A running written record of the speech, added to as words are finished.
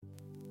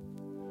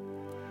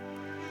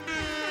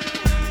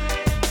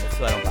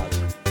so I don't bother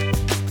you.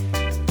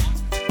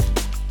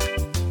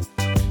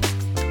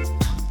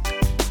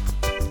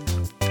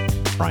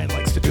 Brian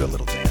likes to do a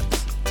little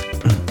dance.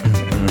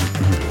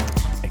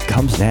 It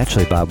comes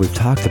naturally, Bob. We've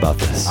talked about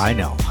this. I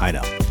know.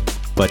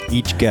 But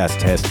each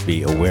guest has to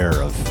be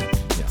aware of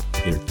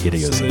your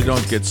idiosyncrasies. So they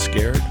don't get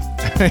scared?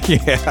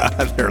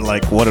 Yeah, they're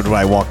like, what do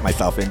I walk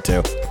myself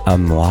into?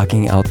 I'm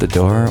walking out the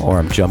door or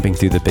I'm jumping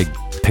through the big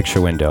picture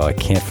window. I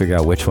can't figure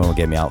out which one will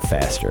get me out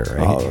faster,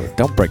 right? Oh,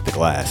 don't break the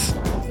glass.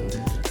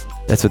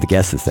 That's what the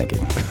guest is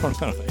thinking.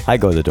 I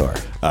go to the door.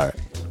 All right.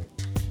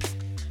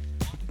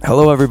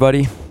 Hello,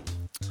 everybody.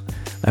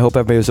 I hope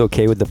everybody was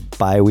okay with the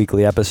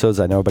bi-weekly episodes.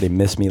 I know everybody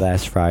missed me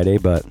last Friday,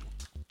 but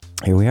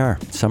here we are.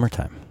 It's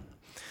summertime.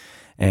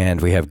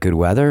 And we have good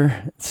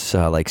weather. It's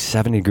like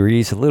 70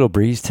 degrees, a little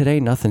breeze today.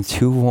 Nothing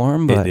too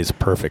warm, but it is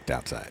perfect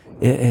outside.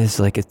 it is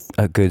like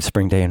a good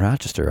spring day in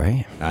Rochester,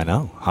 right? I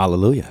know.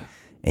 Hallelujah.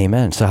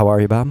 Amen. So how are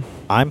you, Bob?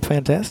 I'm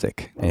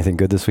fantastic. Anything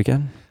good this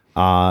weekend?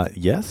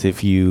 Yes,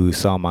 if you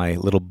saw my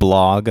little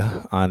blog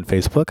on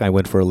Facebook, I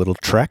went for a little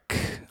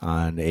trek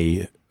on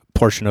a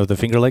portion of the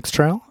Finger Lakes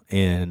Trail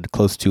and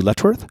close to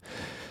Letchworth.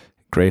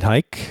 Great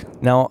hike.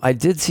 Now, I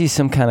did see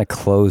some kind of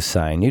closed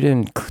sign. You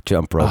didn't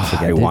jump ropes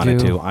again,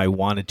 I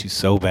wanted to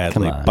so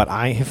badly. Come on. But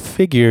I have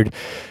figured,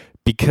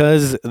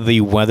 because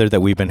the weather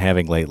that we've been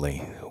having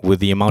lately, with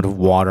the amount of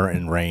water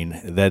and rain,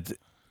 that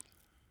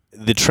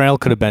the trail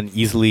could have been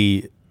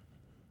easily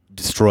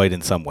destroyed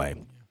in some way.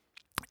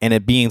 And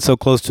it being so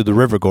close to the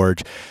river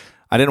gorge,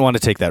 I didn't want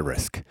to take that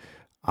risk.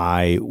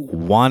 You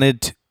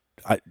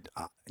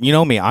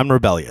know me, I'm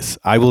rebellious.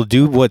 I will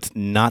do what's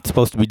not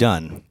supposed to be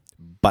done.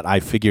 But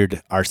I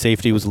figured our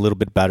safety was a little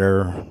bit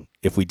better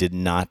if we did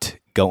not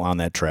go on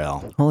that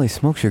trail. Holy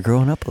smokes, you're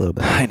growing up a little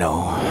bit. I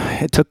know.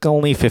 It took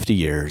only 50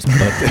 years,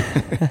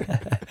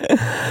 but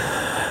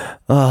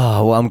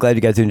Oh, well, I'm glad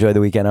you guys enjoyed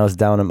the weekend. I was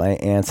down at my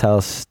aunt's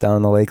house down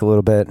in the lake a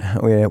little bit.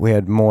 We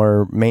had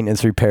more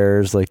maintenance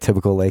repairs, like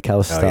typical lake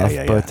house stuff.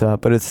 Yeah.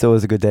 But it still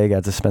was a good day. I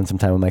got to spend some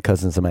time with my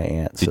cousins and my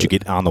aunt. Did you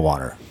get on the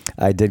water?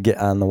 I did get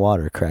on the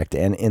water, correct,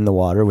 and in the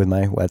water with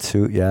my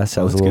wetsuit. Yes,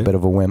 I was a little bit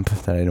of a wimp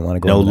that I didn't want to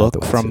go. No in look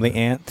the from the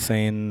aunt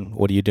saying,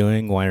 "What are you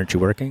doing? Why aren't you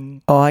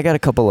working?" Oh, I got a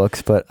couple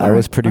looks, but I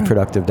was pretty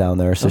productive down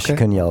there, so she Okay.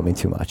 couldn't yell at me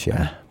too much.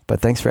 Yeah,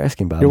 but thanks for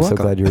asking, Bob. You're I'm so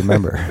welcome. glad you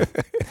remember.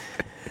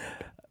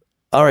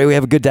 All right, we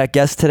have a good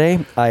guest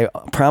today. I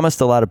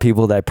promised a lot of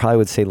people that I probably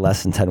would say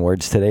less than 10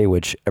 words today,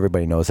 which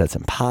everybody knows that's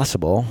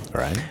impossible.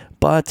 All right.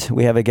 But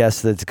we have a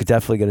guest that's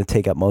definitely going to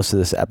take up most of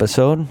this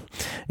episode.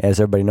 As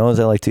everybody knows,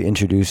 I like to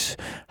introduce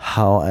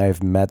how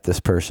I've met this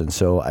person.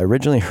 So I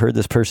originally heard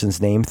this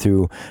person's name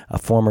through a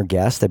former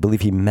guest. I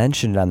believe he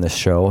mentioned on this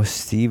show,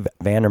 Steve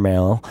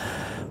Vandermeer,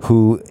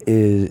 who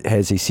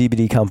has a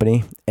CBD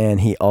company,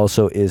 and he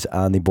also is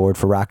on the board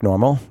for Rock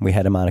Normal. We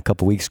had him on a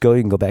couple weeks ago.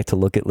 You can go back to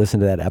listen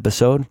to that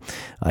episode.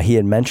 He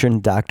had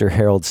mentioned Dr.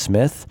 Harold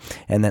Smith,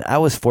 and then I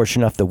was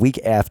fortunate enough the week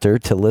after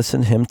to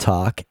listen to him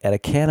talk at a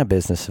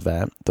cannabis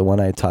event, the one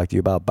I talked to you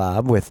about,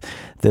 Bob, with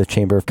the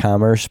Chamber of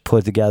Commerce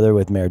put together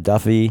with Mayor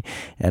Duffy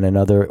and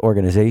another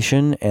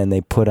organization, and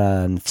they put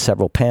on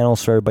several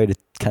panels for everybody to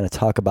kind of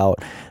talk about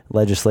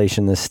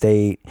legislation in the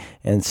state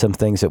and some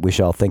things that we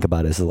should all think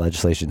about as the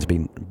legislation's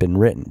being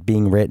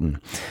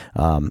written.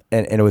 And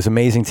it was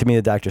amazing to me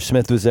that Dr.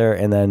 Smith was there,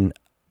 and then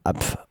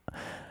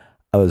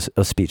I was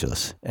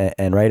speechless.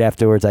 And right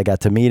afterwards, I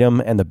got to meet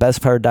him. And the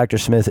best part of Dr.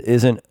 Smith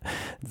isn't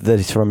that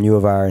he's from U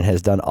of R and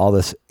has done all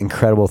this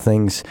incredible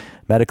things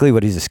medically,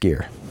 but he's a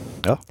skier.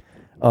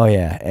 Oh,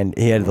 yeah. And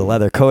he had the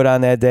leather coat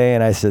on that day.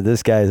 And I said,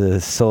 this guy's a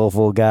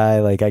soulful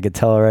guy. Like, I could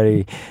tell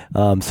already.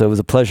 So it was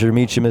a pleasure to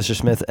meet you, Mr.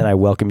 Smith. And I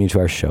welcome you to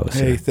our show.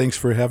 Hey, sir. thanks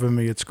for having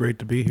me. It's great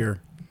to be here.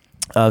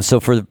 So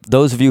for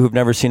those of you who've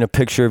never seen a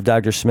picture of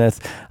Dr.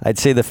 Smith, I'd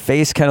say the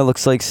face kind of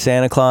looks like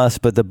Santa Claus,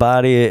 but the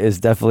body is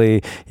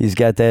definitely, he's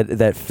got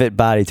that fit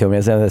body to him. He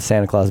doesn't have that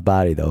Santa Claus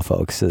body, though,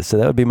 folks. So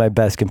that would be my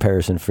best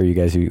comparison for you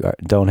guys who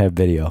don't have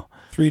video.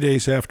 3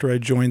 days after I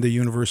joined the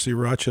University of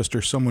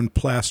Rochester, someone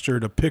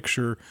plastered a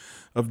picture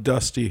of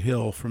Dusty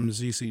Hill from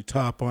ZZ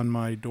Top on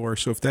my door.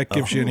 So if that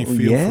gives you any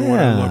feel for what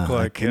I look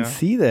like. I can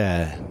see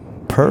that.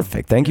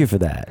 Perfect. Thank you for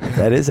that.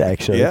 That is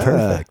actually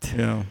perfect.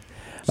 Yeah.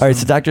 All right,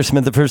 so Dr.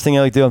 Smith, the first thing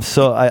I like to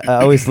do, I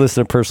always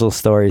listen to personal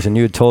stories, and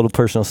you had told a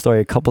personal story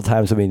a couple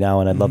times with me now,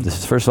 and I'd love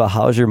this. First of all,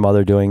 how's your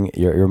mother doing?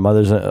 Your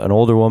mother's an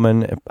older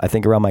woman, I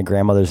think around my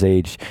grandmother's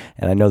age,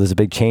 and I know there's a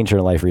big change in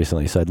her life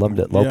recently, so I'd love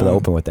to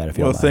open with that if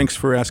you don't mind. Well, thanks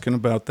for asking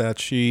about that.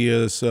 She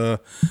is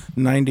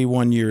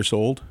 91 years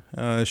old.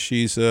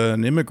 She's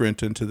an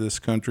immigrant into this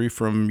country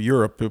from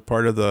Europe, a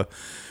part of the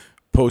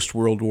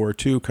post-World War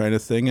II kind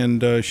of thing,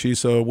 and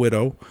she's a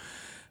widow.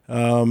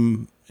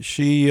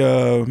 She,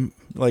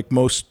 like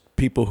most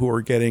people who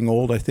are getting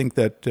old, I think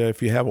that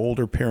if you have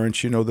older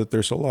parents, you know that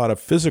there's a lot of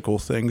physical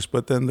things,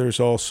 but then there's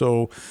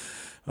also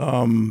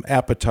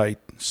appetite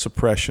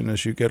suppression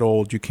as you get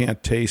old. You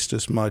can't taste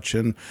as much.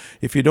 And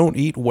if you don't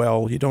eat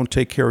well, you don't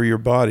take care of your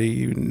body,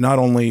 you not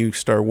only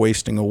start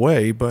wasting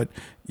away, but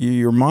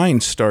your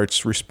mind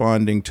starts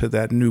responding to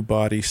that new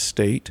body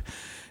state.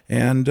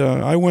 And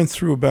I went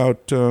through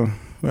about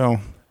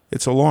well,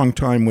 it's a long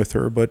time with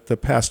her, but the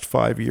past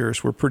 5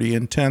 years were pretty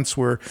intense,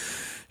 where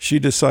she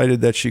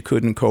decided that she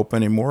couldn't cope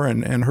anymore,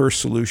 and her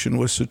solution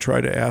was to try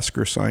to ask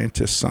her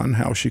scientist son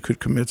how she could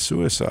commit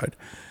suicide.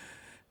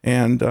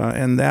 And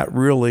that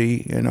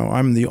really,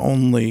 I'm the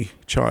only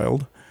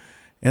child,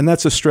 and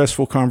that's a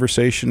stressful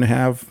conversation to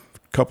have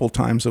a couple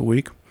times a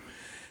week.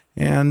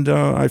 And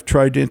I've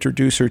tried to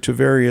introduce her to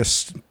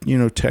various,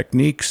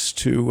 techniques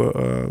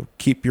to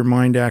keep your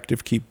mind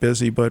active, keep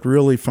busy. But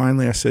really,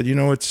 finally, I said,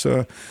 it's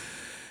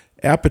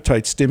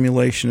appetite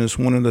stimulation is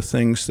one of the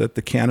things that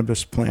the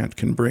cannabis plant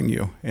can bring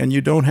you. And you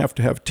don't have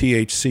to have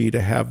THC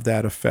to have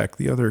that effect.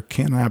 The other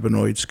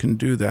cannabinoids can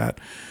do that.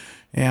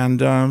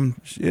 And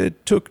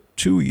it took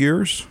 2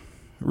 years,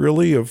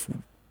 really, of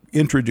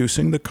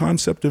introducing the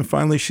concept. And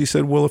finally, she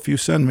said, well, if you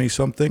send me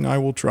something, I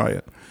will try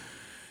it.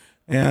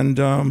 And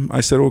I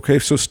said, okay,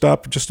 so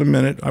stop just a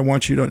minute. I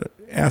want you to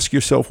ask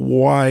yourself,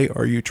 why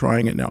are you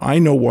trying it now? I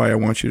know why I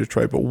want you to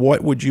try it, but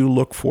what would you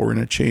look for in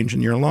a change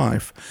in your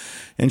life?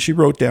 And she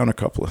wrote down a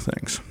couple of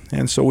things.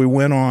 And so we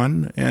went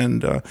on,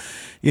 and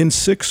in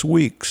 6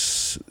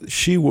 weeks,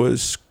 she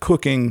was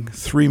cooking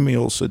 3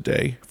 meals a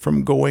day,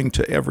 from going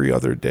to every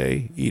other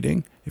day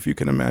eating, if you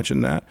can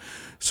imagine that.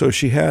 So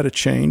she had a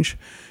change.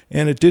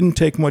 And it didn't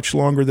take much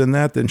longer than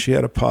that. Then she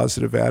had a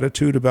positive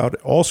attitude about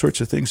all sorts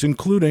of things,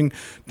 including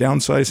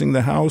downsizing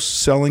the house,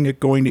 selling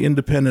it, going to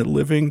independent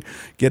living,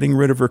 getting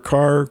rid of her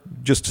car,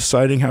 just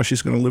deciding how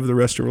she's going to live the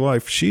rest of her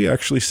life. She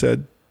actually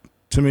said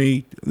to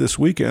me this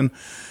weekend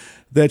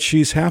that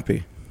she's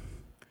happy.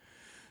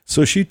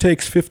 So she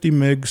takes 50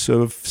 mgs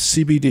of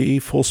CBD,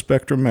 full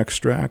spectrum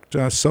extract,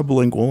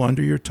 sublingual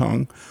under your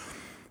tongue,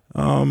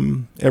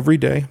 every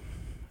day.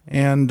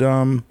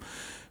 And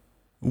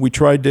we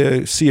tried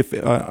to see if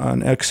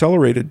an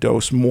accelerated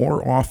dose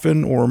more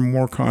often or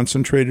more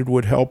concentrated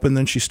would help, and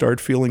then she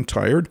started feeling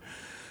tired.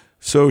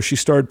 So she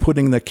started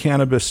putting the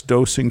cannabis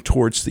dosing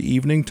towards the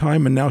evening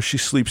time, and now she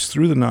sleeps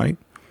through the night.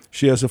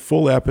 She has a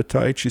full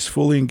appetite. She's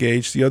fully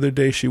engaged. The other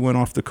day she went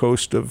off the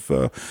coast of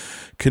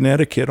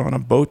Connecticut on a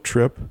boat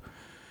trip,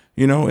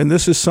 and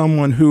this is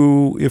someone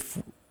who,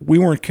 if we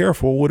weren't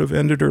careful, would have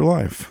ended her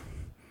life.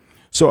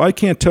 So I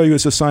can't tell you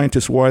as a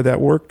scientist why that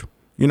worked.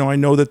 I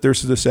know that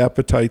there's this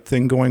appetite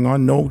thing going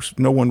on. No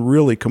one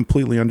really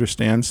completely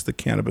understands the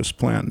cannabis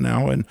plant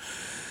now,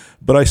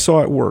 but I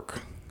saw it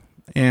work,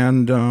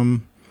 and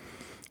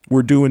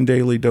we're doing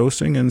daily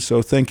dosing. And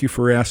so, thank you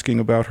for asking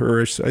about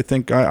her. I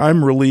think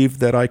I'm relieved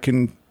that I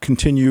can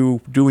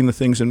continue doing the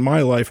things in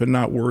my life and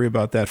not worry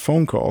about that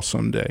phone call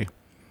someday.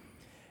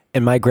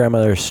 And my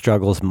grandmother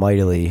struggles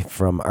mightily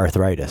from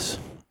arthritis.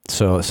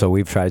 So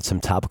we've tried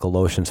some topical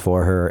lotions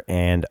for her,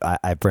 and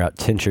I brought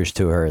tinctures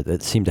to her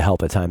that seem to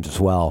help at times as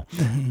well.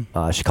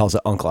 Mm-hmm. She calls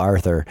it Uncle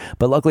Arthur.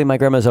 But luckily, my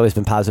grandma's always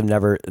been positive,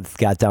 never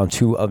got down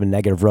too of a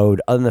negative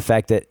road, other than the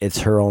fact that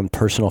it's her own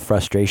personal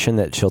frustration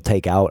that she'll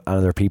take out on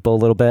other people a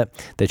little bit,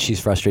 that she's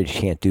frustrated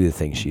she can't do the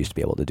things she used to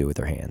be able to do with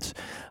her hands.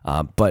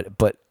 But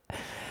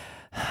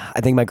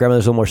I think my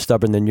grandmother's a little more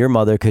stubborn than your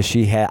mother, because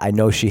I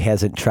know she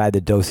hasn't tried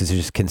the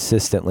dosages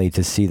consistently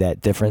to see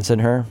that difference in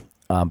her.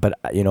 But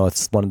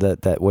it's one of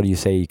the what do you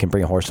say? You can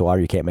bring a horse to water,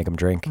 you can't make them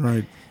drink.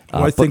 Right.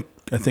 Well, I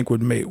think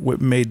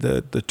what made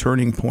the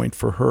turning point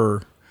for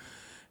her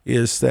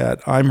is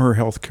that I'm her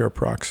healthcare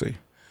proxy,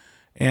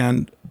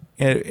 and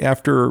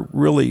after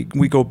really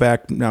we go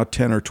back now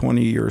 10 or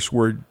 20 years,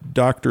 where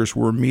doctors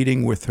were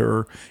meeting with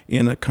her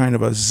in a kind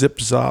of a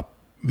zip-zop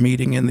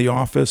meeting in the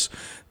office.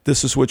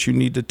 This is what you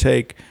need to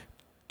take.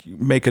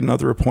 Make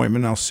another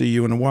appointment. I'll see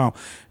you in a while.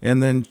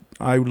 And then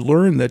I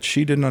learned that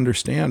she didn't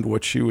understand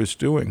what she was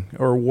doing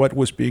or what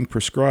was being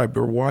prescribed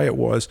or why it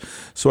was.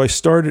 So I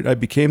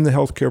became the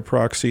healthcare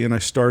proxy, and I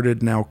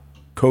started now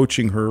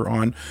coaching her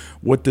on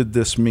what did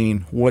this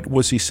mean? What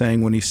was he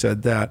saying when he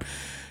said that?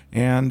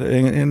 And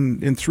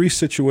in 3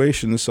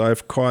 situations,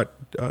 I've caught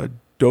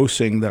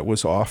dosing that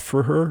was off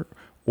for her,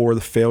 or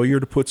the failure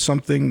to put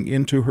something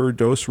into her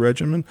dose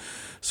regimen.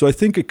 So I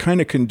think it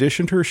kind of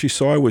conditioned her. She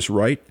saw I was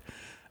right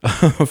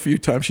a few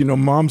times.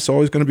 Mom's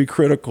always going to be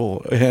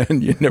critical,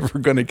 and you're never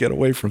going to get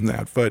away from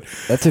that. But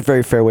that's a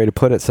very fair way to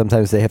put it.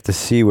 Sometimes they have to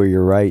see where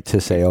you're right to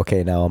say,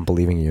 okay, now I'm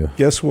believing you.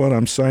 Guess what?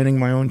 I'm signing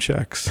my own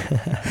checks.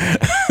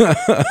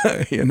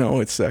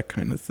 It's that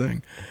kind of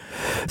thing.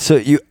 So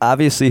you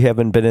obviously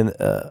haven't been in,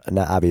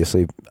 not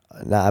obviously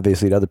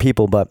to other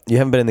people, but you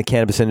haven't been in the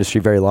cannabis industry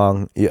very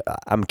long.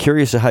 I'm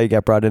curious how you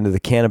got brought into the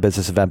cannabis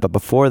business event, but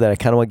before that, I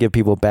kind of want to give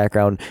people a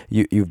background.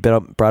 You've been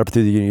brought up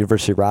through the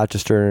University of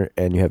Rochester,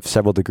 and you have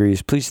several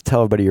degrees. Please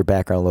tell everybody your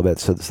background a little bit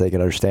so they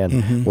can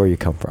understand where you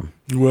come from.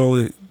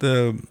 Well,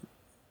 the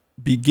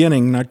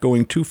beginning, not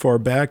going too far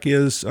back,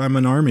 is I'm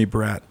an Army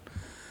brat.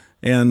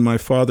 And my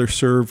father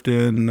served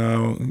at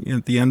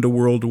the end of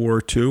World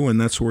War II,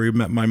 and that's where he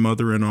met my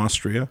mother in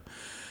Austria.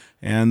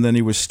 And then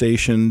he was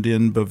stationed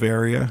in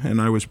Bavaria, and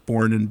I was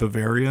born in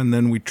Bavaria. And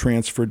then we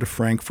transferred to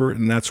Frankfurt,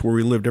 and that's where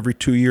we lived. Every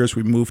 2 years,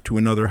 we moved to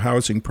another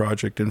housing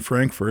project in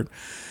Frankfurt.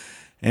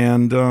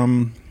 And,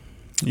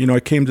 I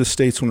came to the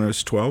States when I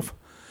was 12.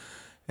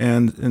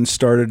 and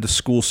started the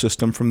school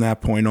system from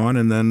that point on,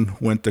 and then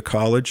went to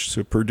college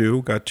to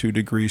Purdue, got 2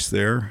 degrees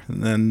there,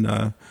 and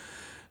then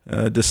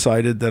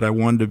decided that I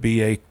wanted to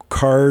be a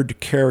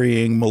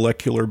card-carrying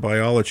molecular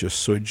biologist,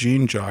 so a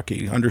gene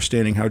jockey,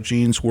 understanding how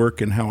genes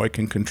work and how I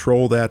can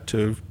control that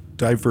to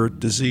divert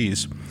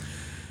disease.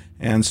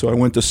 And so I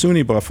went to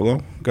SUNY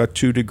Buffalo, got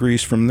 2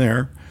 degrees from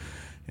there,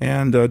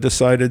 and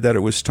decided that it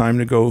was time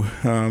to go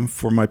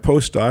for my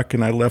postdoc,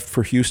 and I left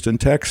for Houston,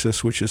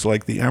 Texas, which is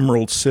like the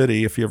Emerald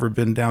City. If you've ever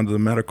been down to the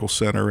medical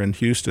center in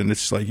Houston,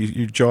 it's like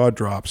your jaw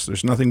drops.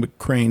 There's nothing but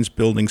cranes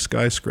building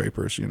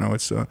skyscrapers, and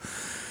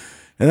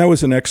that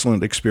was an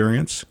excellent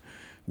experience.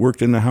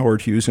 Worked in the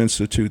Howard Hughes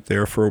Institute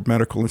there for a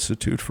medical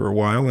institute for a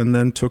while, and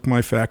then took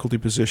my faculty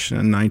position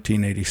in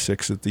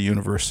 1986 at the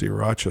University of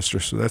Rochester.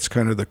 So that's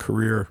kind of the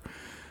career,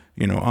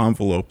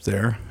 envelope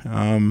there.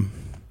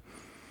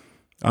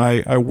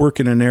 I work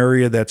in an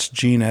area that's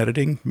gene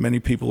editing. Many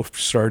people have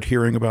started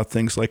hearing about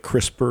things like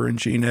CRISPR and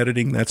gene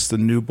editing. That's the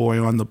new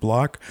boy on the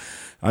block.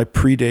 I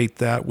predate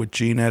that with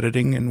gene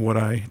editing and what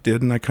I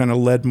did, and I kind of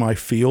led my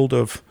field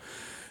of.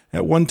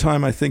 At one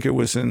time, I think it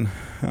was in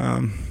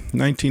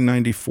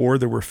 1994,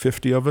 there were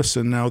 50 of us,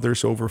 and now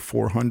there's over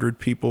 400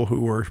 people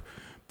who are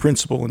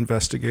principal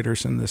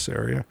investigators in this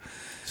area.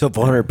 So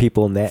 400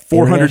 people in that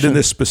 400 in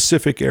this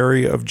specific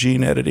area of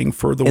gene editing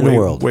for the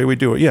way we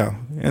do it. Yeah.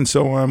 And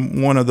so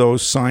I'm one of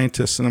those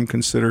scientists, and I'm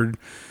considered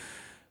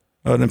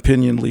an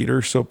opinion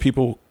leader. So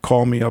people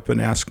call me up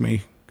and ask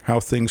me how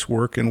things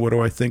work and what do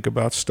I think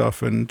about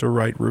stuff, and to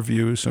write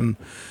reviews and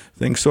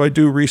things. So I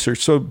do research.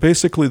 So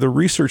basically the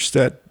research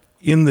that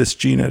in this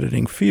gene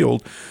editing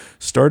field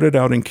started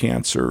out in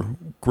cancer,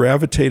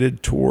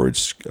 gravitated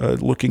towards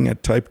looking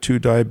at type 2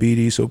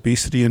 diabetes,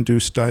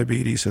 obesity-induced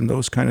diabetes, and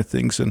those kind of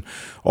things, and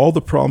all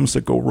the problems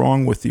that go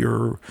wrong with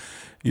your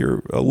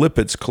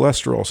lipids,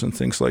 cholesterols, and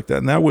things like that.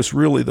 And that was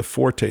really the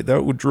forte.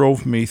 That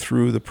drove me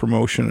through the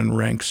promotion and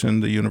ranks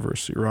in the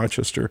University of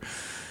Rochester.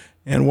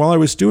 And while I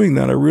was doing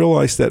that, I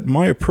realized that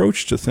my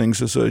approach to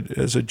things as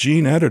a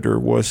gene editor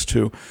was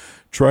to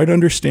try to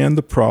understand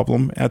the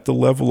problem at the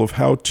level of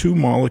how 2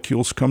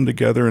 molecules come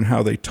together and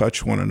how they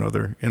touch one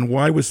another, and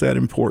why was that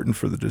important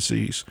for the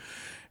disease.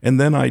 And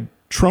then I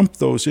trumped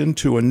those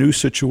into a new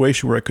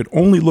situation where I could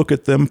only look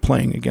at them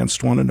playing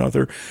against one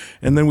another,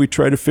 and then we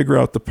try to figure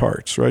out the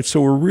parts, right?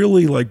 So we're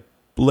really like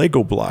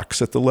Lego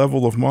blocks at the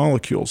level of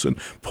molecules, and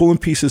pulling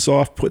pieces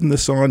off, putting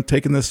this on,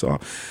 taking this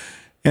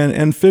off,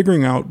 and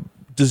figuring out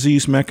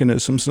disease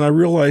mechanisms. And I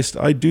realized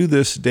I do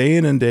this day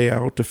in and day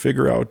out to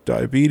figure out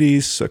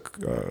diabetes,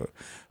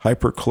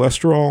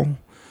 hypercholesterol,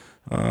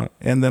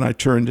 and then I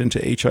turned into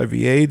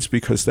HIV/AIDS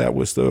because that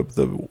was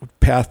the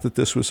path that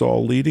this was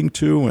all leading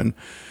to. And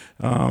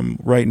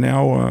right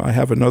now I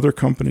have another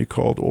company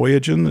called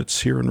Oyogen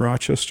that's here in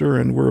Rochester,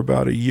 and we're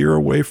about a year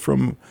away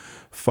from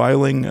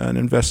filing an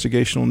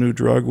investigational new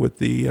drug with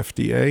the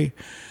FDA.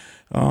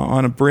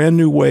 On a brand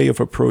new way of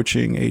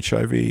approaching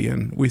HIV.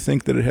 And we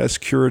think that it has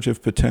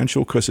curative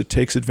potential because it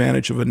takes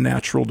advantage of a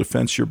natural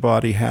defense your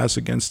body has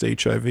against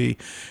HIV.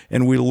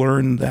 And we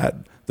learned that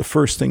the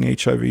first thing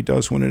HIV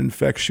does when it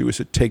infects you is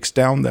it takes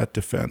down that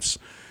defense.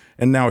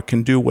 And now it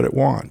can do what it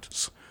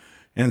wants.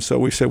 And so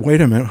we said,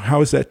 wait a minute, how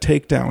does that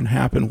takedown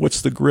happen?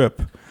 What's the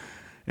grip?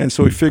 And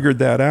so we figured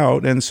that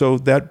out, and so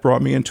that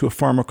brought me into a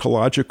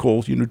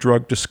pharmacological,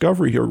 drug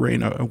discovery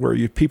arena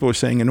where people are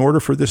saying, in order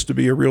for this to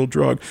be a real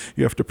drug,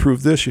 you have to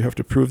prove this, you have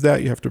to prove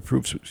that, you have to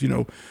prove,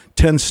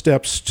 10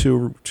 steps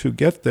to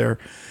get there.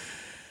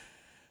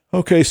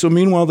 Okay, so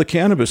meanwhile, the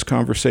cannabis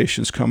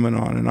conversation's coming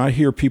on, and I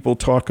hear people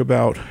talk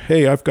about,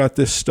 hey, I've got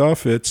this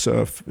stuff, it's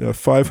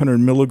 500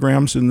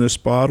 milligrams in this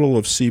bottle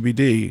of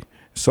CBD.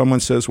 Someone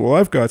says, well,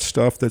 I've got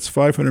stuff that's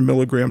 500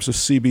 milligrams of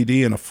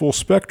CBD in a full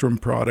spectrum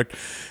product.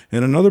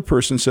 And another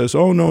person says,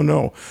 oh,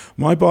 no,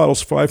 my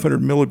bottle's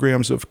 500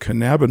 milligrams of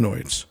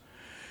cannabinoids.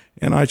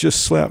 And I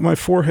just slapped my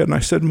forehead and I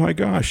said, my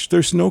gosh,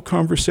 there's no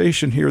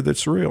conversation here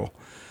that's real.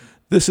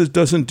 This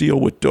doesn't deal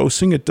with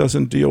dosing. It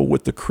doesn't deal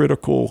with the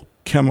critical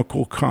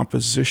chemical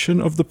composition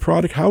of the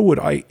product. How would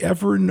I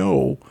ever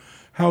know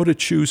how to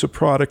choose a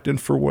product and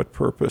for what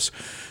purpose?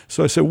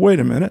 So I said, wait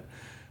a minute.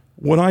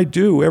 What I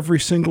do every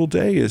single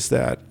day is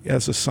that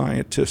as a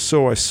scientist.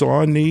 So I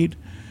saw a need.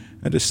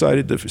 I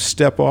decided to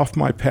step off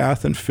my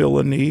path and fill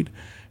a need.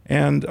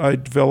 And I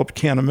developed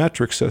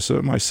Canometrics as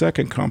my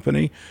second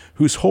company,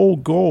 whose whole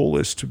goal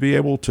is to be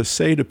able to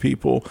say to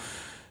people,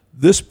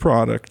 this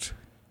product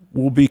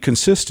will be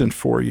consistent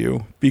for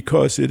you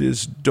because it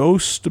is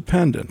dose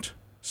dependent.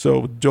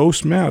 So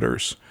dose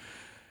matters.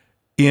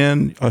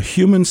 In a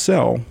human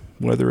cell,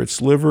 whether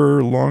it's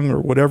liver, lung, or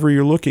whatever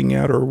you're looking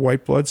at, or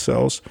white blood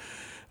cells,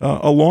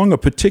 along a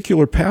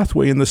particular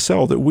pathway in the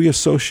cell that we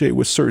associate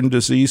with certain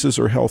diseases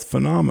or health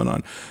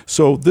phenomenon.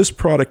 So this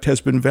product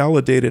has been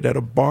validated at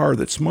a bar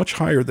that's much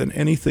higher than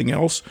anything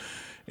else.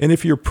 And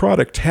if your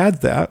product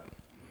had that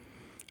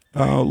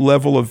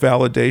level of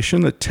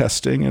validation, the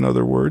testing, in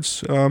other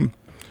words,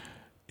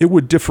 it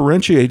would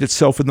differentiate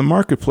itself in the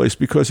marketplace,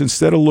 because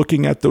instead of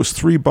looking at those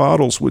 3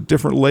 bottles with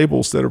different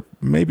labels that are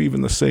maybe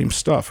even the same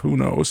stuff, who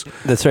knows?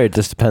 That's right. It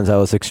just depends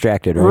how it's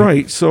extracted, right?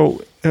 Right.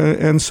 So,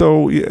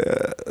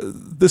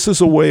 this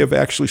is a way of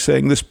actually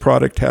saying this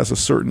product has a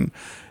certain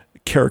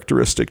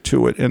characteristic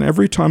to it. And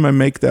every time I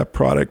make that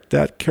product,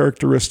 that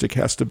characteristic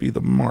has to be the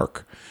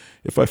mark.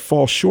 If I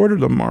fall short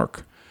of the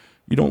mark,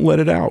 you don't let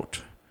it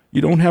out.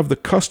 You don't have the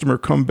customer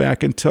come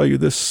back and tell you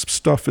this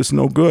stuff is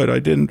no good.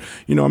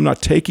 I'm not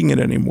taking it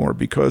anymore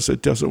because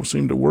it doesn't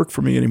seem to work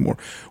for me anymore.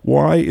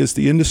 Why is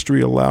the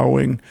industry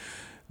allowing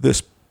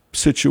this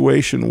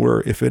situation where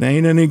if it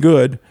ain't any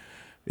good,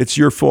 it's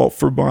your fault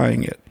for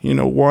buying it?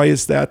 Why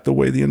is that the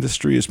way the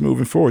industry is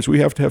moving forward? So we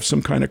have to have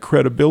some kind of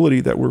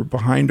credibility that we're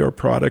behind our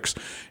products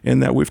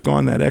and that we've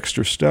gone that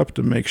extra step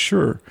to make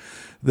sure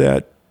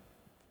that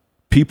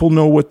people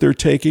know what they're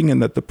taking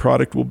and that the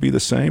product will be the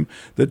same,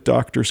 that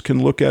doctors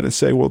can look at and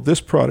say, well, this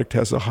product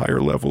has a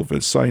higher level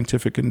of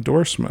scientific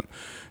endorsement.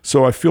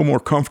 So I feel more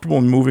comfortable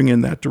in moving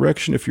in that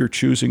direction if you're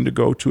choosing to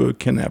go to a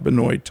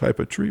cannabinoid type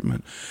of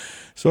treatment.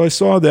 So I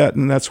saw that,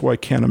 and that's why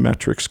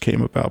Canometrics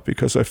came about,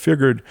 because I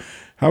figured,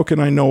 how can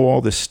I know all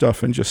this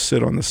stuff and just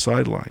sit on the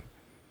sideline?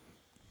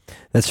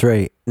 That's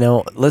right.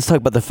 Now, let's talk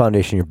about the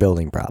foundation you're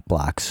building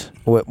blocks.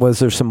 Was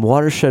there some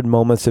watershed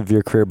moments of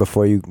your career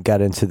before you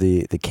got into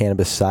the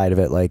cannabis side of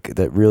it, like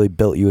that really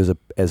built you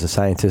as a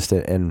scientist,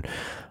 and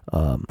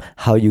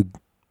how you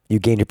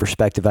gained your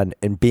perspective on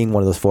and being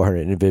one of those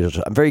 400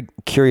 individuals? I'm very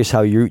curious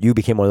how you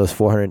became one of those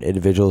 400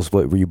 individuals.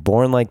 Were you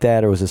born like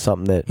that, or was it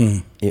something that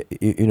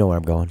you know where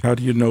I'm going? How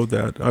do you know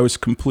that? I was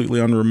completely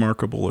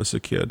unremarkable as a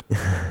kid.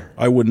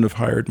 I wouldn't have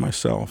hired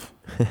myself.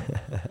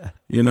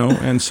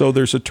 And so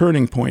there's a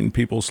turning point in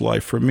people's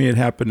life. For me, it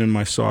happened in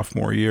my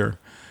sophomore year.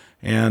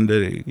 And,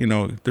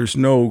 there's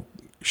no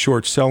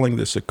short selling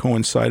this. It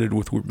coincided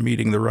with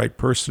meeting the right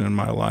person in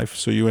my life.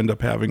 So you end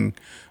up having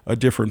a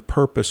different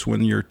purpose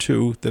when you're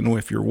 2 than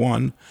if you're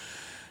 1.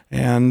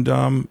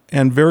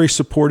 And very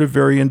supportive,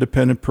 very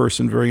independent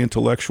person, very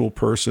intellectual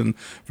person,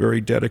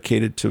 very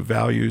dedicated to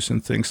values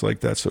and things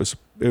like that. So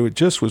it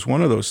just was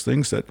one of those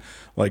things that,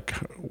 like,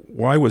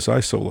 why was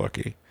I so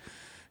lucky?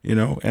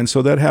 And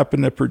so that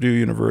happened at Purdue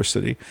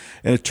University,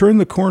 and it turned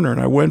the corner, and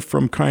I went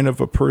from kind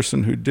of a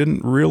person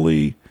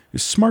who a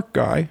smart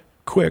guy,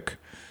 quick,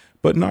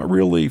 but not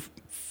really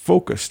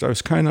focused. I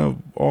was kind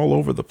of all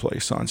over the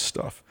place on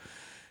stuff,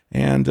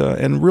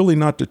 and really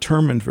not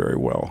determined very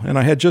well. And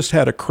I had just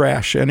had a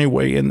crash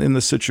anyway in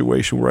the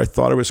situation where I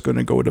thought I was going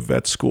to go to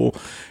vet school,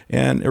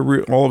 and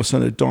all of a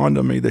sudden it dawned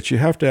on me that you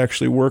have to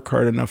actually work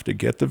hard enough to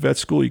get to vet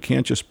school. You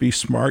can't just be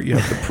smart. You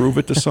have to prove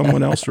it to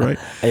someone else, right?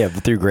 Yeah,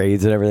 through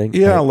grades and everything.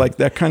 Yeah, like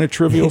that kind of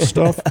trivial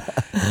stuff.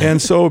 And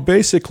so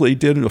basically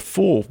did a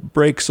full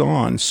brakes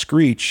on,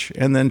 screech,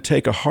 and then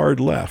take a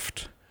hard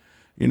left,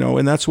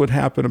 and that's what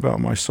happened about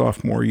my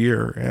sophomore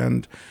year.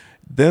 And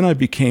then I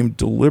became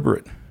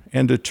deliberate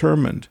and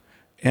determined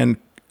and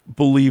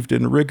believed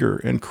in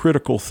rigor and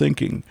critical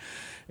thinking.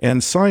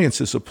 And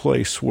science is a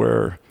place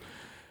where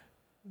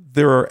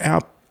there are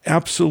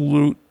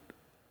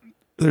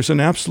there's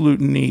an absolute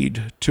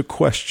need to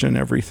question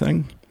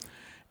everything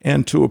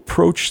and to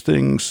approach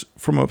things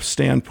from a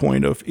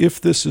standpoint of,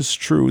 if this is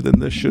true, then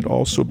this should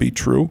also be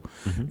true.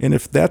 Mm-hmm. And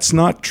if that's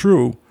not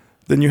true,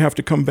 then you have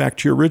to come back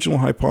to your original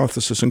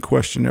hypothesis and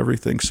question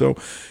everything. So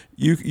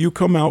you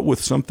come out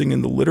with something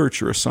in the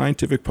literature, a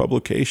scientific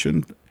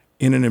publication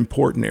in an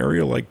important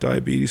area like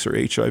diabetes or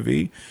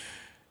HIV,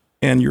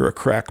 and you're a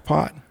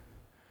crackpot,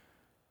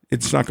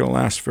 it's not going to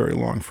last very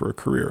long for a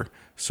career.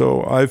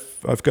 So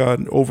I've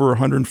got over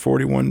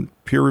 141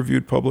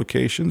 peer-reviewed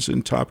publications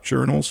in top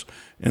journals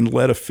and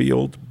led a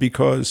field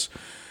because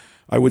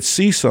I would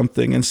see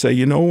something and say,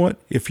 you know what,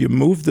 if you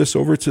move this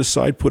over to the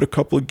side, put a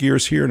couple of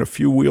gears here and a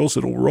few wheels,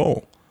 it'll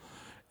roll.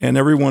 And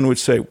everyone would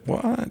say,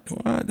 what?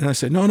 And I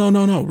say,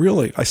 no,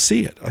 really, I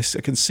see it. I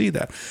can see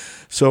that.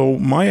 So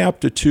my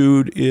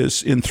aptitude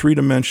is in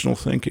three-dimensional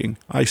thinking.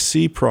 I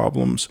see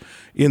problems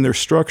in their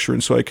structure,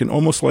 and so I can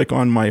almost like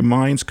on my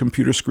mind's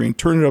computer screen,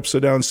 turn it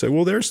upside down and say,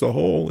 well, there's the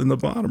hole in the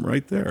bottom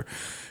right there.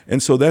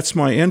 And so that's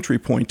my entry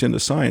point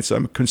into science.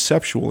 I'm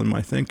conceptual in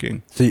my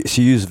thinking. So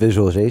you use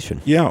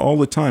visualization? Yeah, all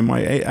the time.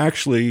 I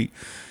actually,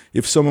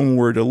 if someone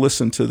were to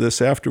listen to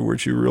this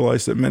afterwards, you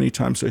realize that many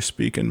times I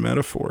speak in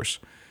metaphors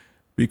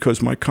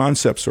because my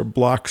concepts are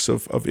blocks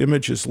of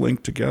images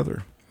linked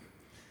together.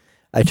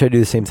 I try to do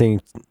the same thing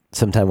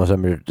sometimes when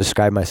I'm going to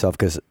describe myself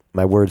because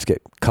my words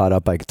get caught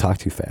up. I can talk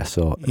too fast.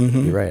 So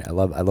You're right. I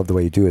love the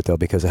way you do it, though,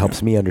 because it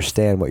helps me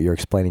understand what you're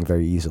explaining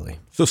very easily.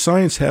 So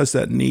science has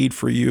that need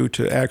for you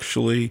to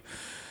actually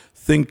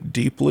think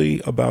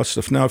deeply about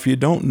stuff. Now, if you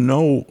don't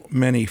know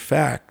many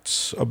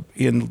facts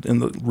in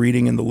the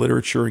reading in the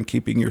literature and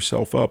keeping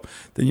yourself up,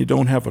 then you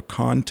don't have a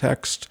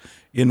context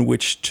in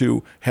which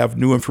to have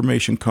new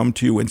information come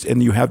to you,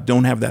 and you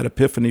don't have that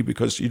epiphany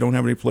because you don't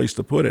have any place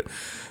to put it.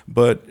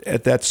 But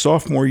at that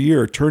sophomore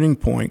year turning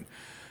point,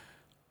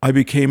 I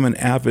became an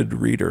avid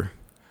reader.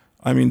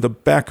 I mean, the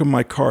back of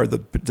my car,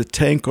 the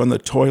tank on the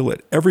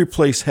toilet, every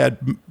place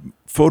had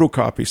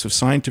photocopies of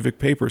scientific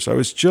papers. I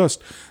was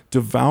just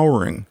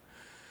devouring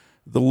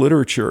the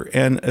literature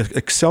and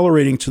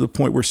accelerating to the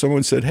point where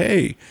someone said,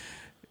 hey,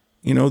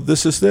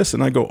 this is this.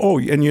 And I go, oh,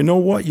 and you know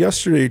what?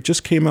 Yesterday it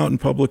just came out in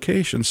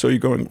publication. So you're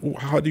going,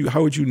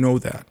 how would you know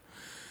that?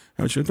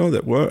 How would you know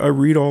that? Well, I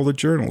read all the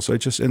journals.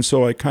 And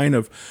so I kind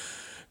of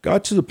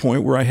got to the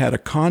point where I had a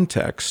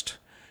context.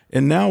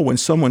 And now when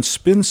someone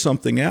spins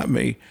something at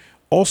me,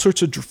 all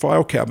sorts of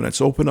file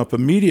cabinets open up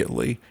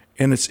immediately,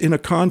 and it's in a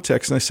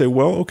context. And I say,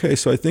 well, okay,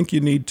 so I think you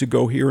need to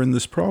go here in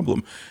this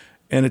problem.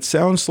 And it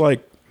sounds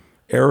like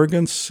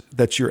arrogance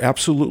that you're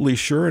absolutely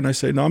sure. And I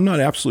say, no, I'm not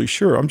absolutely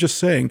sure. I'm just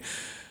saying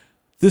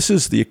this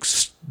is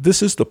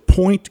the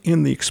point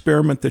in the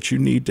experiment that you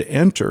need to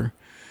enter,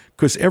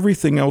 because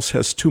everything else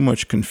has too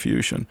much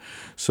confusion.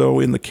 So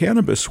in the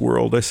cannabis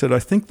world, I said, I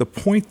think the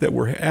point that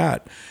we're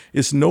at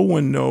is no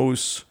one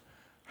knows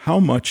how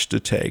much to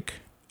take,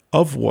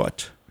 of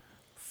what,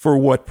 for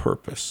what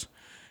purpose.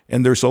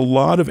 And there's a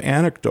lot of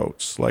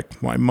anecdotes,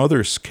 like my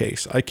mother's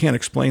case. I can't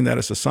explain that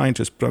as a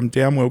scientist, but I'm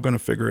damn well going to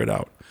figure it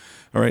out.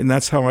 All right, and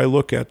that's how I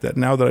look at that.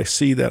 Now that I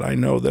see that, I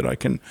know that I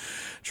can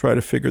try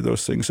to figure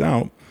those things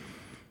out.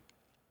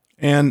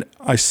 And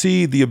I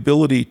see the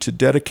ability to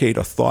dedicate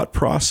a thought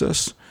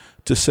process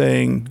to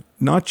saying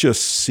not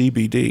just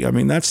CBD. I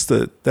mean, that's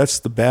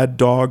the bad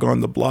dog on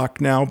the block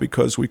now,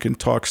 because we can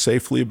talk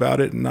safely about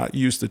it and not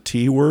use the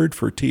T word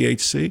for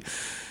THC.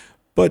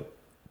 But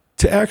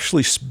to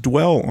actually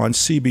dwell on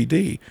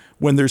CBD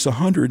when there's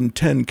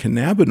 110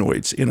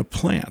 cannabinoids in a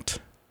plant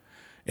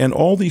and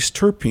all these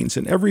terpenes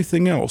and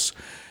everything else,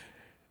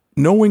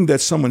 knowing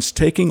that someone's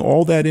taking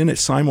all that in it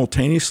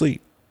simultaneously,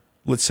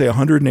 let's say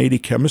 180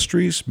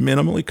 chemistries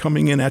minimally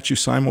coming in at you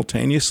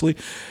simultaneously,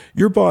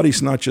 your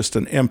body's not just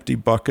an empty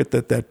bucket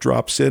that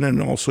drops in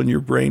and all of a sudden your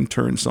brain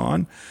turns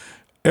on.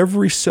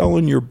 Every cell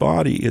in your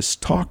body is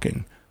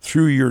talking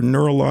through your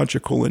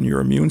neurological and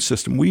your immune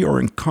system. We are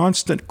in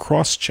constant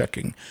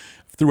cross-checking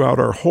throughout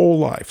our whole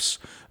lives.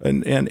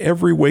 And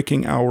every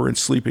waking hour and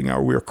sleeping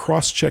hour, we are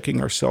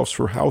cross-checking ourselves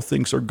for how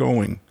things are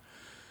going.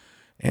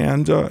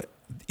 And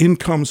in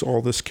comes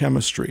all this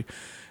chemistry.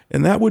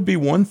 And that would be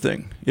one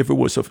thing if it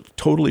was a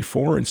totally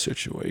foreign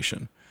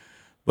situation.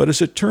 But as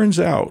it turns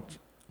out,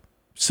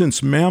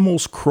 since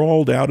mammals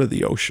crawled out of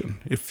the ocean,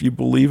 if you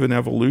believe in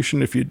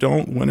evolution, if you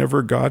don't,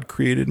 whenever God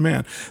created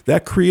man,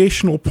 that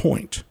creational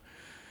point,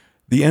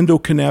 the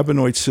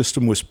endocannabinoid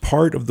system was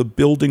part of the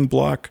building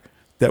block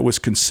that was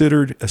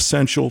considered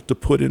essential to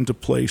put into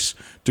place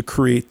to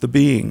create the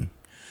being.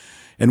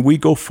 And we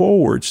go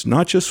forwards,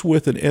 not just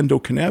with an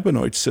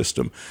endocannabinoid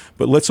system,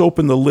 but let's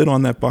open the lid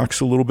on that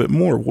box a little bit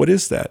more. What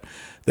is that?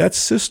 That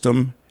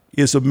system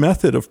is a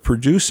method of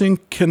producing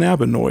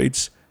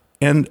cannabinoids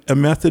and a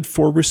method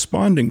for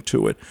responding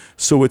to it.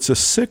 So it's a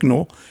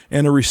signal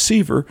and a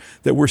receiver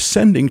that we're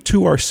sending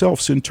to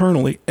ourselves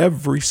internally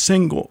every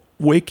single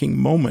waking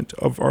moment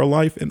of our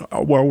life and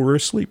while we're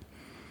asleep.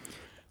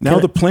 Now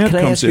the plant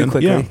comes in.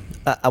 Quickly?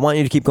 Yeah. I want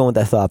you to keep going with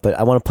that thought, but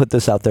I want to put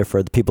this out there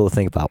for the people to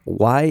think about.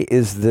 Why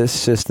is this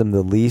system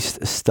the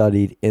least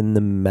studied in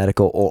the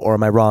medical, or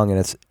am I wrong?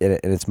 And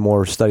it's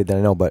more studied than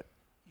I know. But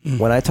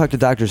when I talk to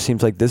doctors, it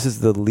seems like this is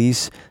the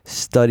least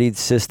studied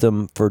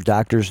system for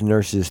doctors,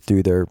 nurses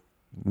through their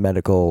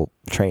medical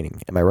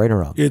training. Am I right or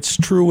wrong? It's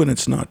true and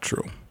it's not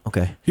true.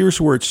 Okay. Here's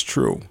where it's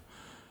true.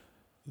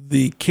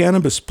 The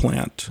cannabis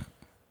plant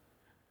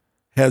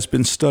has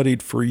been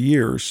studied for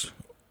years,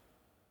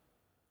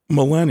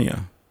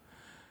 millennia.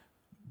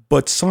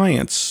 But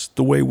science,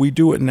 the way we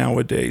do it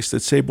nowadays,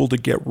 that's able to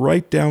get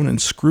right down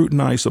and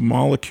scrutinize a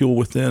molecule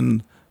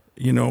within,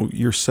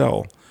 your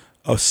cell,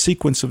 a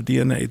sequence of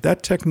DNA,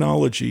 that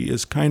technology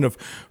is kind of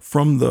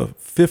from the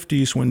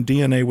 50s when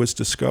DNA was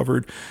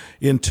discovered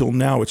until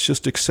now. It's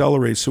just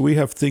accelerated. So we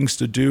have things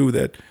to do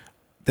that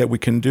we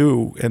can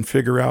do and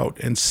figure out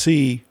and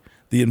see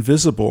the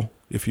invisible,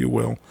 if you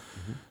will,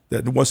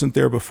 that wasn't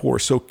there before.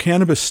 So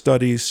cannabis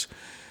studies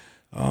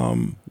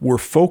were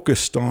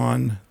focused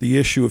on the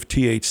issue of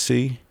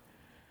THC,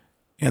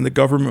 and the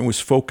government was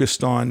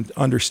focused on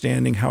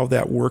understanding how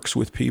that works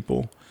with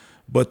people.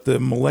 But the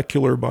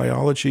molecular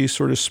biology,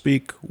 so to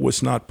speak,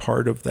 was not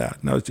part of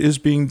that. Now, it is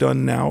being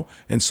done now,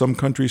 and some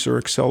countries are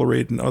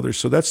accelerating others.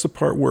 So that's the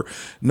part where,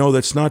 no,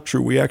 that's not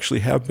true. We actually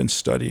have been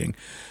studying.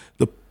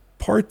 The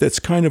part that's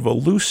kind of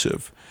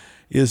elusive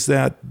is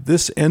that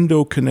this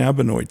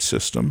endocannabinoid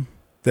system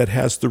that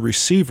has the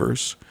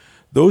receivers,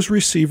 those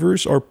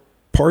receivers are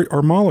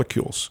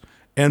molecules,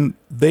 and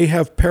they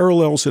have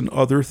parallels in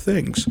other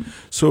things.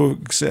 So,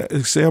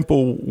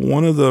 example,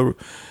 one of the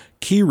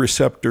key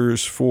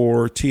receptors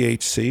for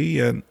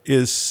THC and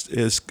is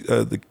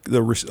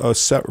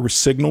the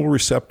signal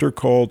receptor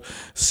called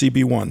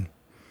CB1,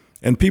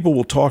 And people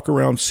will talk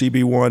around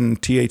CB1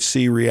 and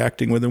THC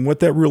reacting with them.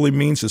 What that really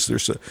means is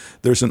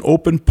there's an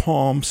open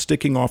palm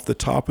sticking off the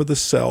top of the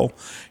cell,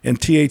 and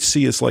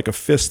THC is like a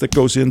fist that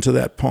goes into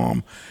that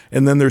palm.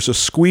 And then there's a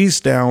squeeze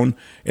down,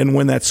 and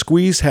when that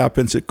squeeze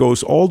happens, it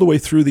goes all the way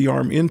through the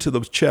arm into the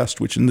chest,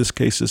 which in this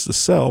case is the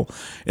cell.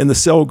 And the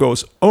cell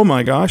goes, oh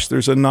my gosh,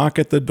 there's a knock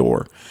at the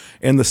door.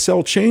 And the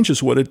cell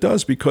changes what it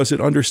does because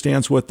it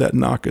understands what that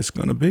knock is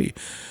going to be.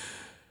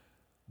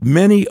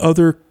 Many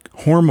other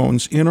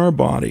hormones in our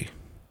body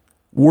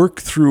work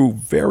through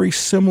very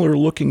similar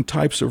looking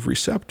types of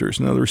receptors.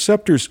 Now, the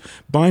receptors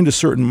bind to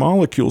certain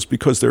molecules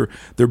because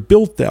they're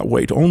built that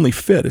way to only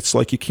fit. It's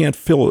like you can't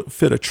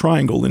fit a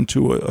triangle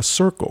into a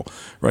circle,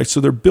 right?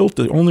 So they're built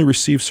to only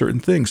receive certain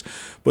things.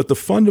 But the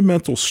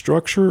fundamental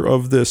structure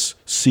of this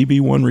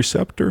CB1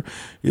 receptor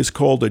is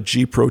called a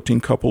G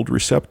protein coupled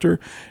receptor,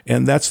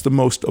 and that's the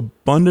most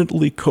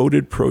abundantly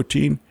coded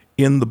protein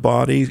in the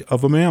body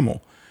of a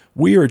mammal.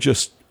 We are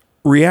just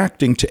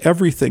reacting to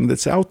everything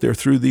that's out there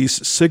through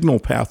these signal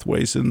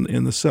pathways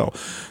in the cell.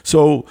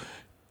 So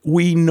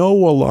we know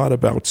a lot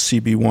about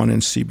CB1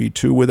 and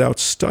CB2 without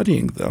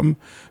studying them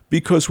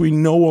because we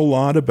know a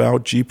lot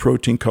about G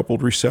protein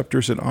coupled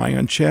receptors and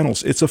ion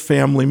channels. It's a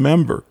family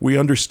member. We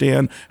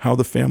understand how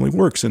the family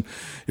works. And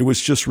it was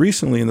just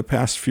recently in the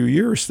past few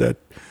years that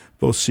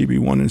both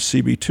CB1 and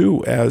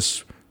CB2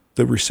 as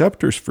the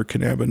receptors for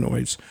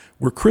cannabinoids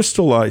were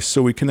crystallized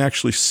so we can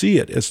actually see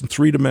it as in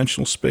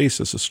three-dimensional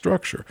space as a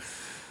structure.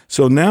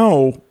 So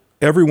now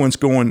everyone's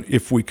going,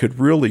 if we could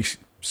really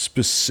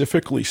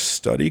specifically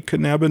study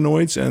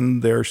cannabinoids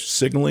and their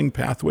signaling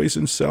pathways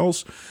in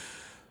cells,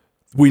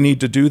 we need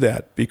to do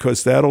that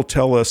because that'll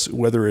tell us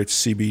whether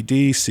it's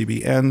CBD,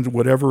 CBN,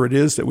 whatever it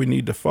is that we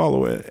need to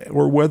follow it,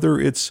 or whether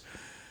it's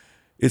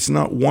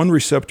not one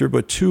receptor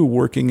but two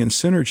working in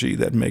synergy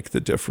that make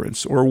the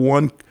difference, or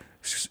one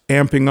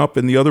amping up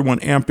and the other one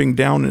amping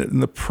down,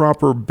 and the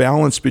proper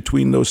balance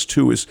between those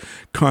two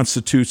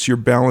constitutes your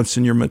balance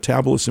in your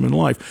metabolism in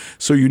life.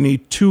 So you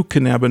need two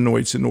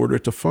cannabinoids in order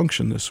to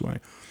function this way.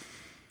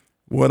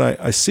 What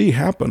I see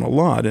happen a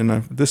lot,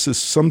 and this is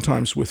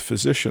sometimes with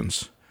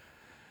physicians,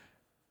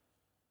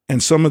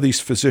 and some of these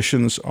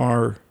physicians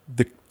are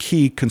the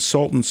key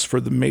consultants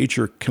for the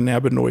major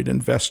cannabinoid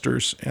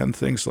investors and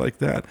things like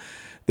that.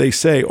 They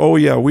say, oh,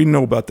 yeah, we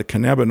know about the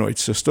cannabinoid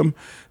system.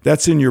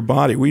 That's in your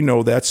body. We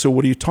know that. So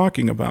what are you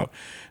talking about?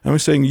 And I'm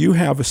saying you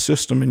have a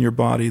system in your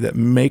body that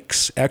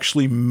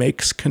actually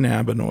makes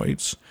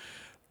cannabinoids,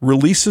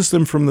 releases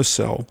them from the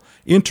cell,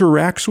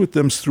 interacts with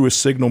them through a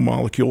signal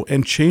molecule,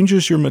 and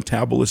changes your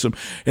metabolism.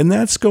 And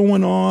that's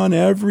going on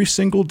every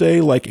single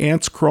day like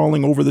ants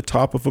crawling over the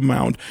top of a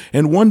mound.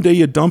 And one day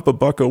you dump a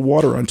bucket of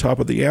water on top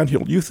of the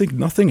anthill. You think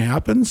nothing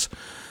happens?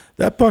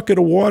 That bucket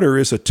of water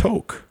is a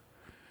toke,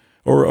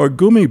 or a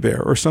gummy bear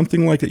or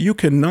something like that. You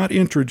cannot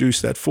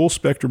introduce that full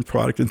spectrum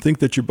product and think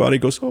that your body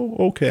goes, oh,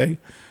 okay.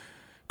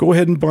 Go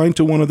ahead and bind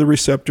to one of the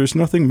receptors.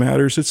 Nothing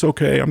matters. It's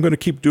okay. I'm going to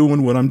keep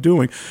doing what I'm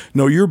doing.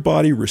 No, your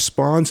body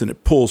responds and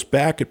it pulls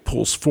back, it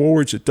pulls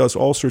forwards, it does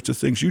all sorts of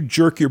things. You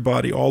jerk your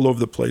body all over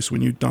the place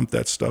when you dump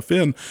that stuff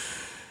in.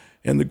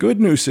 And the good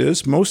news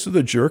is most of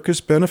the jerk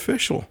is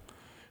beneficial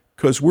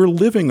because we're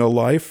living a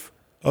life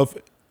of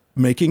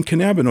making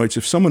cannabinoids.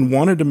 If someone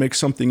wanted to make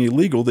something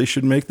illegal, they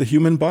should make the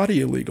human body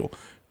illegal.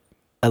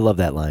 I love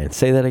that line.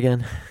 Say that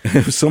again.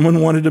 If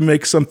someone wanted to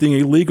make something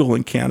illegal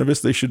in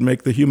cannabis, they should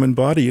make the human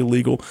body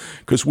illegal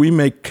because we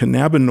make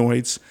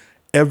cannabinoids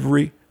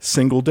every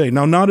single day.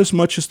 Now, not as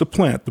much as the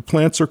plant. The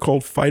plants are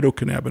called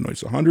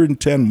phytocannabinoids,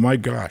 110, my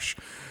gosh.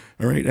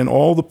 All right, and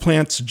all the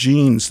plant's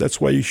genes, that's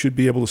why you should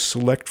be able to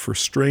select for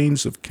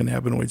strains of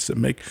cannabinoids that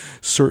make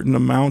certain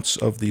amounts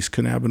of these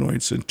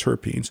cannabinoids and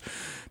terpenes,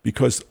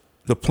 because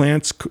the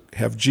plants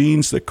have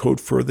genes that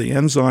code for the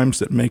enzymes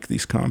that make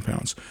these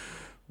compounds.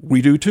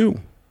 We do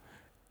too.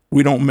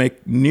 We don't make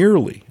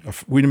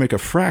we make a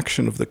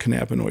fraction of the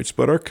cannabinoids,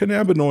 but our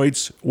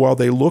cannabinoids, while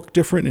they look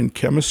different in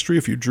chemistry,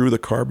 if you drew the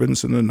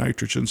carbons and the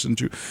nitrogens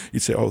into,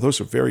 you'd say, oh,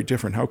 those are very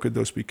different. How could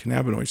those be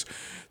cannabinoids?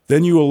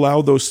 Then you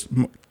allow those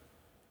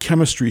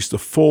chemistries to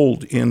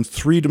fold in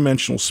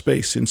three-dimensional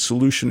space in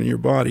solution in your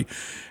body,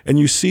 and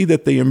you see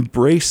that they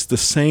embrace the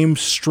same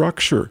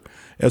structure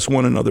as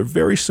one another,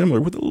 very similar,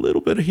 with a little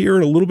bit here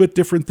and a little bit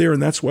different there,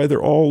 and that's why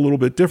they're all a little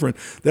bit different.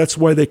 That's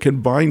why they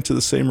can bind to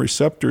the same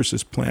receptors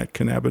as plant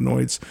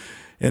cannabinoids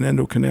and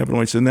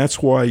endocannabinoids, and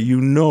that's why you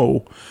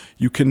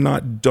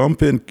cannot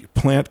dump in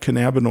plant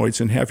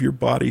cannabinoids and have your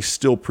body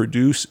still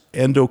produce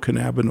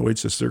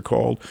endocannabinoids, as they're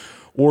called,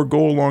 or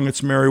go along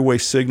its merry way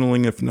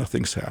signaling if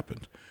nothing's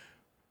happened.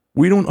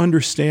 We don't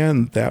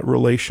understand that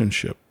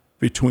relationship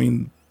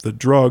between the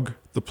drug,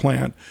 the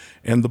plant,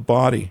 and the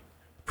body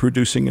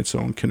producing its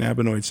own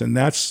cannabinoids. And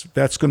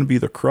that's going to be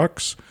the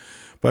crux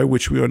by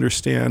which we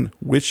understand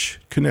which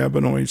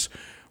cannabinoids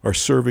are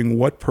serving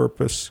what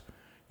purpose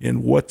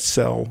in what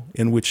cell,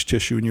 in which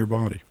tissue in your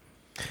body.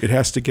 It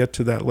has to get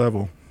to that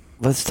level.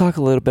 Let's talk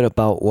a little bit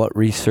about what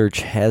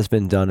research has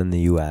been done in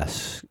the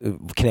U.S.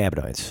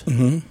 Cannabinoids.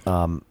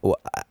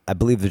 I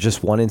believe there's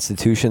just one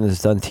institution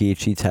that's done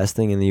THC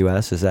testing in the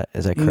U.S. Is that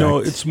correct? No,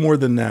 it's more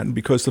than that,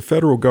 because the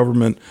federal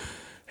government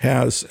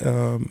has,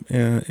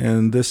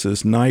 and this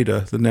is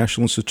NIDA, the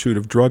National Institute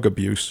of Drug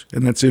Abuse,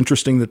 and it's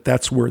interesting that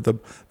that's where the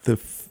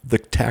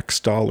tax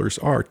dollars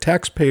are.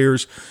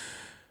 Taxpayers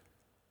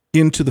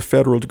into the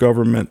federal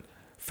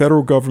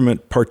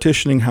government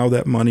partitioning how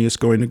that money is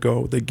going to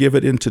go. They give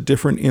it into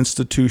different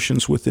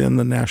institutions within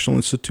the National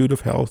Institutes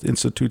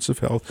of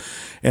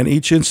Health, and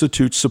each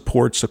institute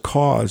supports a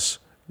cause,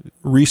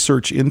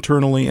 research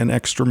internally and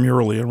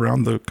extramurally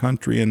around the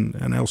country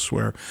and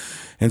elsewhere.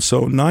 And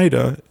so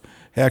NIDA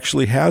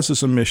actually has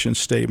as a mission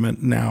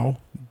statement now,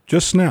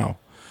 just now,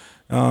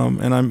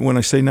 and when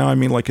I say now, I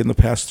mean like in the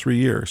past 3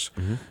 years,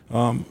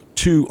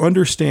 to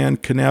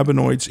understand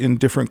cannabinoids in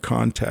different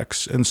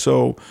contexts. And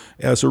so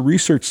as a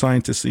research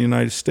scientist in the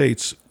United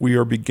States, we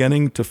are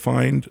beginning to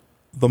find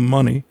the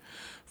money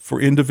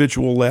for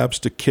individual labs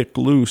to kick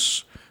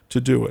loose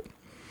to do it.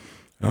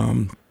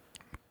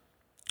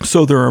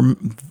 So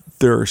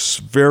there's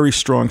very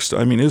strong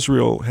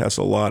Israel has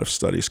a lot of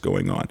studies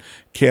going on.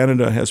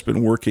 Canada has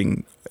been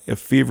working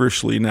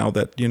feverishly now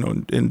that,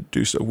 in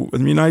the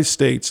United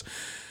States,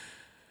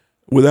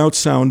 without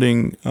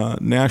sounding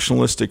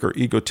nationalistic or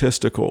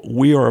egotistical,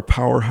 we are a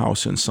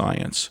powerhouse in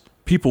science.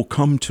 People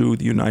come to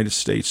the United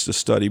States to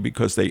study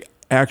because they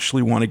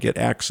actually want to get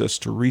access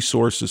to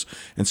resources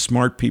and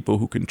smart people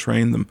who can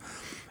train them.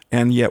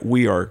 And yet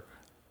we are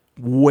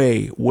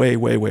way, way,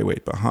 way, way, way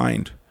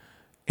behind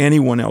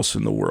anyone else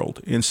in the world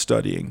in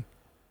studying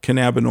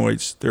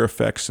cannabinoids, their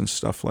effects and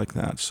stuff like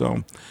that.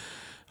 So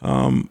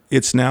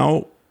it's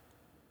now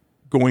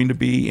going to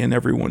be in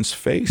everyone's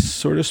face,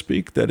 so to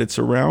speak, that it's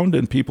around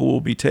and people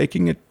will be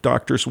taking it.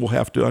 Doctors will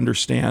have to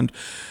understand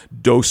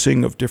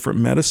dosing of different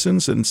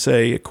medicines and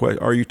say,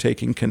 are you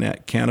taking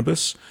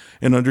cannabis?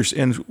 And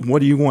what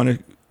do you want to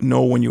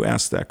know when you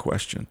ask that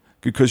question?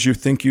 Because you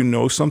think you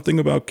know something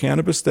about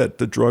cannabis, that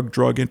the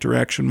drug-drug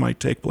interaction might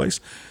take place.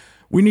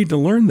 We need to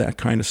learn that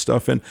kind of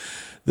stuff. And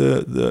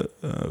the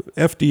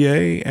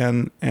FDA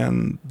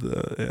and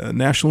the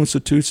National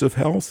Institutes of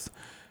Health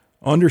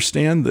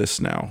understand this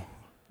now.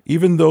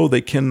 Even though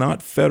they cannot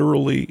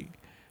federally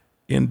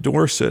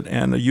endorse it,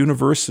 and a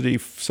university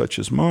such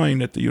as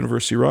mine at the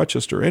University of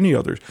Rochester, or any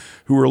others,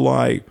 who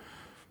rely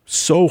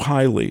so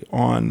highly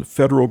on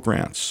federal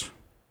grants.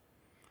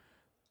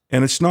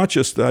 And it's not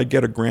just that I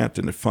get a grant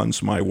and it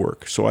funds my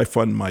work. So I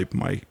fund my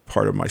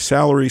part of my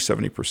salary,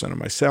 70% of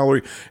my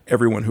salary,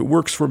 everyone who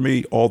works for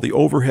me, all the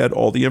overhead,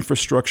 all the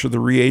infrastructure, the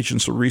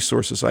reagents, the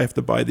resources. I have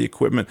to buy the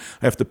equipment.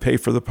 I have to pay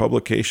for the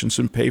publications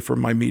and pay for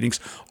my meetings.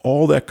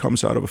 All that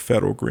comes out of a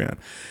federal grant.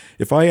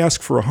 If I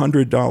ask for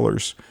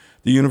 $100,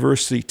 the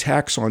university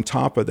tax on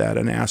top of that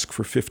and ask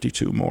for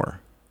 52 more.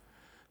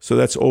 So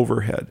that's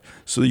overhead.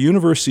 So the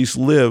universities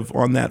live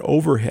on that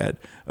overhead.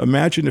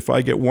 Imagine if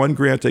I get one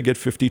grant, I get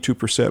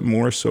 52%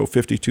 more, so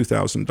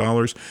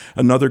 $52,000.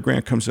 Another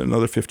grant comes in,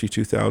 another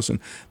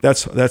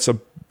 $52,000.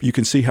 You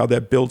can see how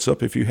that builds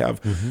up if you have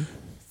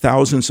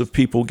thousands of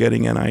people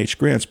getting NIH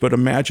grants. But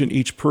imagine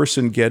each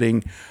person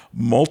getting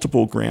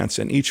multiple grants,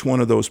 and each one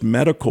of those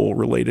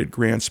medical-related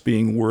grants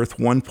being worth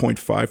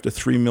 $1.5 to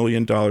 $3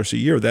 million a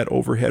year. That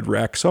overhead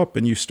racks up,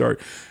 and you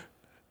start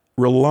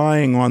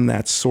relying on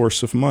that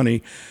source of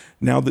money.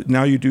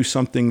 Now you do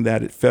something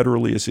that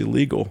federally is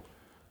illegal.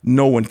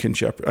 No one can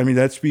jeopardize. I mean,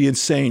 that'd be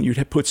insane.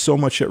 You'd put so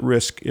much at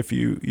risk if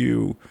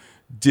you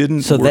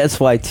didn't. So that's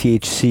why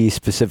THC,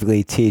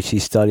 specifically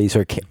THC studies,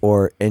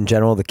 or in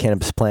general, the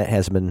cannabis plant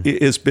has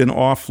been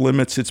off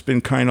limits. It's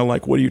been kind of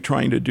like, what are you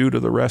trying to do to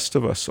the rest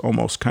of us?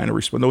 Almost kind of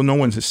respond. Though no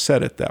one has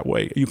said it that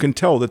way. You can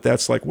tell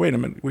that's like, wait a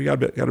minute, we got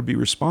to be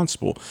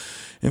responsible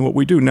in what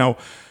we do. Now,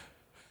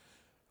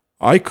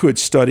 I could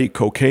study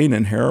cocaine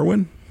and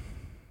heroin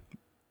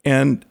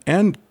and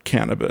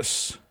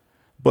cannabis,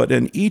 but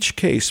in each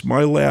case,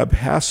 my lab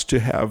has to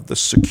have the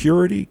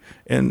security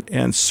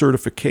and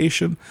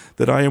certification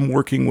that I am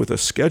working with a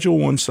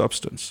Schedule I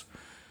substance.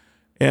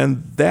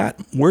 And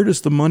where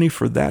does the money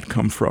for that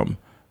come from?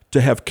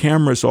 To have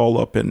cameras all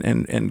up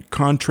and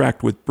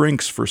contract with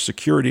Brinks for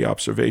security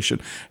observation,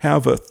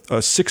 have a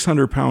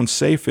 600-pound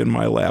safe in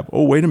my lab.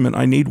 Oh, wait a minute,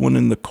 I need one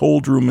in the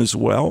cold room as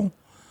well?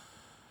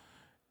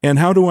 And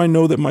how do I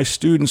know that my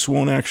students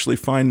won't actually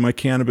find my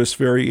cannabis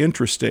very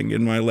interesting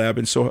in my lab?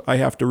 And so I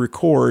have to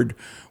record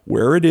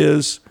where it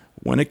is,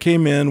 when it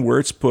came in, where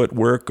it's put,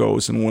 where it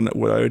goes, and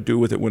what I do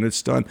with it when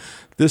it's done.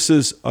 This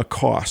is a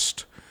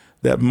cost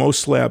that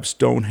most labs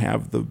don't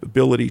have the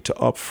ability to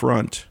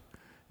upfront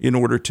in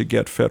order to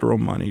get federal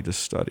money to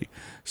study.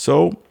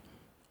 So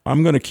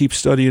I'm going to keep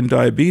studying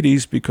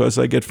diabetes because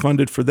I get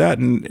funded for that,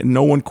 and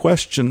no one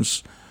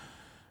questions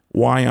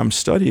why I'm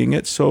studying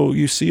it. So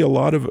you see a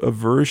lot of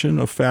aversion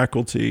of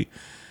faculty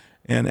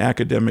and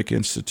academic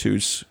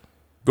institutes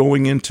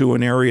going into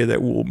an area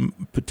that will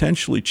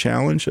potentially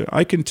challenge.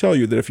 I can tell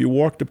you that if you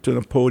walked up to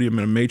the podium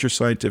in a major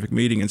scientific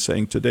meeting and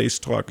saying today's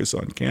talk is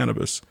on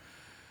cannabis,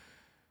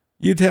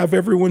 you'd have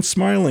everyone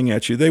smiling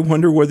at you. They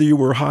wonder whether you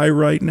were high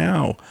right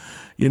now.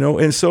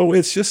 And so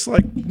it's just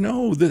like,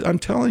 no, I'm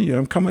telling you,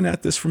 I'm coming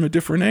at this from a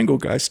different angle,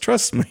 guys.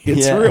 Trust me,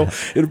 it's real.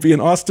 It'll be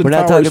an Austin Powers moment. We're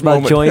not talking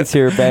about joints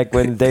here back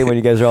when the day when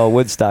you guys were all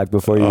Woodstock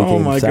before you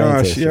became scientists. Oh,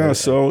 my gosh, yeah. Right?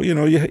 So,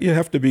 you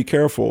have to be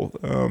careful.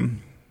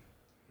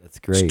 That's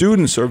great.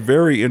 Students are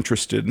very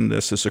interested in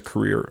this as a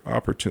career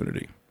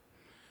opportunity.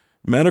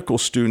 Medical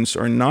students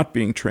are not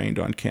being trained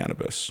on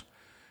cannabis.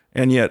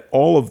 And yet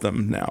all of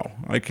them now,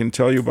 I can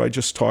tell you by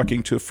just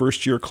talking to a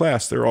first-year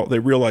class, they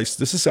realize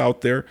this is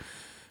out there.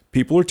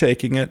 People are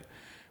taking it.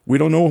 We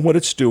don't know what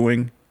it's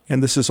doing.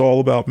 And this is all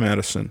about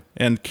medicine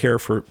and care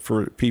for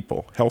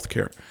people,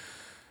 healthcare.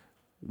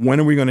 When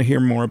are we going to hear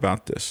more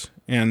about this?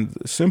 And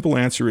the simple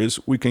answer is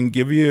we can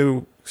give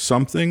you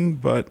something,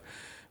 but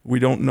we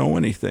don't know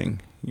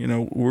anything. We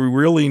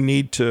really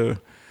need to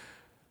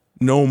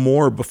know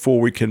more before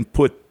we can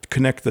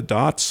connect the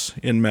dots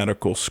in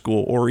medical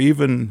school, or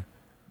even,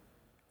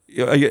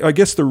 I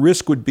guess the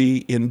risk would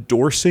be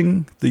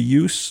endorsing the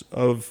use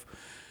of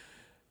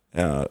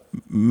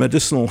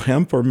medicinal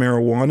hemp or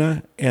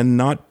marijuana and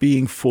not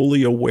being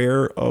fully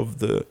aware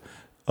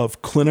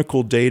of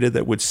clinical data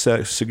that would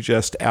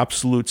suggest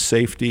absolute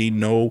safety,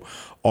 no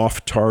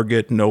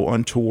off-target, no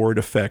untoward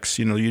effects.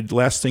 The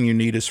last thing you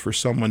need is for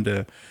someone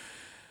to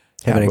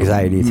have an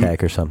anxiety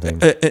attack or something.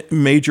 A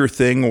major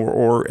thing,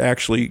 or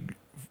actually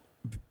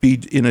be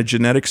in a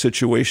genetic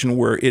situation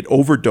where it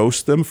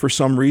overdosed them for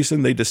some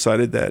reason. They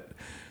decided that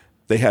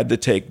they had to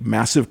take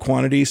massive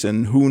quantities,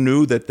 and who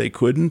knew that they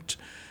couldn't?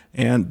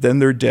 And then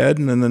they're dead,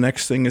 and then the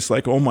next thing is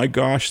like, oh my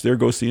gosh, there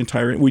goes the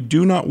entire... We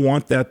do not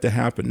want that to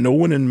happen. No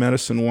one in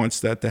medicine wants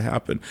that to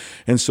happen.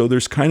 And so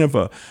there's kind of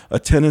a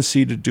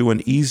tendency to do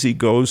an easy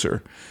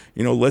gozer.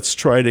 Let's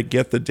try to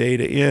get the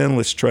data in.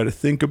 Let's try to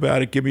think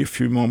about it. Give me a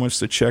few moments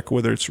to check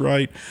whether it's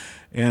right.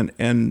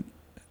 And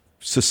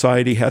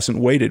society hasn't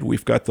waited.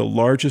 We've got the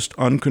largest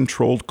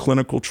uncontrolled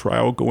clinical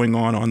trial going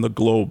on the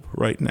globe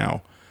right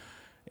now.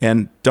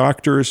 And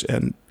doctors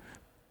and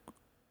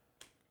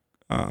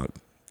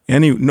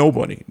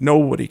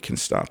nobody can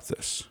stop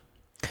this.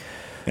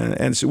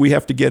 And so we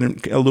have to get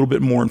a little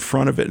bit more in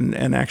front of it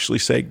and actually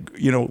say,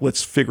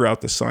 let's figure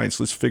out the science,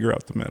 let's figure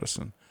out the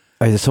medicine.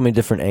 All right, there's so many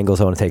different angles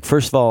I want to take.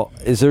 First of all,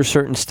 is there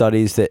certain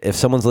studies that if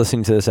someone's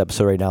listening to this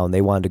episode right now and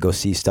they wanted to go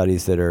see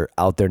studies that are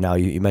out there now,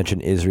 you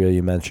mentioned Israel,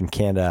 you mentioned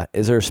Canada,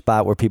 is there a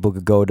spot where people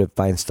could go to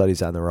find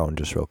studies on their own,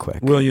 just real quick?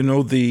 Well,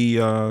 the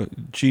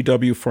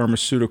GW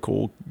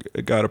Pharmaceutical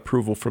got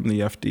approval from the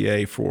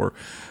FDA for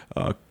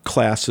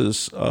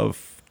classes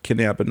of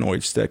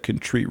cannabinoids that can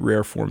treat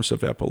rare forms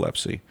of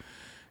epilepsy.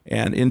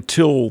 And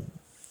until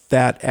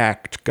that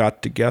act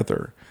got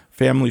together,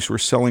 families were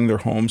selling their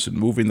homes and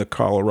moving to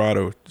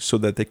Colorado so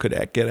that they could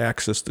get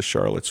access to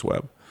Charlotte's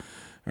Web.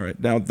 All right.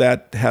 Now,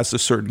 that has a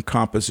certain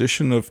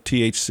composition of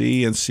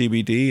THC and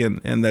CBD,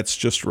 and that's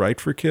just right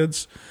for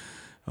kids.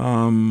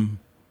 But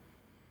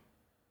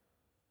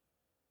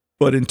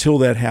until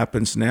that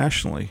happens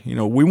nationally,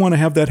 we want to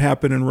have that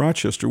happen in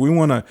Rochester. We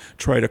want to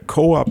try to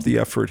co-opt the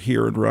effort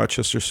here in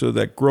Rochester so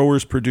that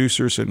growers,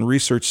 producers, and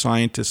research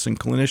scientists and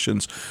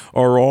clinicians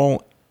are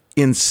all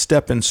in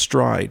step and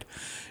stride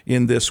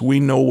in this. We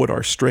know what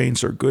our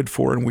strains are good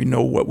for, and we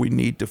know what we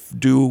need to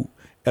do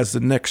as the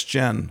next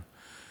gen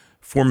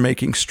for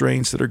making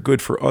strains that are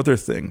good for other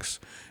things.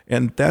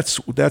 And that's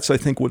I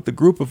think what the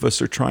group of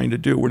us are trying to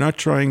do. We're not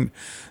trying.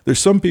 There's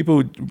some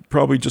people who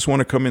probably just want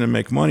to come in and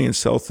make money and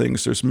sell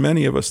things. There's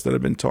many of us that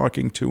I've been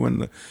talking to in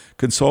the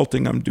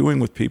consulting I'm doing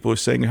with people who are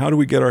saying, how do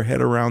we get our head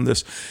around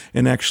this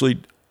and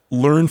actually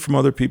learn from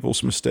other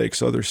people's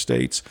mistakes, other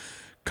states,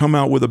 come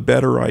out with a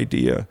better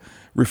idea,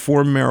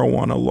 reform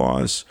marijuana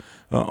laws,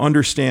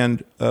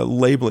 understand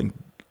labeling,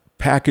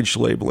 package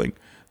labeling.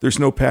 There's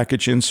no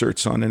package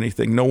inserts on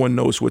anything. No one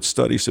knows what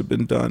studies have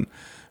been done.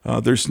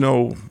 There's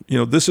no,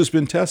 this has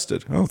been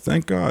tested. Oh,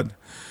 thank God.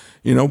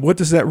 What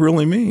does that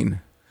really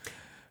mean?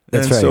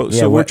 That's and right.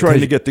 So we're trying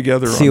to get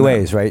together on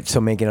COAs, right?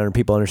 So making other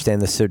people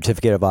understand the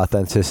certificate of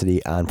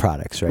authenticity on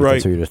products, right?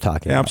 That's what you're just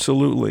talking about.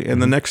 Absolutely.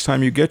 And the next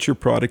time you get your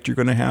product, you're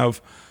going to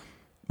have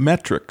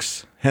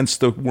metrics, hence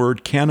the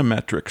word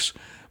canometrics,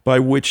 by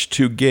which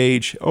to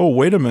gauge, oh,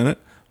 wait a minute,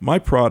 my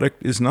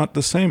product is not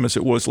the same as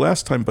it was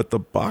last time, but the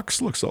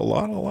box looks a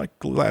lot like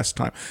last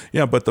time.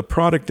 Yeah, but the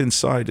product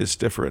inside is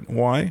different.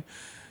 Why?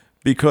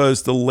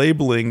 Because the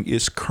labeling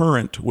is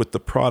current with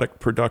the product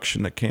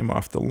production that came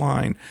off the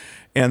line.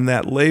 And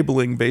that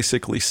labeling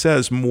basically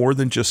says more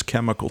than just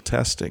chemical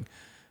testing.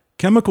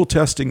 Chemical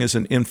testing is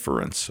an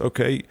inference,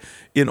 okay?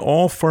 In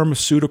all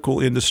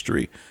pharmaceutical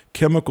industry,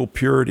 chemical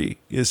purity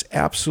is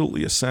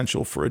absolutely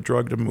essential for a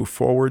drug to move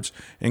forwards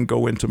and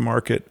go into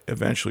market,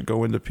 eventually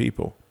go into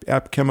people.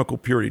 Chemical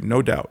purity,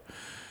 no doubt.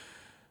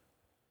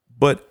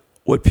 But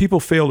what people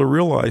fail to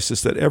realize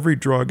is that every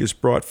drug is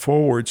brought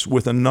forwards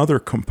with another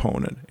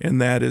component,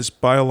 and that is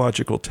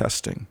biological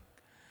testing.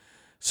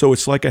 So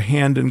it's like a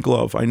hand in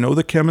glove. I know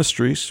the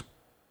chemistries,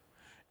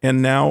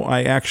 and now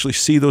I actually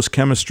see those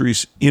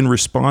chemistries in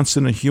response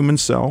in a human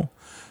cell.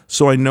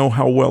 So I know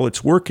how well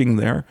it's working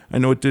there. I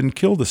know it didn't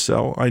kill the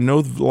cell. I know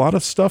a lot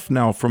of stuff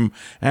now from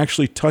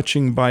actually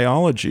touching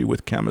biology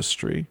with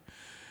chemistry.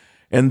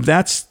 And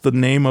that's the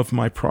name of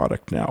my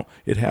product now.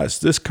 It has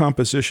this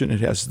composition,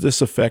 it has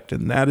this effect,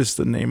 and that is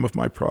the name of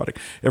my product.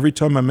 Every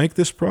time I make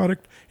this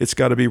product, it's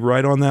got to be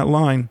right on that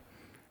line.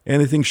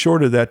 Anything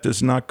short of that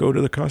does not go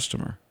to the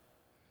customer.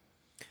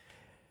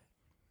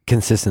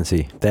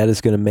 Consistency. That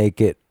is going to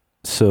make it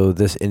so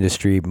this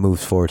industry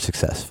moves forward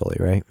successfully,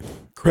 right?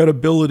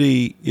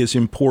 Credibility is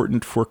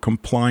important for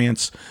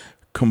compliance.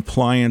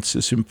 Compliance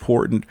is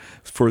important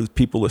for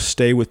people to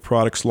stay with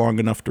products long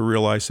enough to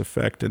realize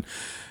effect. And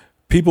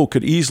people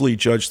could easily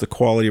judge the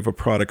quality of a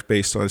product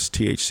based on its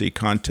THC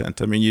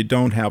content. I mean, you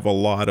don't have a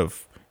lot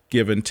of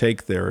give and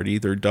take there. It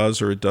either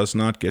does or it does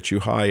not get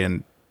you high,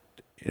 and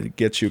it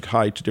gets you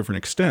high to different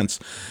extents.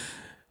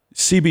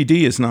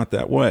 CBD is not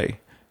that way.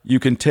 You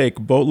can take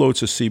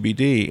boatloads of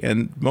CBD,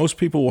 and most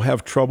people will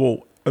have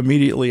trouble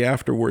immediately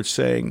afterwards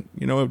saying,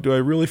 do I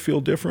really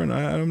feel different?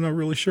 I'm not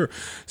really sure.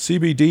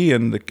 CBD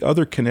and the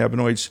other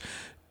cannabinoids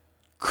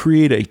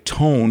create a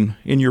tone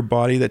in your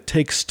body that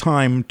takes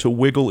time to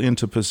wiggle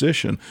into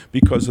position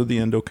because of the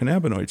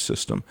endocannabinoid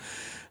system.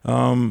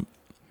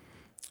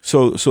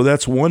 So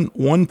that's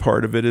one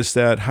part of it, is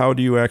that how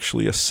do you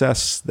actually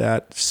assess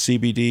that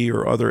CBD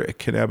or other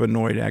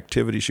cannabinoid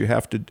activities? You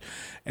have to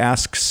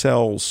ask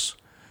cells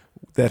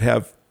that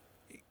have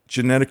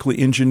genetically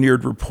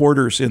engineered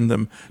reporters in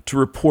them to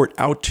report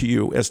out to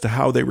you as to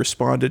how they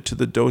responded to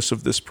the dose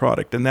of this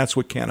product. And that's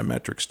what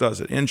Canometrics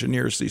does. It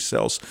engineers these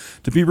cells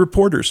to be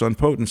reporters on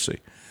potency.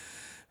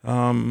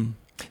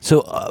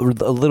 So a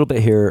little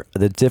bit here,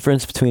 the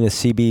difference between a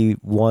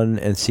CB1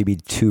 and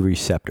CB2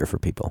 receptor for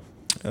people,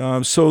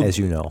 as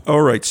you know.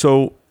 All right.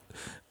 So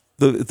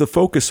the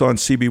focus on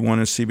CB1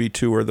 and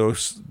CB2 are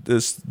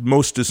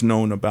most is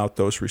known about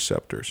those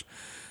receptors.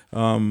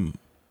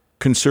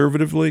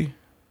 Conservatively,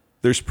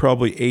 there's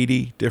probably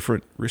 80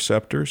 different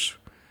receptors.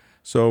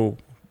 So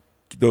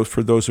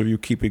for those of you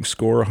keeping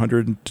score,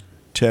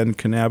 110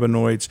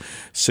 cannabinoids,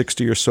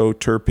 60 or so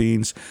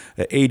terpenes,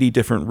 80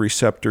 different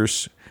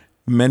receptors.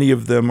 Many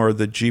of them are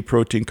the G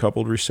protein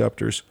coupled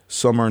receptors.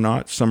 Some are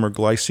not. Some are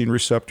glycine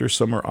receptors.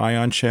 Some are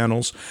ion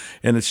channels.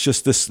 And it's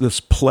just this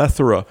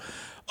plethora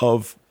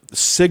of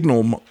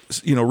signal,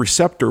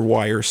 receptor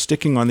wires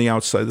sticking on the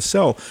outside of the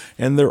cell,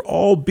 and they're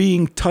all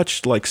being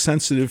touched like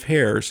sensitive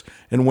hairs.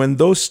 And when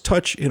those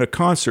touch in a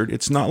concert,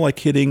 it's not like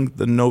hitting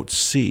the note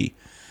C,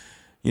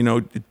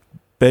 bang,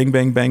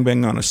 bang, bang,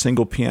 bang on a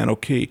single piano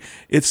key.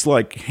 It's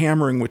like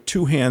hammering with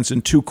two hands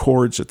and two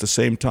chords at the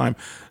same time.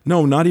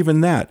 No, not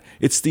even that.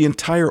 It's the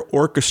entire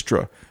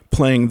orchestra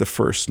playing the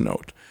first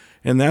note.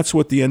 And that's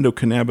what the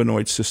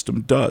endocannabinoid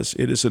system does.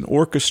 It is an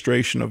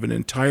orchestration of an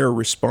entire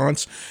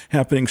response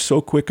happening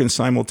so quick and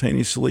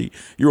simultaneously,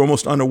 you're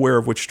almost unaware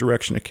of which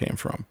direction it came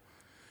from.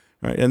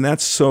 Right? And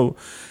that's so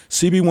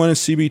CB1 and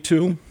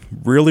CB2,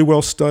 really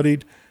well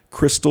studied.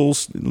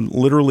 Crystals,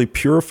 literally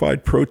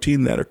purified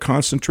protein that are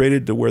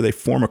concentrated to where they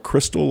form a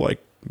crystal,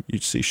 like you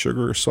see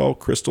sugar or salt,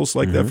 crystals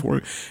like that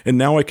forming. And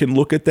now I can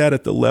look at that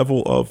at the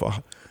level of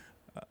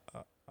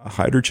a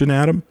hydrogen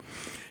atom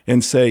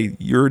and say,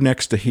 you're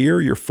next to here,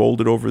 you're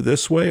folded over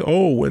this way.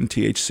 Oh, when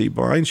THC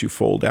binds, you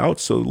fold out.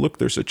 So look,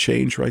 there's a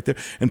change right there.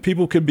 And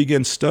people can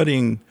begin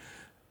studying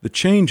the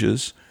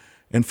changes.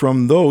 And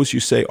from those, you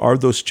say, are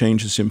those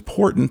changes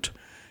important?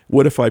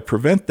 What if I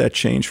prevent that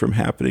change from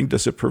happening?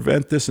 Does it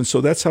prevent this? And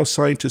so that's how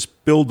scientists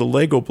build the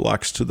Lego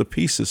blocks to the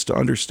pieces to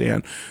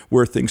understand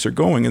where things are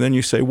going. And then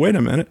you say, wait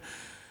a minute,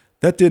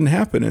 that didn't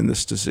happen in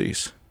this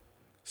disease.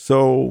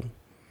 So,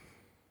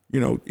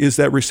 is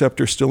that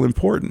receptor still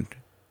important?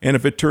 And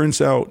if it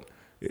turns out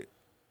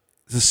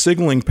the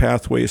signaling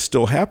pathway is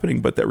still happening,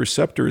 but that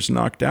receptor is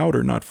knocked out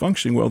or not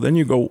functioning well, then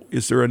you go,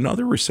 is there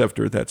another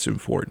receptor that's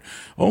important?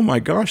 Oh my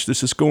gosh,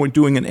 this is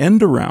doing an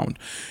end around,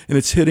 and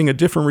it's hitting a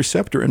different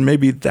receptor, and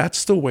maybe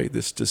that's the way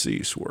this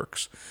disease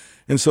works.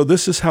 And so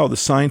this is how the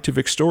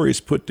scientific story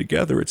is put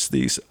together. It's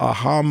these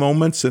aha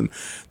moments and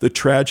the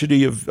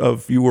tragedy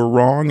of you were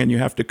wrong and you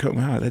have to come,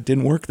 that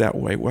didn't work that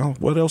way. Well,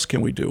 what else can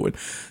we do? And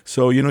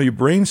so, you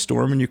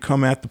brainstorm and you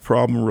come at the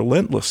problem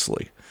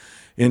relentlessly.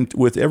 And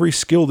with every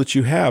skill that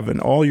you have and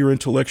all your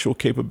intellectual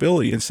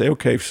capability, and say,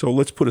 okay, so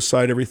let's put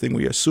aside everything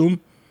we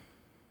assume.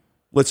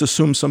 Let's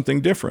assume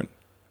something different.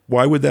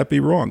 Why would that be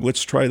wrong?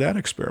 Let's try that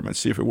experiment,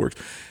 see if it works.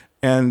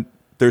 And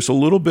there's a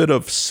little bit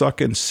of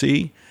suck and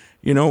see,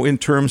 in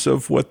terms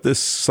of what this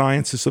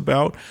science is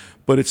about,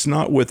 but it's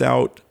not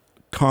without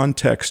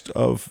context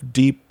of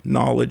deep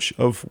knowledge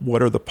of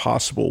what are the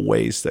possible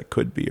ways that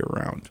could be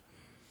around.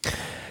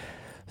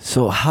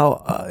 So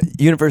how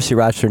University of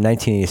Rochester,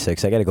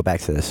 1986. I got to go back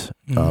to this.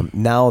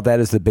 Now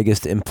that is the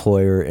biggest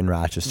employer in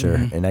Rochester.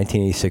 In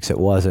 1986, it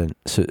wasn't.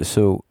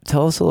 So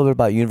tell us a little bit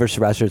about University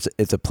of Rochester.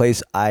 It's a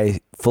place I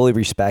fully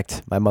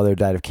respect. My mother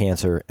died of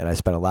cancer, and I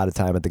spent a lot of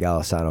time at the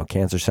Golisano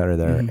Cancer Center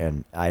there,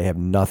 and I have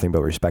nothing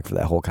but respect for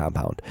that whole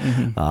compound.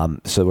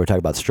 So we're talking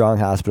about strong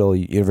hospital,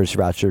 University of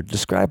Rochester.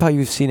 Describe how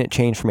you've seen it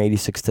change from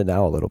 86 to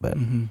now a little bit.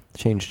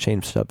 Change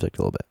the subject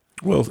a little bit.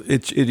 Well,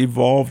 it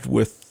evolved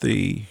with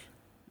the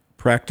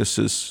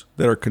practices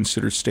that are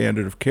considered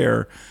standard of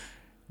care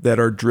that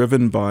are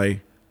driven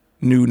by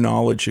new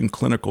knowledge in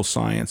clinical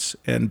science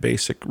and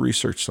basic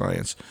research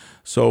science.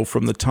 So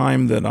from the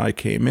time that I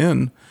came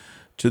in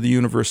to the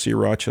University of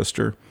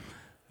Rochester,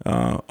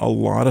 a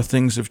lot of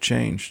things have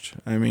changed.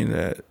 I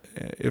mean,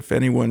 if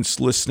anyone's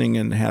listening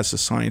and has a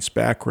science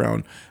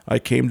background, I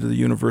came to the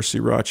University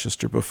of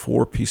Rochester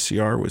before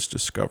PCR was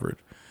discovered.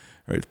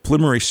 Right?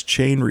 Polymerase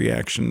chain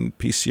reaction,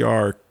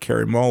 PCR,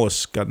 Kary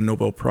Mullis got a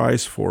Nobel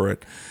Prize for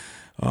it,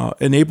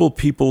 enabled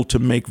people to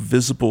make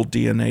visible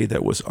DNA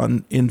that was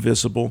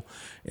invisible.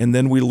 And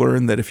then we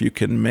learned that if you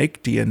can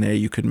make DNA,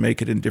 you can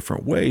make it in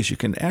different ways. You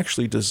can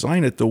actually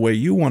design it the way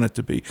you want it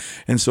to be.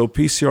 And so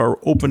PCR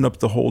opened up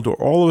the whole door.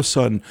 All of a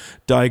sudden,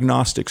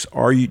 diagnostics,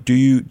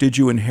 did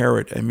you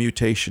inherit a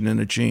mutation in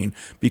a gene,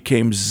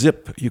 became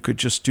zip. You could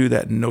just do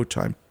that in no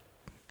time.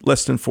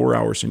 Less than 4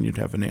 hours and you'd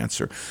have an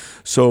answer.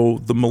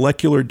 So the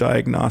molecular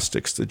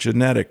diagnostics, the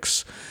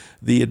genetics,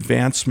 the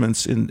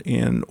advancements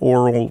in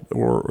oral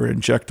or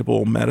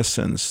injectable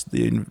medicines,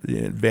 the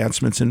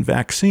advancements in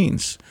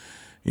vaccines.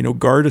 You know,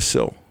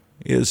 Gardasil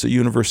is a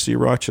University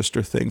of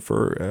Rochester thing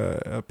for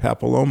a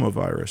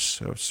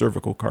papillomavirus,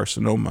 cervical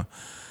carcinoma.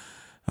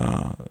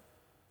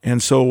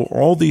 And so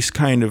all these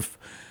kind of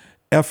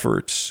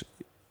efforts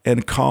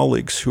and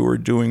colleagues who are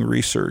doing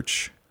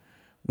research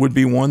would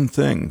be one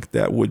thing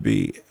that would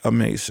be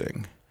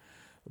amazing.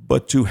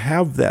 But to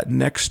have that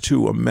next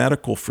to a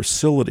medical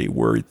facility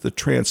where the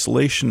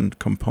translation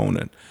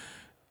component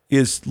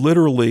is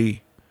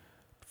literally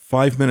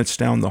 5 minutes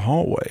down the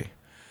hallway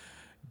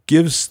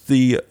gives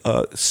the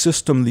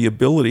system the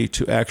ability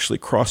to actually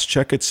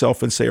cross-check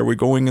itself and say, are we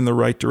going in the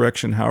right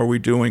direction? How are we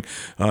doing?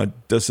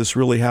 Does this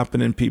really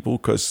happen in people?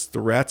 Because the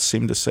rats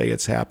seem to say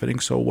it's happening,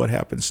 so what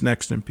happens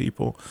next in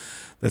people?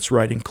 That's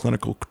writing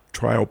clinical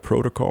trial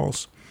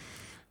protocols.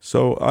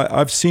 So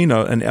I've seen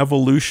an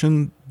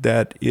evolution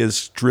that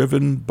is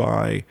driven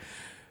by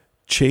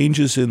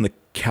changes in the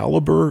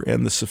caliber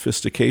and the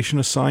sophistication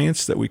of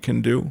science that we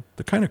can do,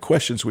 the kind of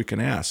questions we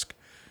can ask.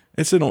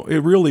 It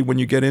really, when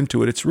you get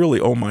into it, it's really,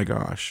 oh my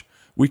gosh,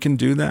 we can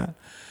do that.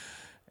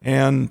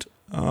 And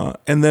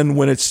then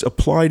when it's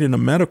applied in a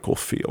medical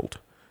field,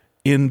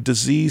 in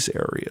disease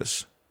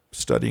areas,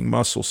 studying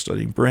muscle,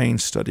 studying brain,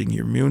 studying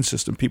your immune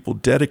system, people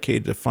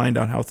dedicated to find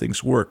out how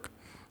things work,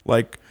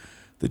 like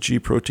the G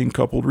protein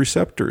coupled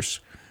receptors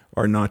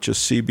are not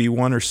just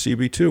CB1 or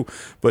CB2,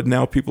 but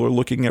now people are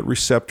looking at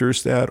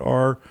receptors that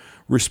are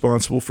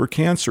responsible for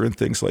cancer and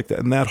things like that.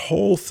 And that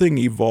whole thing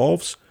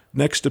evolves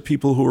next to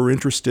people who are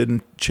interested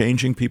in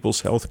changing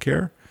people's health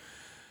care.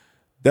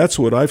 That's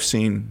what I've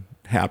seen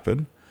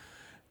happen.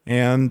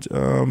 And,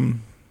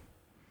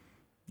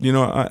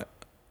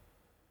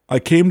 I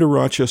came to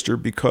Rochester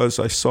because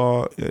I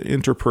saw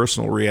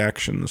interpersonal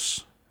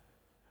reactions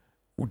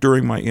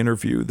during my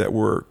interview that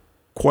were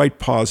quite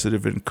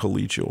positive and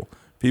collegial.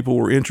 People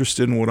were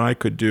interested in what I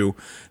could do.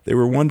 They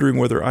were wondering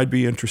whether I'd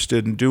be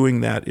interested in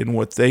doing that in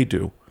what they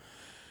do.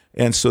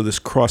 And so this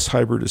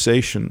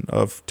cross-hybridization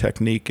of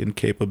technique and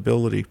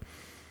capability.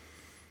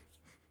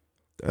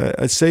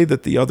 I'd say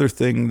that the other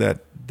thing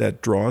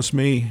that draws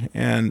me,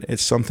 and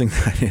it's something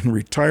that in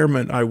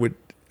retirement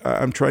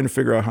I'm trying to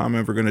figure out how I'm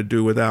ever going to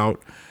do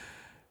without,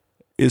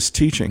 is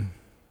teaching.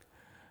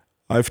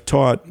 I've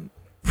taught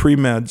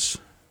pre-meds,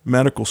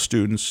 medical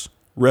students,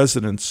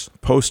 residents,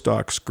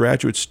 postdocs,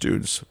 graduate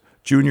students,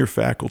 junior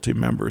faculty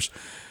members.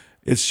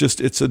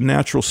 It's a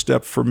natural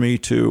step for me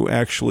to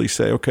actually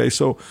say, okay,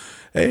 so,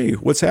 hey,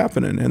 what's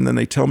happening? And then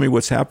they tell me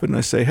what's happened. And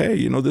I say,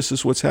 hey, this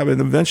is what's happening.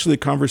 And eventually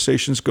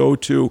conversations go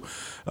to,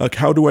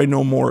 how do I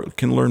know more,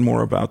 can learn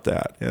more about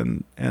that?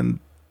 And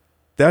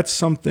that's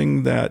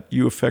something that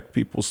you affect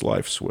people's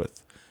lives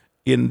with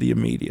in the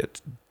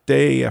immediate.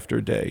 Day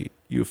after day,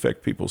 you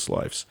affect people's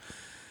lives.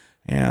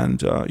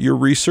 And your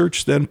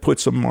research then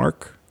puts a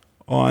mark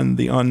on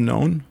the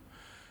unknown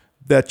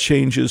that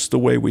changes the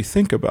way we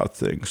think about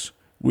things,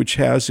 which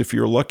has, if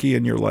you're lucky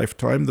in your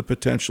lifetime, the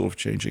potential of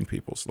changing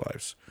people's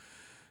lives.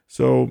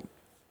 So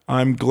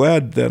I'm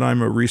glad that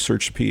I'm a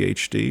research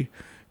PhD,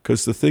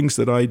 because the things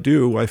that I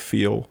do, I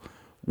feel,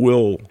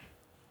 will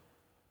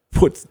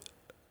put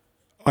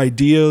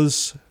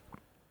ideas,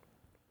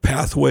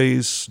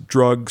 pathways,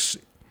 drugs,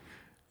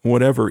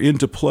 whatever,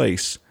 into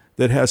place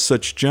that has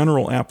such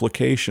general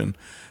application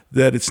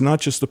that it's not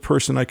just the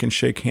person I can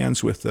shake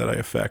hands with that I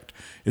affect.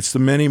 It's the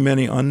many,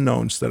 many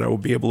unknowns that I will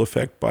be able to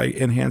affect by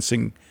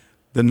enhancing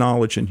the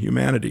knowledge in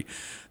humanity.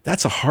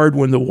 That's a hard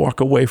one to walk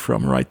away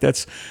from, right?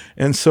 Because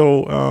you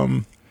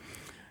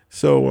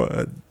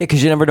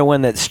never know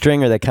when that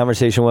string or that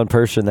conversation, one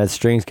person, that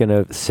string's going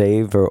to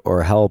save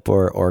or help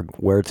or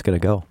where it's going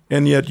to go.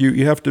 And yet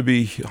you have to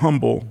be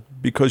humble,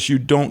 because you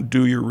don't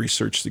do your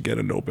research to get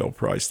a Nobel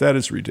Prize. That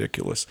is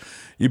ridiculous.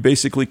 You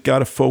basically got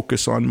to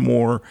focus on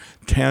more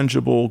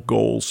tangible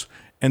goals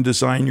and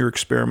design your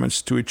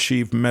experiments to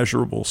achieve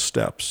measurable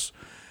steps.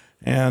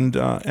 And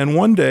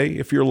one day,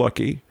 if you're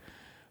lucky,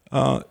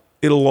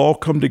 it'll all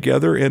come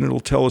together and it'll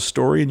tell a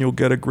story, and you'll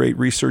get a great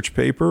research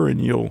paper,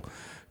 and you'll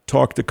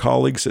talk to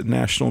colleagues at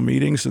national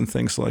meetings and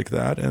things like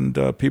that, and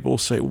people will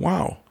say,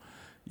 "Wow,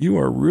 you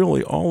are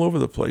really all over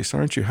the place,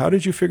 aren't you? How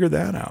did you figure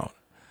that out?"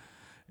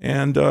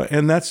 And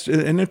that's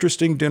an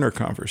interesting dinner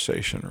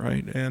conversation,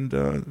 right?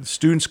 And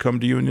students come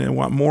to you and they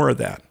want more of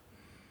that.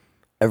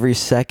 Every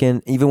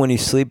second, even when you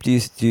sleep, do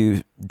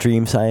you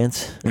dream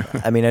science?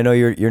 I mean, I know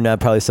you're not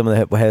probably someone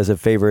that has a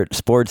favorite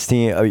sports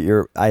team.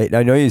 I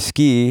know you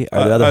ski.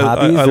 Are there other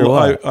hobbies or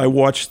what? I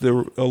watch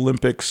the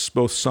Olympics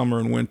both summer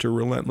and winter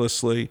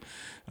relentlessly.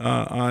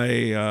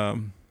 I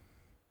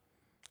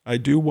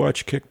do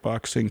watch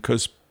kickboxing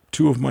because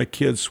 2 of my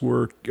kids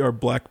are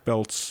black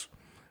belts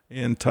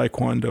in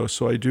Taekwondo,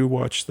 so I do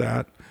watch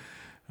that.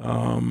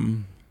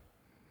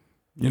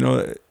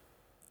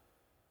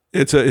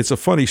 It's a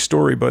funny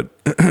story, but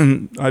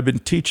I've been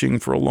teaching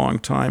for a long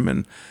time,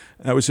 and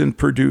I was in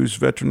Purdue's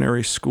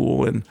veterinary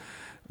school, and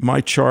my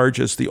charge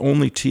as the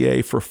only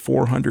TA for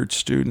 400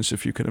 students,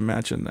 if you can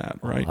imagine that,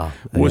 right, wow.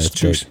 was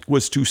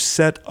to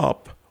set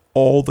up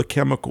all the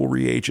chemical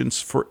reagents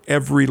for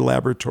every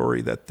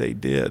laboratory that they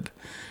did.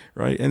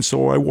 Right. And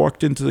so I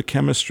walked into the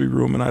chemistry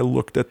room and I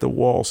looked at the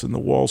walls, and the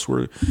walls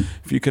were,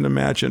 if you can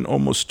imagine,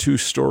 almost 2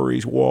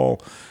 stories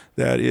wall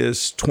that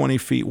is 20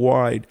 feet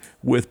wide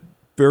with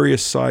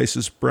various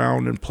sizes,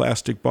 brown and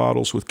plastic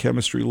bottles with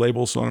chemistry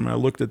labels on them. And I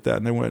looked at that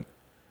and I went,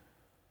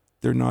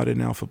 they're not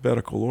in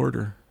alphabetical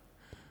order.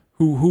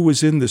 Who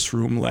was in this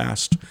room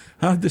last?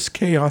 How did this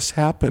chaos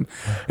happen?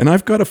 And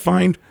I've got to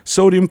find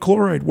sodium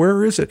chloride.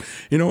 Where is it?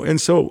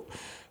 And so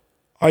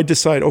I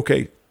decide,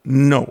 okay,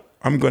 no,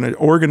 I'm going to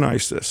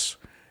organize this.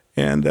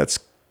 And that's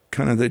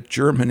kind of the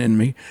German in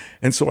me.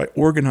 And so I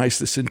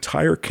organized this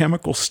entire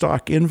chemical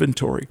stock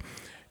inventory.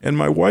 And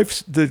my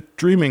wife's, the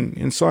dreaming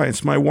in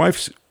science, my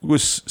wife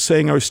was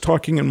saying I was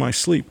talking in my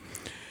sleep.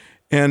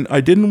 And I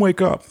didn't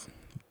wake up,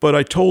 but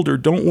I told her,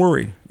 don't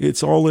worry,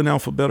 it's all in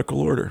alphabetical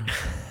order.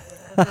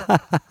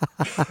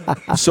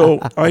 So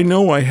I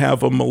know I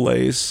have a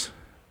malaise.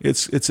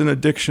 It's an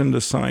addiction to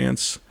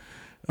science.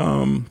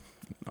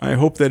 I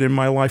hope that in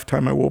my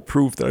lifetime I will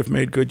prove that I've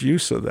made good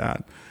use of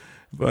that.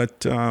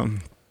 But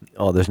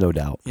there's no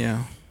doubt.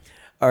 Yeah.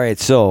 All right,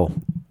 so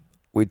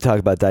we talked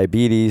about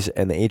diabetes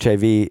and the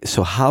HIV.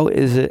 So how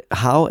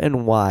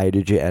and why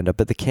did you end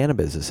up at the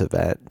Cannabusiness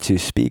event to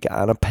speak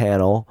on a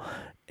panel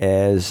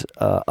as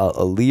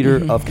a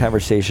leader of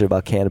conversation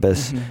about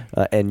cannabis?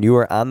 And you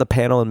were on the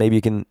panel, and maybe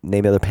you can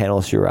name the other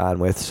panelists you were on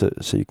with, so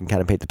you can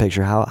kind of paint the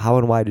picture. How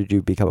and why did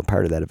you become a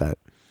part of that event?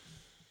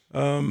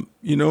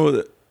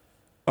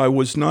 I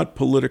was not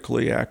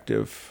politically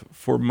active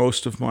for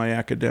most of my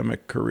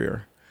academic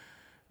career.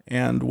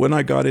 And when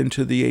I got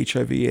into the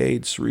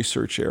HIV/AIDS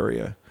research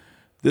area,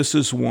 this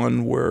is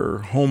one where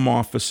home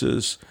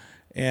offices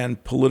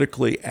and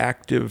politically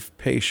active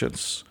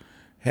patients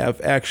have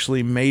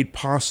actually made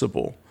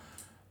possible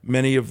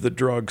many of the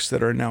drugs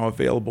that are now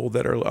available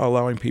that are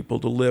allowing people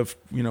to live,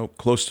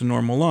 close to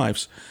normal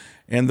lives.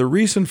 And the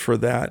reason for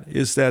that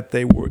is that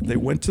they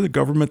went to the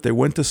government, they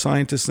went to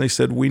scientists, and they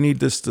said, we need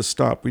this to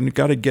stop. We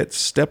got to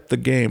step the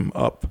game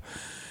up.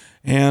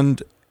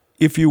 And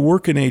if you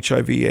work in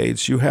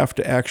HIV/AIDS, you have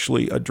to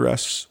actually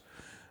address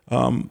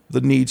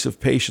the needs of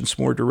patients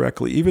more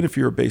directly, even if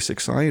you're a basic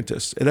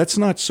scientist. And that's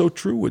not so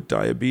true with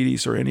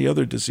diabetes or any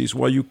other disease.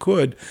 While you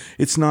could,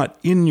 it's not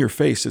in your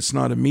face. It's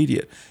not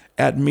immediate.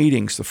 At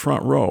meetings, the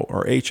front row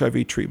are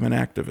HIV treatment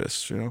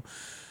activists,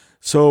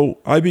 So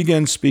I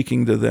began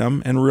speaking to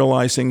them and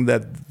realizing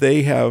that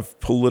they have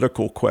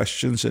political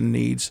questions and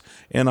needs,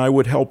 and I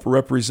would help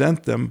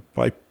represent them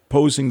by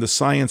posing the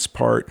science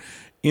part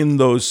in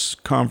those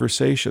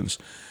conversations.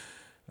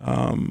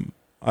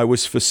 I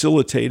was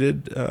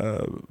facilitated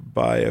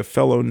by a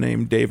fellow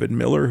named David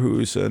Miller,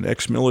 who's an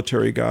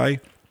ex-military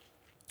guy,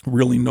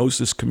 really knows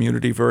this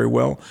community very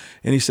well.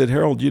 And he said,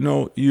 Harold,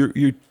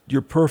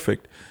 you're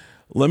perfect.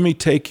 Let me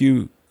take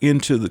you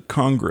into the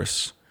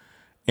Congress,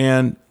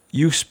 and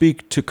you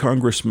speak to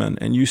congressmen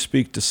and you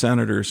speak to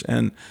senators,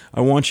 and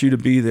I want you to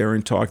be there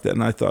and talk that.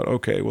 And I thought,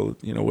 okay, well,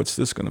 what's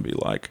this going to be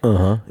like?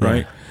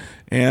 Right?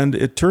 And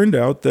it turned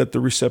out that the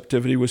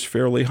receptivity was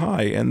fairly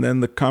high. And then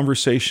the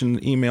conversation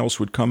emails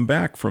would come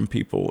back from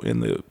people in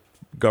the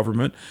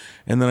government.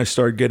 And then I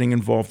started getting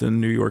involved in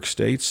New York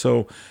State.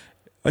 So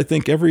I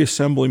think every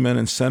assemblyman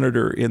and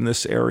senator in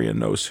this area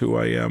knows who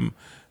I am.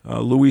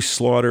 Louise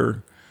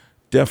Slaughter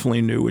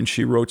definitely knew, and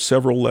she wrote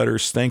several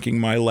letters thanking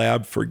my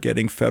lab for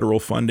getting federal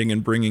funding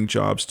and bringing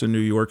jobs to New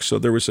York. So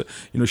there was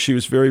she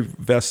was very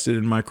vested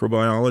in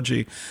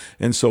microbiology.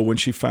 And so when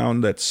she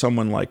found that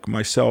someone like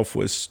myself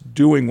was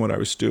doing what I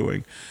was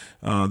doing,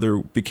 there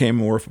became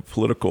more of a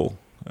political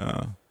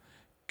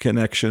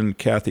connection.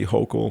 Kathy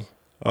Hochul,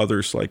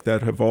 others like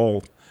that have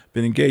all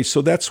been engaged.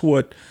 So that's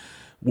what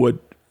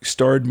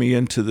started me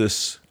into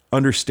this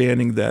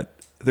understanding that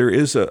there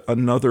is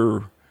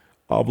another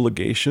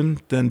obligation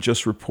than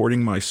just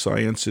reporting my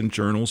science in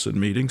journals and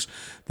meetings,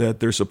 that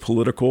there's a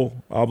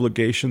political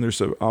obligation,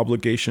 there's an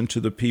obligation to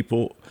the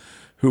people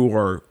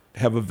who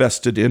have a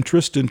vested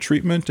interest in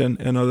treatment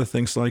and other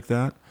things like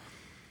that.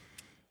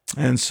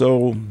 And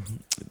so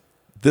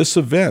this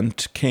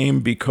event came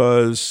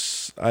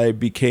because I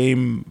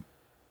became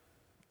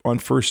on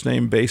first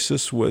name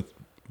basis with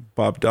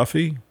Bob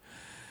Duffy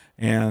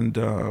and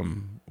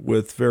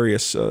with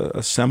various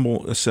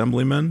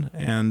assemblymen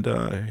and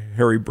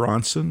Harry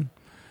Bronson,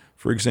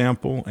 for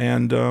example.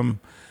 And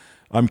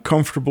I'm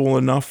comfortable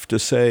enough to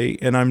say,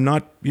 and I'm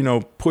not,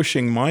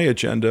 pushing my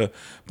agenda,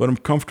 but I'm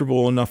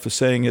comfortable enough of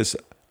saying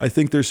I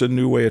think there's a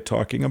new way of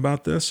talking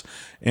about this,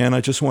 and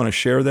I just want to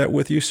share that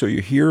with you so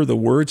you hear the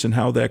words and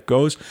how that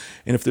goes.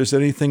 And if there's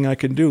anything I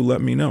can do, let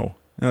me know.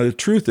 Now, the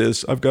truth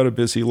is, I've got a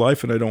busy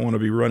life, and I don't want to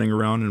be running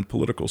around in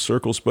political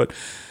circles. But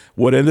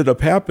what ended up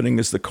happening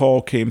is the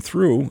call came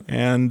through,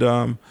 and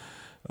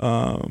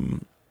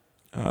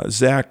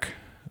Zach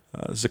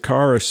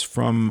Zakaris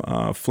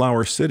from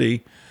Flower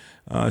City,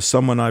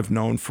 someone I've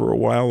known for a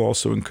while,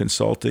 also in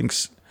consulting,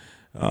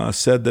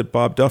 said that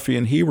Bob Duffy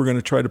and he were going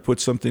to try to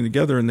put something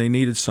together, and they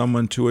needed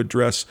someone to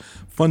address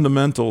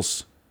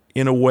fundamentals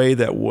in a way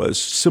that was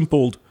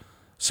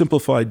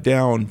simplified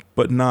down,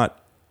 but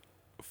not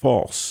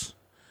false.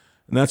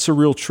 And that's a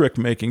real trick,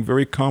 making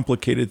very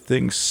complicated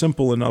things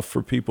simple enough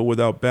for people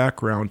without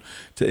background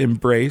to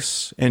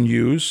embrace and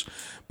use,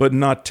 but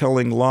not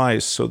telling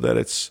lies so that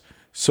it's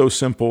so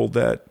simple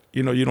that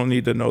you don't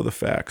need to know the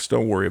facts.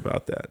 Don't worry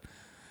about that.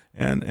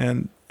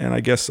 And I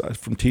guess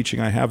from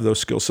teaching, I have those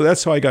skills. So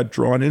that's how I got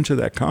drawn into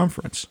that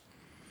conference.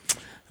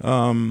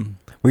 Were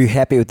you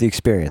happy with the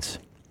experience?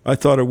 I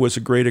thought it was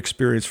a great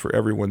experience for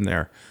everyone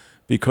there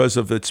because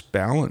of its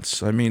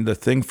balance. I mean,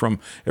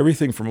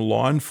 everything from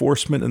law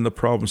enforcement and the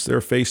problems they're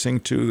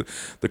facing to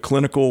the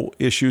clinical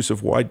issues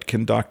of why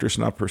can doctors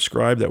not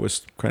prescribe. That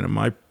was kind of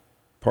my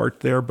part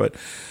there. But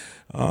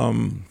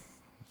and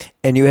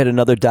you had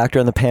another doctor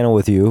on the panel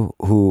with you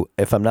who,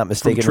 if I'm not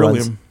mistaken, from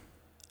Trillium.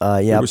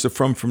 There was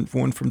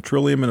one from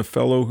Trillium and a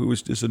fellow who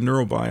is a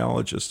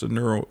neurobiologist, a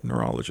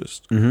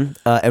neurologist. Mm-hmm.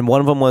 And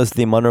one of them was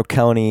the Monroe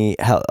County,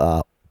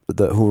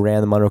 who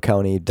ran the Monroe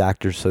County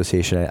Doctors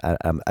Association. I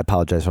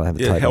apologize, I don't have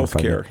the title.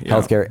 Healthcare. Yeah.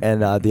 Healthcare.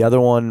 And the other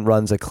one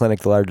runs a clinic,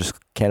 the largest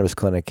cannabis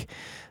clinic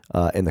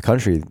in the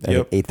country,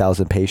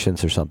 8,000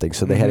 patients or something.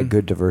 So they had a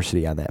good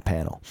diversity on that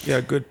panel. Yeah,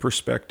 good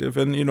perspective.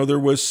 And, there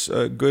was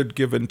a good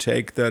give and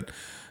take that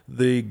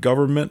the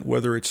government,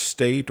 whether it's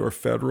state or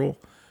federal,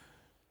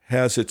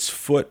 has its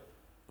foot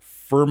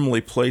firmly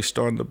placed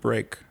on the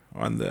brake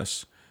on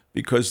this,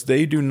 because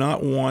they do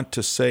not want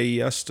to say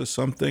yes to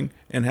something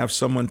and have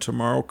someone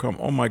tomorrow come,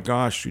 oh my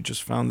gosh, you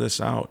just found this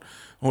out.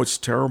 Oh, it's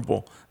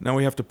terrible. Now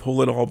we have to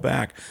pull it all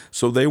back.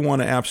 So they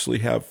want to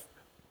absolutely have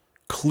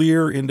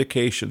clear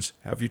indications.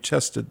 Have you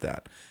tested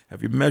that?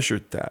 Have you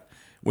measured that?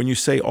 When you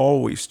say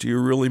always, do you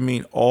really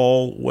mean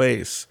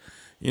always?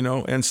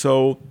 And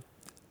so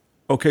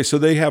okay, so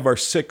they have our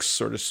six,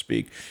 so to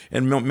speak,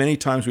 and many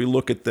times we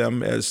look at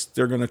them as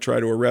they're going to try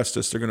to arrest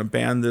us, they're going to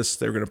ban this,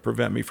 they're going to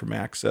prevent me from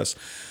access.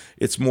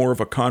 It's more of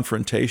a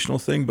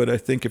confrontational thing, but I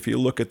think if you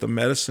look at the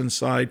medicine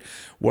side,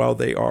 while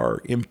they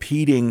are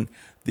impeding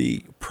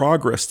the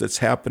progress that's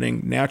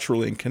happening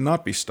naturally and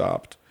cannot be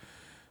stopped,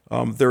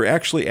 they're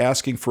actually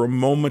asking for a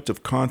moment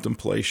of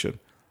contemplation.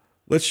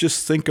 Let's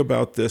just think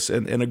about this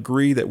and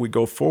agree that we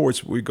go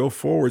forwards. We go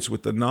forwards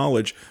with the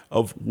knowledge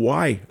of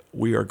why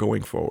we are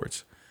going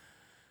forwards.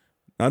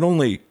 Not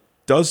only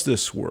does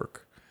this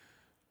work,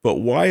 but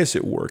why is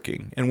it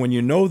working? And when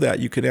you know that,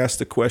 you can ask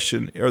the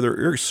question, are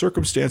there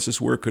circumstances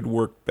where it could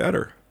work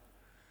better?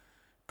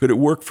 Could it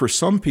work for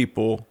some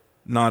people?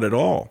 Not at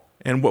all.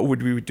 And what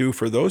would we do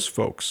for those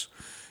folks?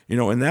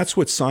 And that's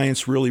what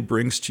science really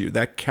brings to you,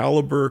 that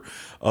caliber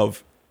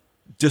of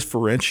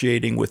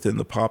differentiating within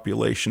the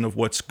population of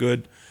what's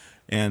good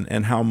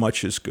and how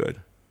much is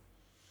good.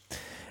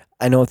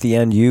 I know at the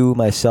end, you,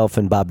 myself,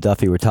 and Bob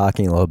Duffy were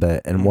talking a little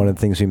bit, and one of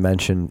the things he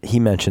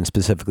mentioned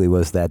specifically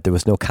was that there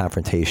was no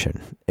confrontation.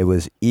 It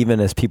was, even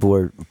as people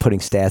were putting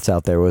stats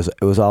out there, it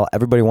was all,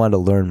 everybody wanted to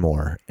learn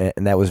more,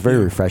 and that was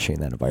very refreshing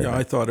in that environment. Yeah,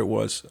 I thought it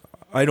was.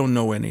 I don't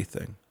know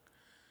anything,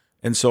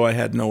 and so I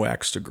had no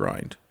axe to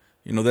grind.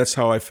 That's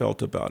how I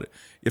felt about it.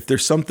 If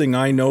there's something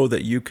I know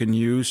that you can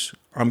use,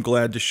 I'm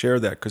glad to share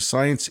that, because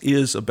science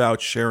is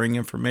about sharing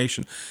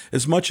information.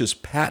 As much as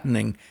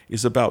patenting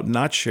is about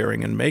not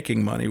sharing and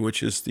making money,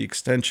 which is the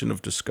extension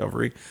of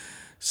discovery,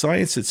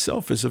 science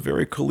itself is a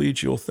very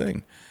collegial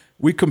thing.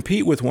 We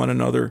compete with one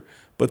another,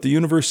 but the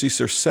universities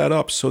are set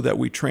up so that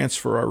we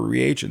transfer our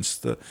reagents.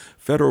 The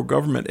federal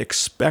government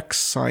expects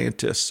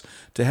scientists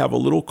to have a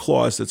little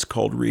clause that's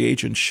called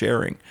reagent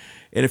sharing.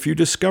 And if you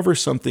discover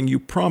something, you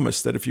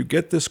promise that if you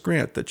get this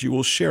grant, that you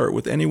will share it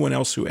with anyone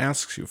else who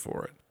asks you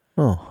for it.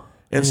 Oh,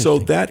 and so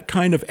that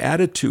kind of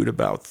attitude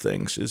about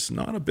things is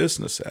not a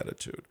business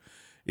attitude.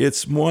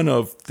 It's one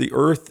of, the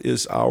earth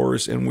is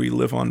ours and we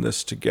live on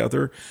this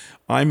together.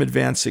 I'm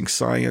advancing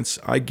science.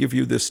 I give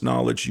you this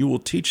knowledge. You will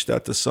teach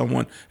that to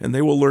someone and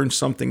they will learn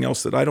something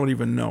else that I don't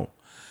even know.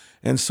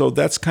 And so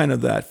that's kind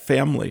of that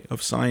family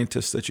of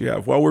scientists that you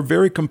have. While we're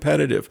very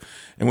competitive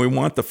and we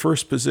want the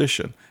first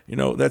position,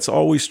 that's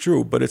always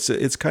true, but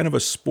it's kind of a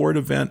sport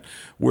event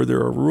where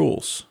there are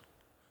rules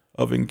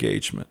of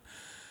engagement.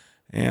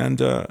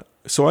 And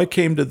So I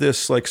came to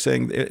this like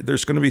saying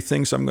there's going to be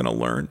things I'm going to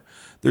learn.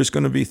 There's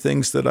going to be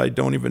things that I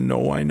don't even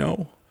know I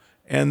know.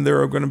 And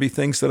there are going to be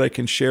things that I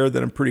can share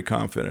that I'm pretty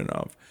confident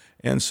of.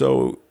 And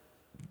so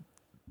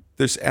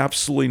there's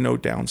absolutely no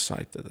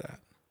downside to that.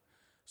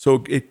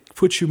 So it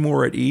puts you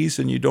more at ease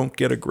and you don't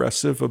get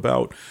aggressive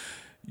about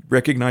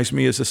recognize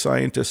me as a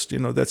scientist.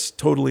 That's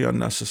totally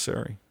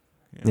unnecessary.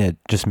 Yeah,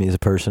 just me as a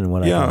person.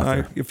 What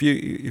if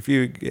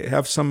you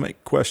have some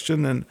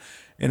question and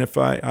if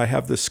I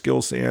have the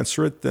skills to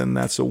answer it, then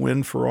that's a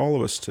win for all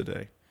of us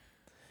today.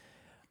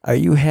 Are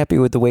you happy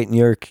with the way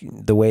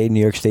New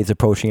York State's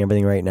approaching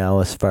everything right now,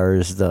 as far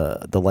as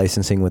the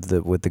licensing with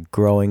the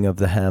growing of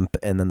the hemp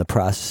and then the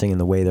processing and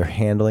the way they're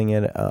handling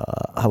it?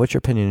 What's your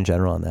opinion in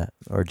general on that?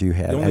 Or do you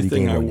have? The only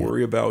thing I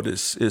worry about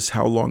is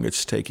how long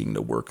it's taking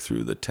to work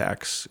through the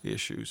tax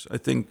issues. I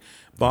think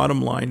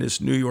bottom line is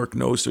New York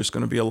knows there's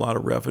going to be a lot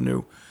of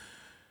revenue,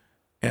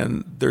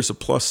 and there's a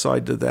plus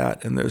side to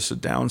that, and there's a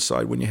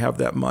downside. When you have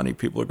that money,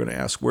 people are going to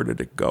ask, where did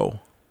it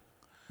go?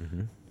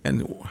 Mm-hmm.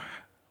 And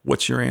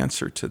what's your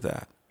answer to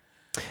that?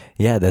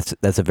 Yeah,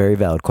 that's a very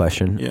valid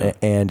question. Yeah.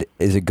 And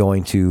is it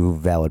going to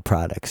valid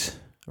products?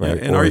 Right?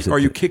 Yeah. And are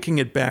you kicking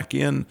it back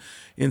in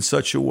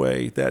such a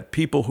way that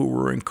people who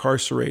were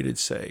incarcerated,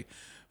 say,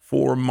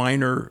 for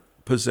minor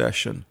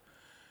possession,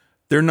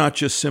 they're not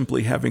just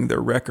simply having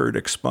their record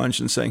expunged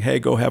and saying, hey,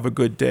 go have a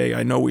good day.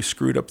 I know we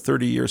screwed up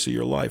 30 years of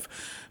your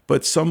life.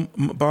 But some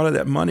amount of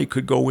that money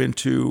could go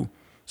into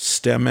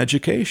STEM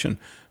education.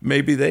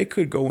 Maybe they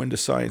could go into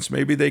science.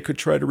 Maybe they could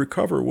try to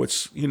recover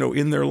what's,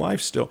 in their life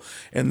still.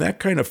 And that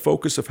kind of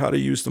focus of how to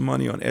use the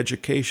money on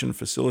education,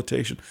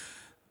 facilitation,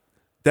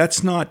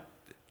 that's not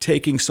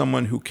taking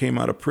someone who came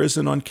out of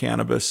prison on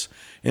cannabis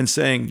and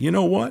saying, you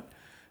know what?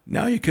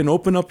 Now you can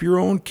open up your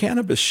own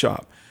cannabis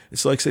shop.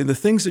 It's like saying the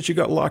things that you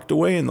got locked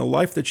away in the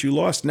life that you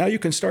lost, now you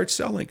can start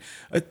selling.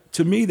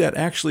 To me, that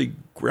actually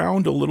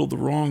ground a little the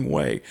wrong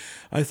way.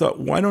 I thought,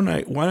 why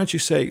don't you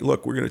say,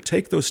 look, we're going to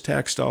take those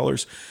tax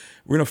dollars.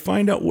 We're going to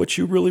find out what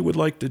you really would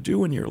like to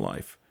do in your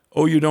life.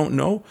 Oh, you don't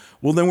know?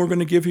 Well, then we're going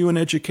to give you an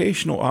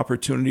educational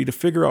opportunity to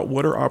figure out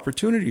what are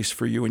opportunities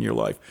for you in your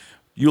life.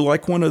 You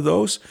like one of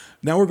those?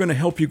 Now we're going to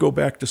help you go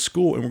back to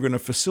school, and we're going to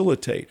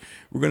facilitate.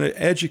 We're going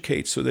to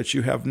educate so that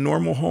you have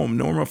normal home,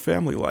 normal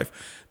family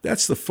life.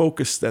 That's the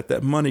focus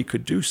that money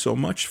could do so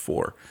much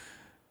for.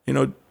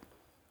 Do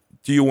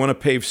you want to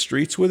pave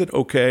streets with it?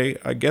 Okay,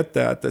 I get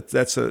that.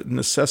 That's a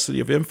necessity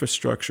of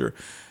infrastructure.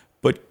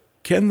 But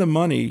can the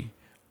money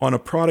on a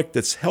product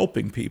that's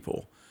helping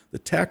people, the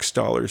tax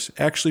dollars,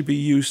 actually be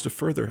used to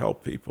further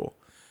help people?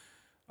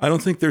 I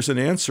don't think there's an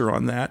answer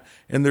on that,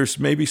 and there's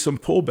maybe some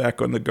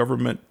pullback on the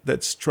government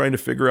that's trying to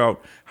figure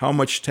out how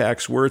much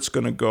tax, where it's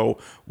going to go,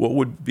 what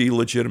would be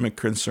legitimate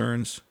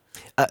concerns.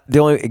 The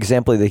only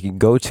example they can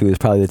go to is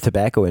probably the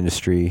tobacco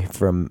industry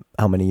from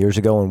how many years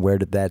ago, and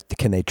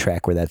can they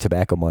track where that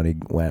tobacco money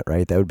went,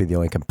 right? That would be the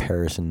only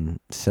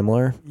comparison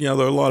similar. Yeah,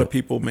 there are a lot of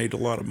people made a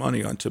lot of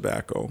money on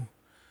tobacco.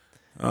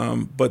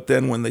 But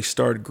then when they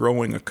started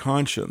growing a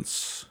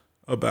conscience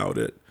about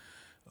it,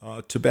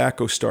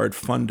 tobacco started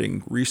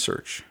funding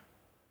research.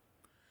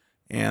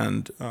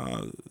 And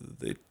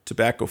the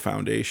Tobacco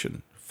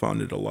Foundation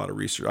funded a lot of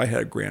research. I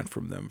had a grant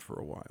from them for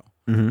a while.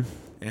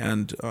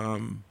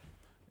 Mm-hmm.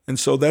 And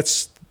so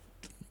that's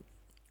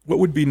what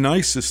would be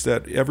nice, is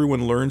that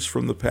everyone learns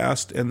from the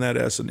past, and that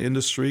as an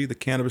industry, the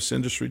cannabis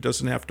industry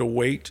doesn't have to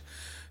wait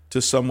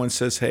till someone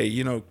says,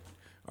 hey,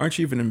 aren't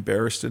you even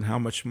embarrassed in how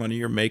much money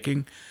you're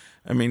making?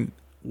 I mean,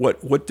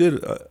 what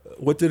did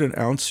an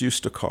ounce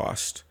used to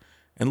cost?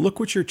 And look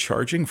what you're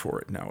charging for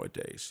it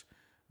nowadays.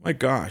 My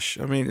gosh.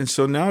 I mean, and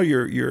so now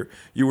you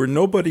were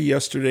nobody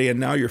yesterday, and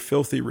now you're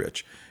filthy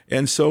rich.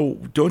 And so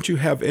don't you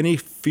have any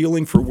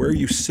feeling for where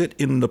you sit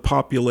in the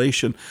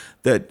population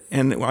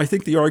and I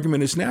think the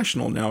argument is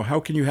national now.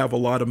 How can you have a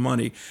lot of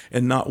money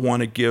and not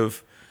want to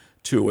give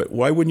to it?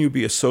 Why wouldn't you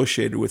be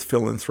associated with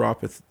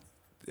philanthropic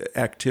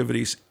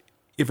activities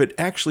if it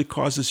actually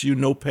causes you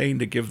no pain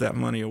to give that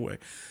money away?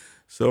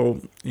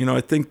 So,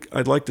 I think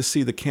I'd like to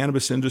see the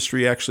cannabis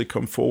industry actually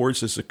come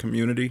forwards as a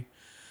community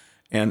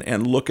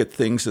and look at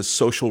things as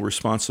social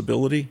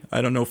responsibility.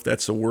 I don't know if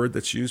that's a word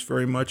that's used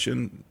very much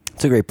in...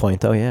 It's a great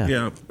point, though, yeah.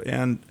 Yeah,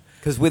 and...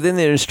 Because within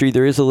the industry,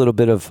 there is a little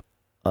bit of,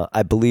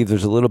 I believe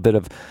there's a little bit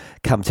of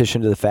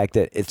competition to the fact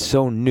that it's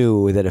so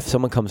new that if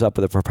someone comes up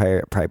with a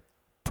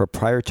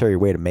proprietary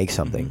way to make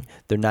something, mm-hmm.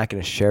 they're not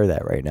going to share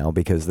that right now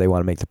because they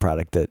want to make the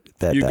product that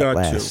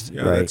lasts,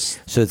 yeah, right?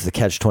 So it's the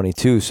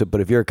catch-22. So, but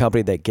if you're a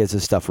company that gets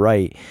this stuff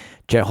right,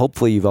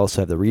 hopefully you've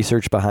also have the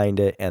research behind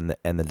it and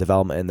the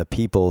development and the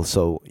people,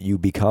 so you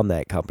become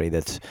that company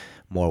that's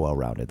more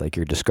well-rounded, like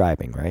you're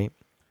describing, right?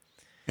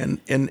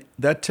 And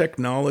that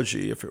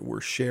technology, if it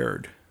were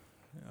shared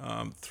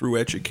through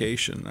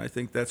education, I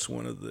think that's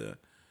one of the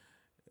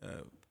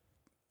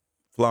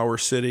Flower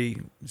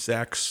City,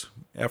 Zach's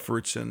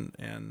efforts and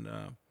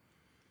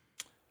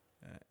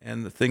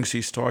the things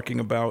he's talking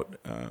about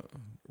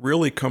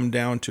really come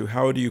down to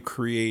how do you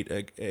create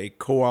a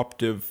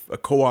co-op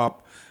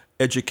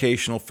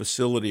educational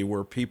facility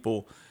where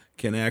people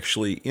can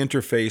actually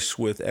interface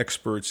with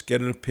experts,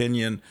 get an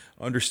opinion,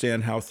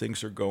 understand how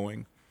things are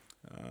going.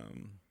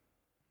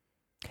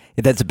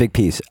 That's a big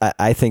piece.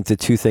 I think the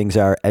two things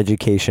are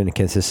education and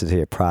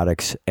consistency of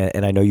products.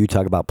 And I know you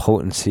talk about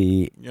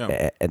potency.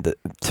 Yeah. And to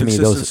me,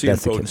 Consistency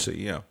that's and potency,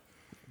 yeah.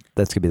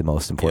 That's going to be the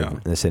most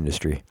important in this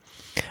industry.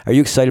 Are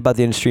you excited about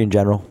the industry in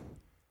general?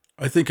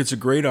 I think it's a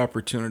great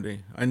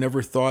opportunity. I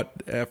never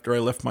thought after I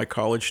left my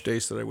college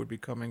days that I would be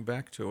coming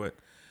back to it.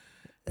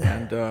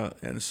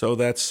 And so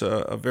that's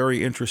a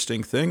very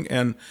interesting thing.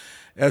 And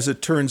as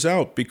it turns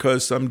out,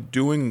 because I'm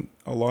doing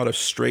a lot of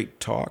straight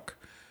talk,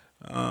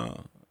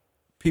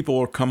 people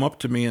will come up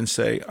to me and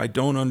say, I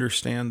don't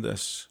understand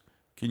this.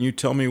 Can you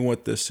tell me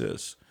what this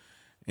is?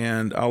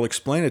 And I'll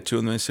explain it to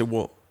them. And they say,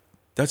 well,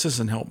 that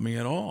doesn't help me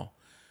at all.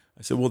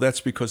 I said, well,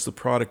 that's because the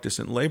product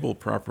isn't labeled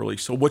properly.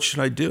 So what should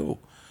I do?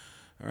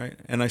 All right.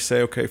 And I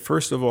say, okay,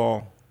 first of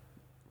all,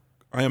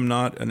 I am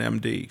not an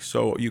MD,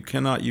 so you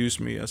cannot use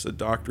me as a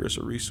doctor as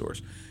a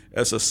resource.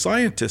 As a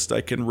scientist,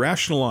 I can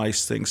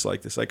rationalize things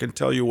like this. I can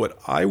tell you what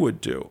I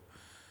would do,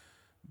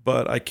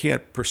 but I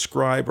can't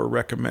prescribe or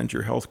recommend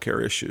your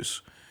healthcare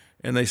issues.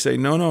 And they say,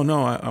 no,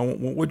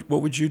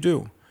 what would you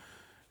do?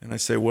 And I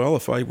say, well,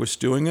 if I was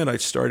doing it,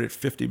 I'd start at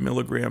 50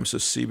 milligrams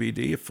of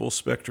CBD, a full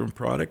spectrum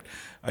product.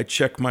 I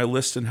check my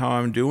list and how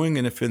I'm doing,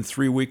 and if in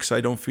 3 weeks I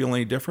don't feel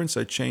any difference,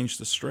 I change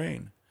the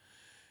strain.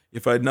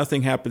 If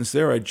nothing happens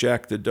there, I'd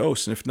jack the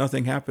dose. And if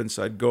nothing happens,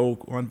 I'd go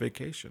on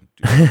vacation,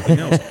 do something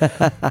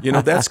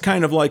else. That's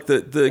kind of like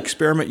the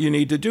experiment you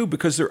need to do,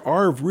 because there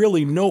are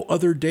really no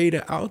other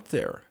data out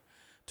there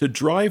to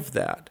drive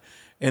that.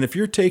 And if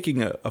you're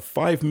taking a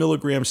 5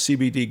 milligram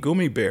CBD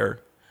gummy bear,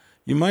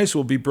 you might as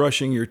well be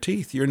brushing your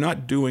teeth. You're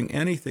not doing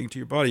anything to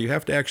your body. You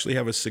have to actually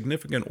have a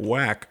significant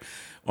whack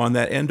on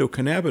that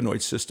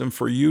endocannabinoid system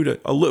for you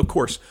to, of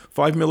course,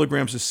 5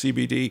 milligrams of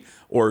CBD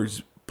or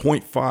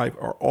 0.5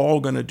 are all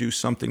going to do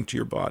something to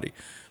your body.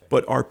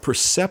 But our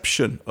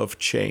perception of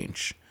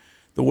change,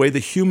 the way the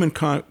human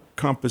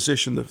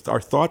composition,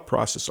 our thought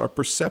process, our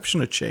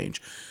perception of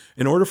change,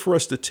 in order for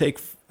us to take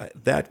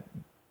that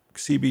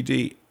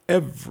CBD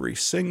every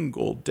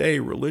single day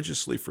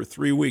religiously for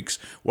 3 weeks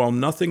while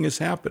nothing is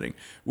happening,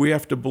 we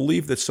have to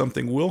believe that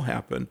something will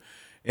happen.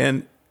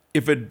 And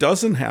if it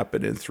doesn't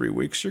happen in 3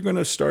 weeks, you're going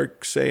to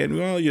start saying,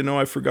 well,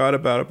 I forgot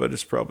about it, but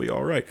it's probably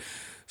all right.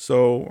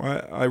 So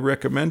I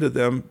recommended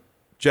them,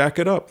 jack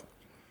it up.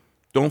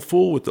 Don't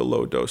fool with the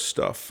low dose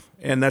stuff.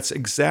 And that's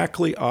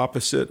exactly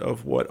opposite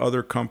of what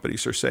other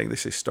companies are saying. They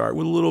say, start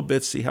with a little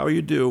bit, see how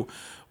you do.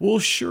 Well,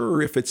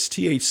 sure, if it's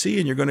THC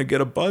and you're going to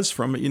get a buzz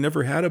from it, you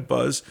never had a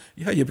buzz,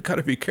 you've got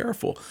to be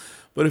careful.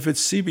 But if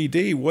it's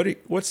CBD,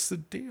 what's the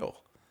deal?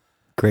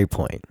 Great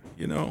point.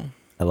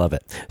 I love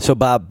it. So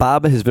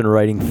Bob has been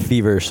writing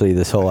feverishly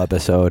this whole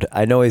episode.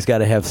 I know he's got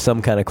to have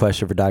some kind of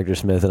question for Dr.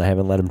 Smith, and I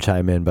haven't let him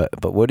chime in. But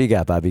what do you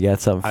got, Bob? You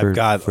got something for? I've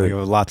got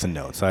lots of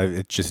notes.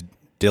 It's just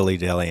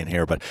dilly-dallying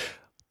here. But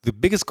the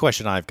biggest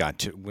question I've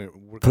got, we're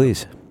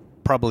please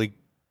probably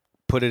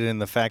put it in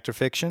the fact or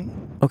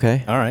fiction.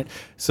 Okay. All right.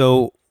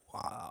 So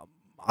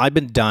I've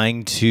been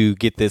dying to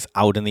get this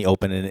out in the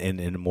open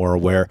and more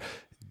aware.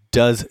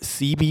 Does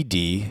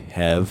CBD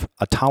have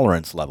a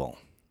tolerance level?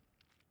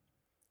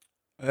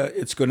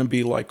 It's going to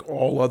be like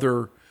all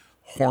other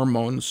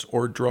hormones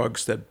or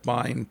drugs that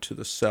bind to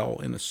the cell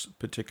in a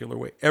particular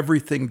way.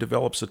 Everything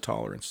develops a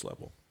tolerance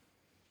level.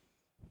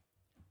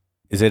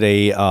 Is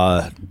it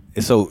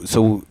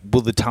so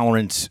will the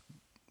tolerance,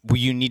 will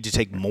you need to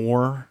take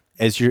more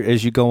as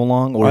you go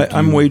along? Or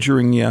I'm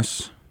wagering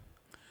yes.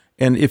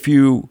 And if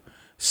you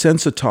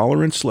sense a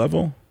tolerance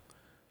level,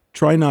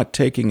 try not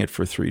taking it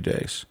for 3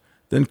 days.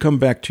 Then come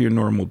back to your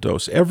normal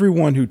dose.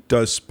 Everyone who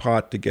does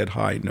pot to get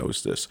high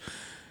knows this.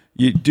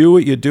 You do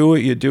it,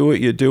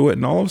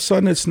 and all of a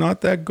sudden it's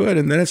not that good,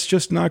 and then it's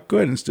just not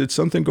good. And did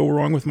something go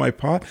wrong with my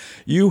pot?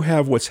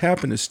 What's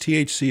happened is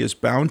THC is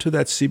bound to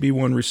that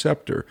CB1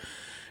 receptor,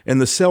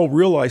 and the cell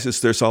realizes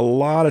there's a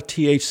lot of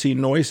THC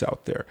noise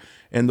out there.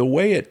 And the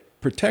way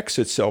it protects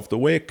itself, the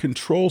way it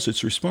controls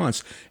its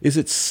response, is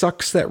it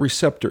sucks that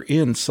receptor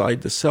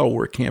inside the cell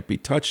where it can't be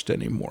touched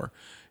anymore.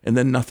 And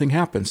then nothing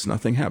happens.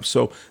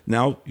 So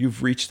now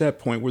you've reached that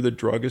point where the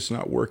drug is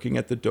not working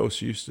at the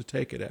dose you used to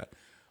take it at.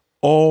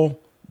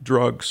 All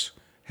drugs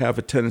have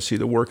a tendency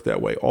to work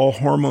that way. All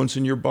hormones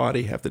in your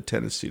body have the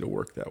tendency to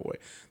work that way.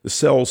 The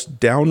cells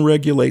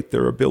downregulate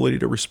their ability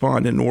to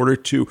respond in order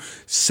to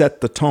set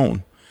the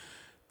tone.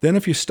 Then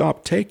if you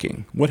stop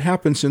taking, what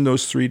happens in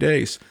those 3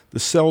 days? The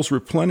cells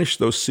replenish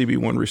those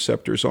CB1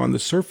 receptors on the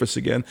surface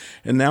again,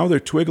 and now they're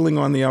twiggling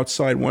on the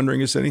outside wondering,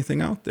 is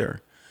anything out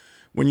there?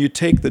 When you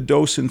take the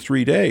dose in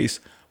 3 days,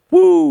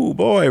 woo,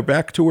 boy,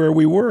 back to where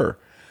we were,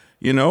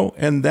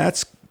 and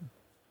that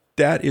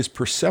is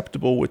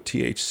perceptible with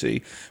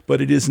THC, but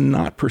it is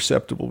not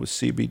perceptible with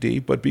CBD.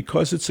 But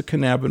because it's a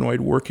cannabinoid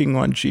working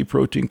on G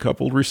protein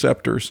coupled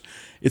receptors,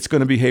 it's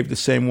going to behave the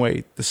same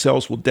way. The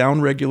cells will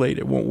downregulate.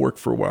 It won't work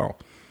for a while.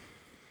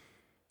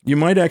 You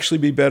might actually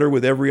be better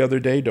with every other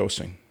day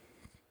dosing.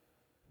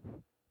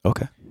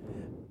 Okay.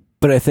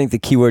 But I think the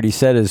key word he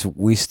said is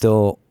we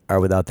still are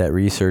without that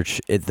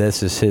research.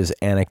 This is his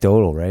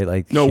anecdotal, right?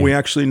 Like no, we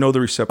actually know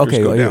the receptors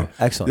go down.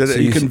 Excellent. So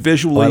you can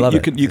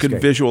visually, you can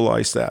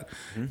visualize that,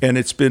 and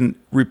it's been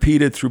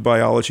repeated through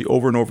biology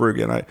over and over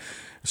again. I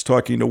was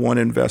talking to one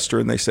investor,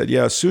 and they said,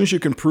 "Yeah, as soon as you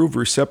can prove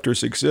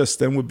receptors exist,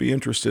 then we'd be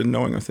interested in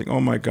knowing." I think, "Oh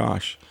my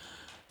gosh,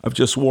 I've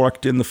just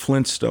walked in the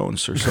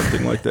Flintstones or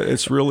something like that."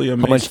 It's really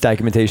amazing. How much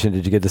documentation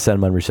did you get to send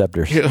them on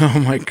receptors? Yeah, oh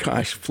my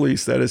gosh,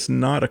 please. That is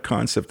not a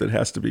concept that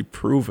has to be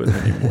proven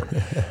anymore.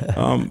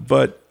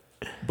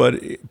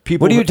 But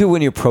people. What do you do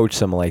when you approach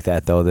someone like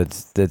that, though?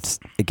 It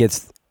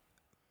gets.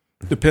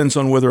 Depends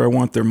on whether I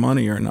want their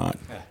money or not.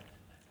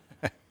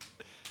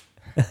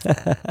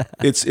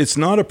 It's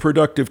not a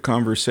productive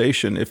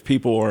conversation if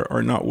people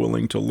are not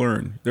willing to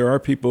learn. There are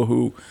people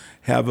who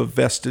have a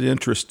vested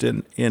interest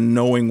in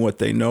knowing what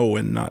they know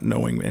and not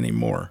knowing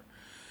anymore.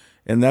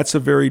 And that's a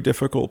very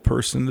difficult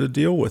person to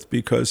deal with,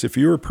 because if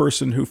you're a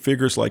person who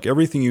figures like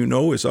everything you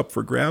know is up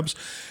for grabs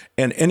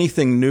and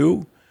anything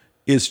new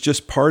is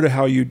just part of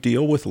how you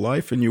deal with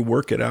life and you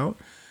work it out,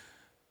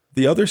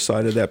 the other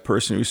side of that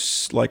person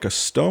who's like a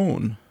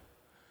stone,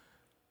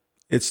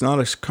 it's not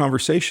a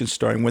conversation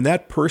starting. When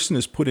that person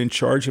is put in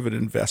charge of an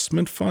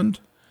investment fund,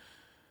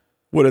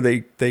 what are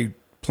they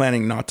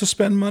planning not to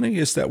spend money?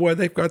 Is that why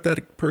they've got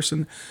that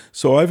person?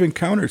 So I've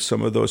encountered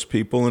some of those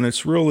people, and it's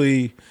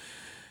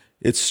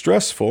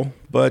stressful,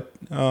 but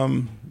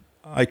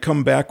I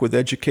come back with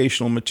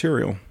educational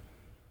material.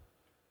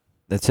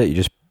 That's it. You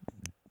just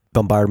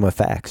bombard them with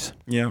facts.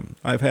 Yeah.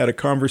 I've had a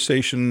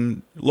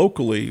conversation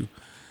locally,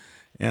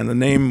 and the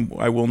name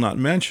I will not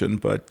mention,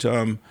 but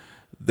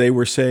they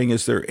were saying,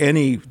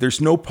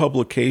 there's no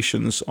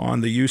publications on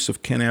the use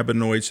of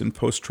cannabinoids in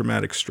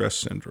post-traumatic stress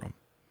syndrome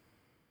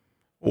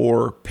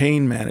or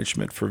pain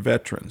management for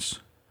veterans.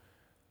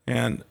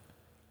 And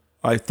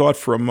I thought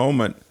for a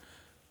moment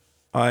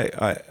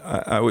I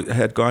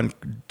had gone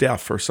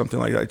deaf or something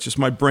like that. Just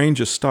my brain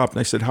just stopped, and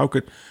I said,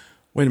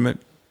 wait a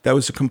minute, that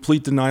was a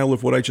complete denial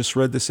of what I just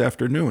read this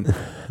afternoon.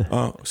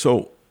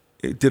 So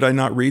did I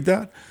not read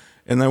that?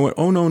 And I went,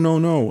 oh,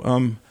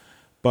 no.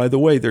 By the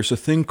way, there's a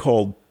thing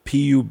called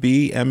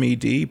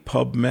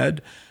PubMed.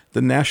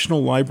 The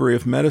National Library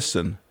of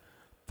Medicine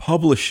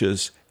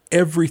publishes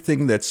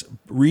everything that's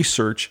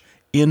research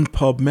in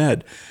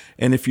PubMed.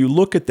 And if you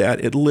look at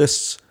that, it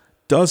lists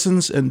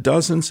dozens and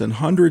dozens and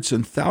hundreds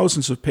and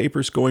thousands of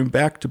papers going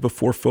back to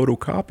before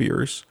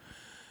photocopiers.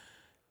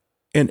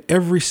 And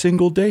every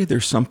single day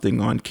there's something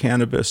on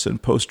cannabis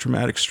and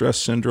post-traumatic stress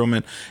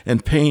syndrome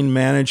and pain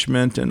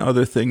management and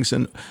other things,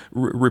 and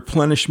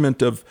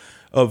replenishment of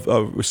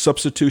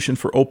substitution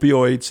for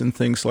opioids and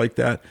things like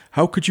that.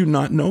 How could you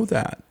not know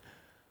that?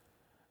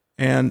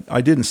 And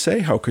I didn't say,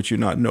 how could you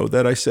not know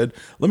that? I said,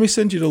 let me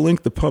send you the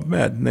link to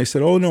PubMed. And they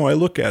said, oh, no, I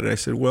look at it. I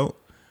said, well,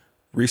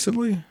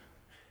 recently?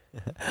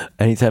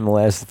 Anytime in the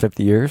last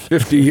 50 years?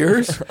 50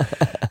 years?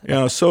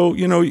 Yeah, so,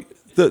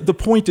 the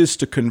point is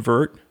to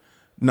convert,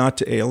 not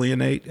to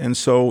alienate. And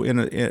so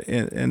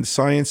and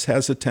science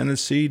has a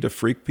tendency to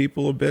freak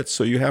people a bit,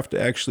 so you have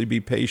to actually be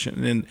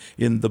patient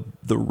in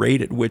the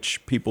rate at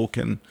which people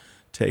can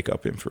take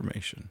up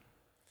information.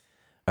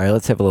 All right,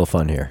 let's have a little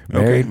fun here.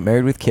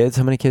 Married with kids.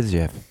 How many kids do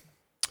you have?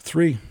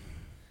 3.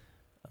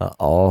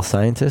 All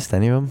scientists,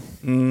 any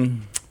of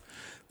them?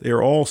 They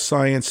are all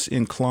science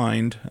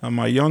inclined.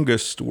 My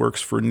youngest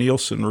works for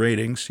Nielsen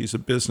Ratings. He's a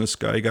business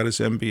guy. He got his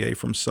MBA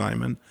from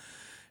Simon,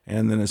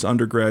 and then his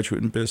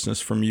undergraduate in business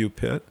from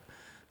UPitt.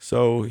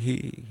 So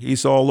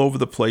he's all over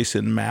the place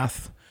in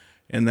math,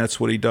 and that's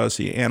what he does.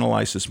 He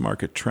analyzes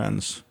market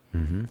trends.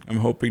 Mm-hmm. I'm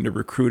hoping to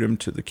recruit him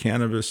to the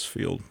cannabis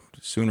field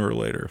sooner or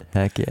later.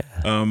 Heck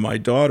yeah. My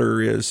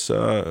daughter is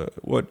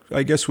what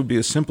I guess would be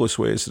the simplest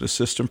way is an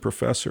assistant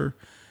professor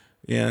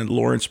in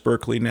Lawrence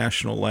Berkeley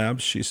National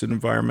Labs. She's an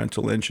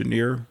environmental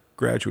engineer,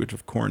 graduate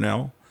of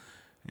Cornell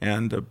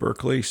and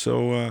Berkeley.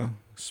 So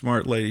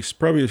smart lady. She's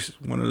probably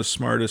one of the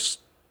smartest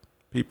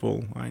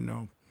people I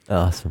know.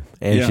 Awesome.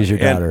 And she's your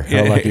daughter.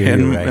 How lucky are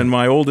you, right? And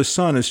my oldest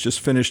son has just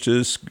finished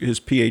his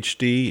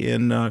PhD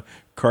in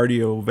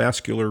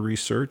cardiovascular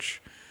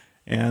research,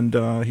 and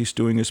he's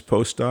doing his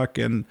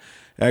postdoc. And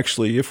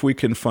actually, if we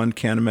can fund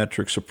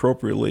Canometrics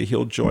appropriately,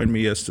 he'll join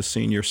me as the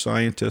senior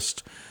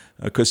scientist,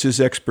 because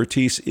his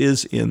expertise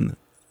is in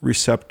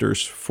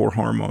receptors for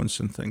hormones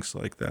and things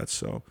like that.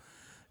 So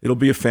it'll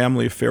be a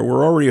family affair.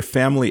 We're already a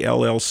family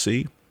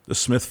LLC, the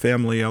Smith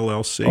Family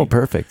LLC. Oh,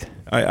 perfect.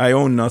 I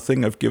own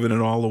nothing. I've given it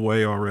all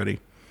away already.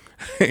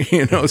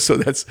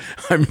 So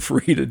I'm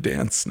free to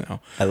dance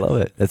now. I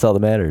love it. That's all that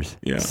matters.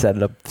 Yeah. Set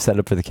it up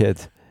for the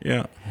kids.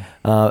 Yeah.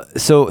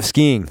 So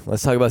skiing.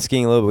 Let's talk about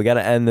skiing a little bit. We got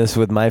to end this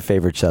with my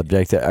favorite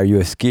subject. Are you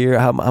a skier?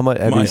 How much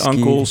have you skied? My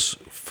uncles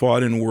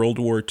fought in World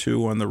War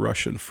II on the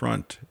Russian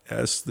front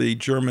as the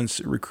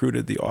Germans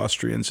recruited the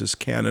Austrians as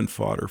cannon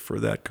fodder for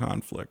that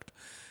conflict.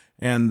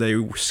 And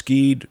they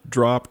skied,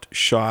 dropped,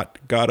 shot,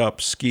 got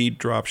up, skied,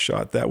 dropped,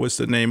 shot. That was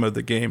the name of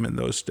the game in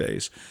those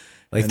days.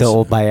 Like the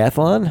old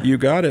biathlon? You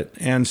got it.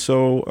 And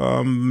so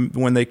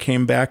when they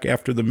came back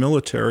after the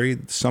military,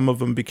 some of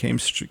them became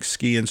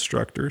ski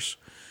instructors.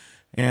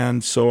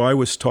 And so I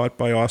was taught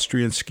by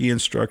Austrian ski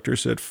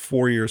instructors at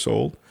 4 years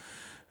old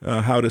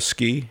how to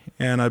ski,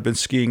 and I've been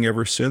skiing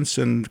ever since.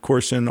 And of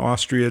course, in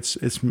Austria,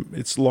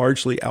 it's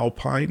largely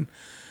alpine,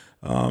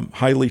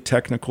 highly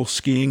technical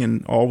skiing,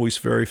 and always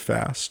very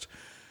fast.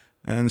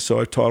 And so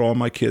I've taught all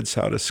my kids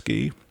how to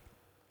ski,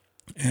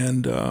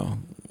 and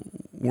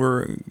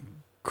we're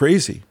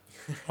crazy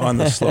on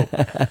the slope.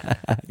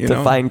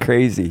 Define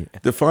crazy.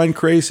 Define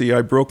crazy.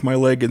 I broke my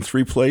leg in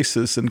 3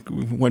 places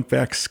and went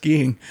back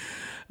skiing.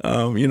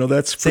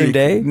 That's same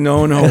day.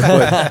 No,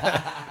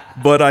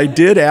 but I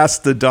did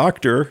ask the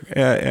doctor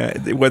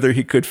whether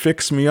he could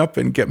fix me up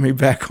and get me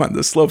back on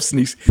the slopes,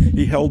 and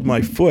he held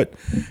my foot,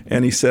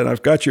 and he said,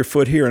 "I've got your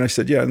foot here," and I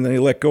said, "Yeah," and then he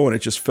let go, and it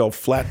just fell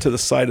flat to the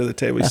side of the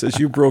table. He says,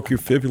 "You broke your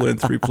fibula in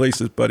 3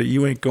 places, buddy.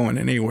 You ain't going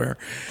anywhere."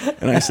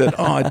 And I said,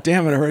 "Oh,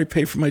 damn it! I already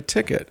paid for my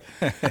ticket."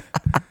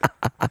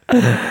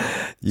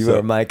 You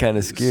are my kind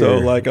of skier.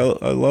 So,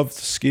 I love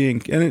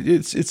skiing, and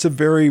it's a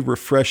very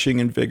refreshing,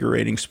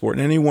 invigorating sport.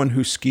 And anyone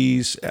who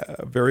skis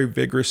very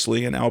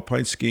vigorously in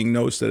alpine skiing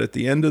knows that at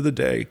the end of the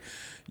day,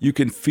 you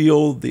can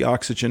feel the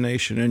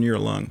oxygenation in your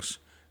lungs,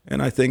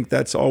 and I think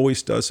that's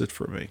always does it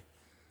for me.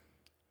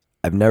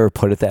 I've never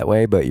put it that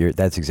way, but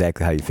that's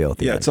exactly how you feel at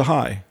the end. It's a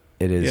high.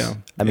 It is. Yeah.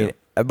 I mean,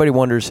 everybody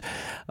wonders.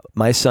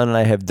 My son and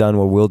I have done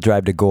where we'll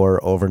drive to Gore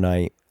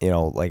overnight.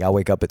 I'll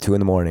wake up at 2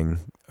 a.m.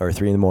 or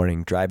 3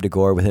 a.m, drive to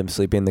Gore with him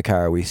sleeping in the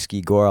car. We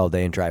ski Gore all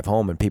day and drive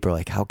home. And people are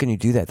like, how can you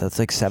do that? That's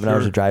like 7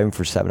 hours of driving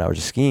for 7 hours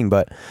of skiing.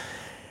 But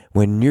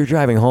when you're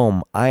driving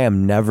home, I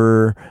am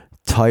never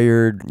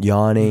tired,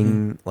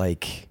 yawning.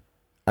 Like,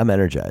 I'm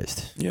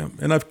energized. Yeah.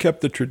 And I've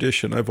kept the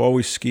tradition. I've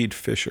always skied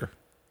Fischer.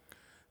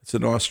 It's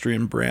an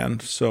Austrian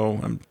brand. So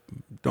I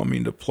don't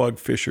mean to plug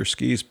Fischer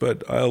skis,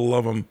 but I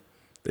love them.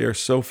 They are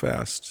so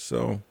fast.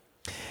 So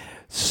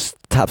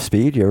top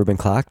speed, you ever been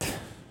clocked?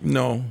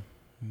 No.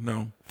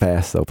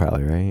 Fast though,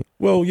 probably, right?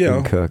 Well,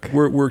 yeah. Cook.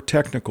 We're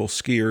technical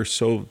skiers,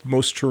 so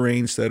most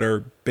terrains that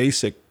are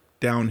basic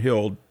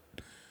downhill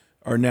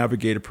are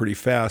navigated pretty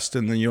fast,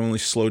 and then you only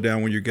slow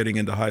down when you're getting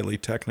into highly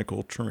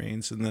technical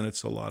terrains, and then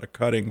it's a lot of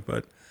cutting.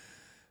 But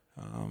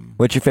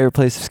what's your favorite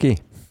place to ski?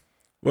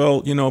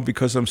 Well,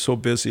 because I'm so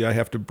busy, I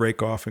have to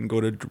break off and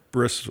go to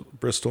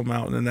Bristol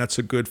Mountain, and that's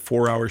a good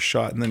 4-hour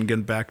shot, and then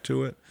get back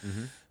to it.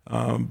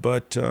 Mm-hmm.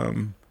 But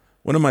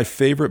one of my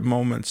favorite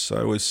moments,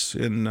 I was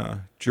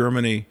in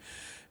Germany,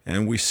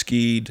 and we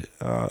skied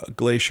a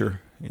glacier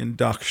in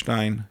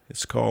Dachstein,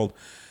 it's called.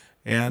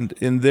 And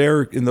in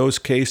those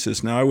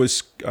cases, now I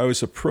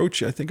was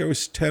approaching, I think I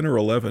was 10 or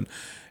 11,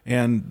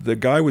 and the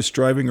guy was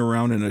driving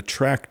around in a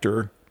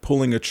tractor,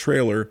 pulling a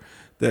trailer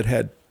that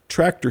had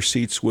tractor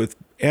seats with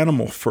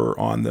animal fur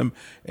on them,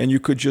 and you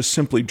could just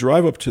simply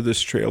drive up to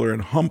this trailer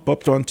and hump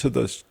up onto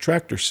the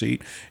tractor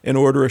seat and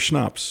order a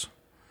schnapps.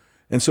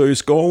 And so he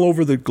was all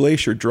over the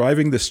glacier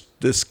driving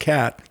this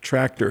cat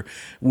tractor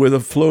with a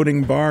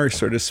floating bar,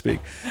 so to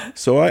speak.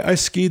 So I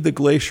skied the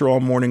glacier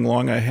all morning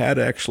long. I had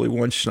actually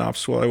one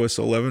schnapps while I was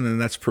 11, and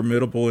that's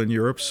permittable in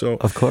Europe. So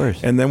of course.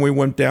 And then we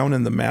went down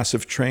in the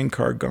massive train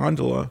car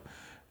gondola,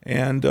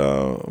 and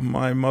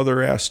my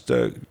mother asked,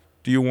 "Do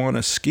you want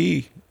to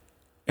ski?"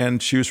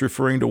 And she was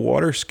referring to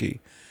water ski.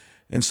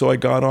 And so I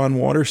got on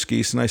water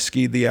skis, and I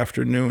skied the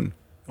afternoon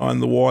on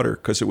the water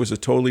because it was a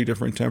totally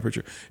different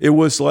temperature. It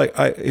was like,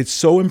 it's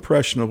so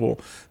impressionable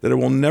that I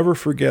will never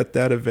forget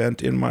that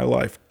event in my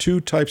life. 2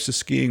 types of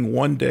skiing,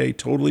 one day,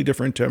 totally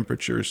different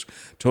temperatures,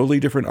 totally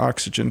different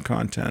oxygen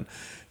content.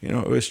 It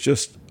was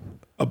just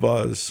a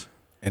buzz.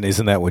 And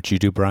isn't that what you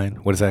do, Brian?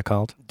 What is that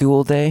called?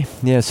 Dual day.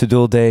 Yeah, so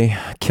dual day.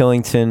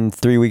 Killington,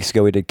 3 weeks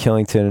ago we did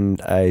Killington.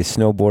 I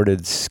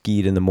snowboarded,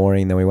 skied in the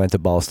morning, then we went to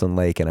Ballston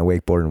Lake, and I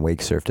wakeboarded and wake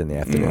surfed in the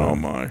afternoon. Oh,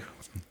 my.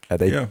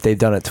 They've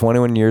done it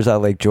 21 years out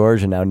of Lake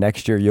George, and now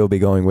next year you'll be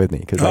going with me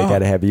because I got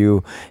to have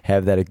you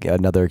have that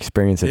another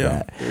experience of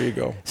that. There you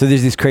go. So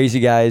there's these crazy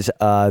guys,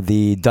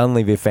 the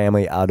Dunleavy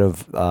family out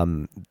of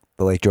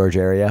the Lake George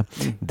area.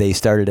 They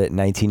started it in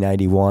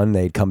 1991.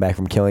 They'd come back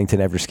from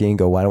Killington after skiing,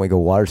 go, why don't we go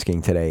water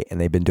skiing today?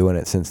 And they've been doing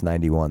it since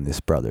 91,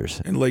 these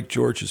brothers. And Lake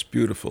George is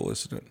beautiful,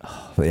 isn't it?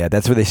 But yeah,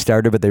 that's where they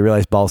started, but they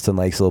realized Ballston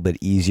Lake's a little bit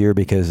easier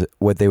because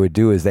what they would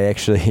do is they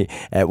actually,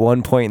 at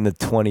one point in the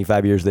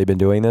 25 years they've been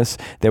doing this,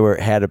 they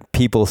had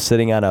people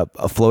sitting on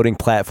a floating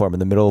platform in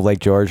the middle of Lake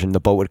George, and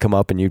the boat would come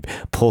up and you'd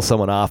pull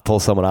someone off,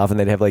 and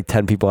they'd have like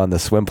 10 people on the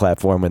swim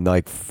platform in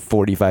like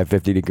 45,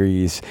 50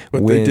 degrees.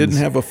 But winds. They didn't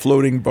have a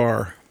floating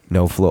bar.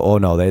 No float. Oh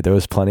no, there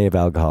was plenty of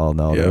alcohol.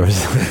 No, there was.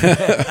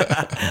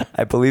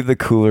 I believe the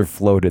cooler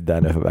floated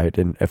then.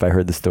 If I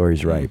heard the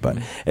stories right, but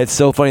it's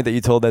so funny that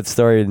you told that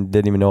story and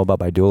didn't even know about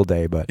my dual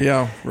day. But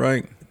yeah,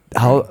 right.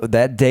 How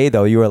that day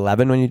though? You were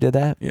 11 when you did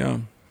that.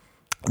 Yeah.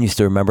 You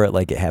still remember it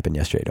like it happened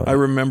yesterday, don't you? I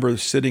remember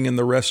sitting in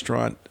the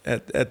restaurant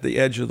at the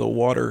edge of the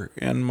water,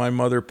 and my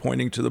mother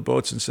pointing to the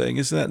boats and saying,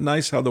 "Isn't that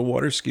nice how the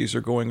water skis are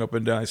going up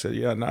and down?" I said,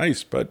 "Yeah,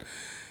 nice," but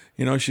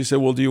she said,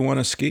 "Well, do you want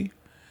to ski?"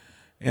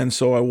 And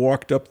so I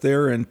walked up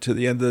there and to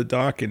the end of the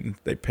dock, and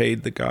they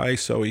paid the guy.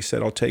 So he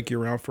said, "I'll take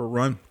you around for a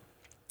run."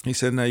 He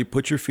said, "Now you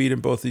put your feet in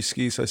both these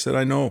skis." I said,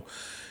 "I know."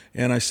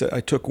 And I said,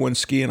 I took one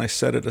ski and I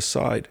set it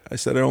aside. I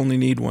said, I only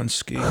need one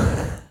ski.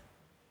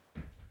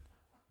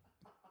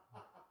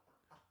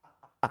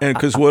 And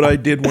because what I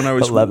did when I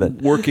was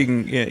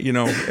working,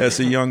 as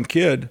a young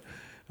kid,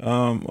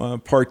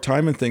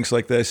 part-time and things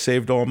like that, I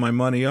saved all my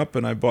money up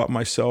and I bought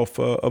myself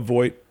a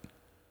Voigt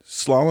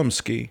slalom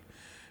ski,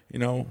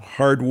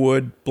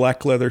 hardwood,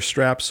 black leather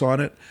straps on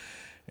it.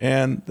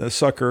 And the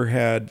sucker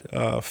had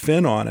a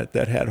fin on it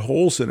that had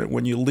holes in it.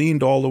 When you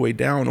leaned all the way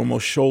down,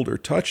 almost shoulder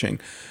touching,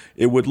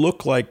 it would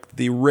look like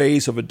the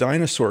rays of a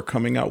dinosaur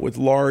coming out with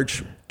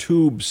large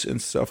tubes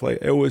and stuff like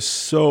that. It was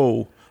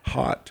so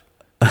hot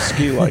to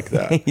ski like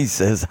that. He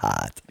says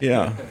hot.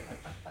 Yeah.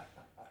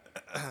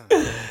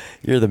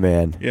 You're the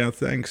man. Yeah,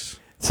 thanks.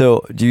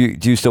 So do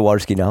you still water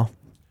ski now?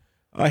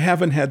 I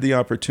haven't had the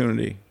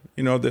opportunity.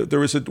 There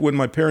was when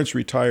my parents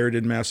retired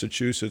in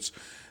Massachusetts,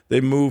 they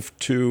moved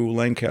to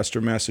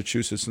Lancaster,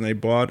 Massachusetts, and they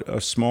bought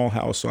a small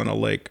house on a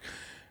lake.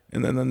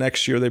 And then the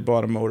next year they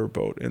bought a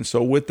motorboat. And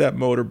so with that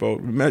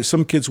motorboat,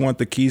 some kids want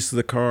the keys to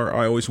the car.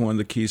 I always wanted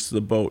the keys to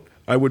the boat.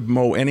 I would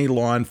mow any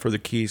lawn for the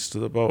keys to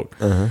the boat,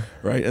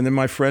 right? And then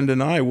my friend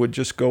and I would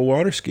just go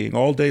water skiing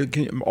all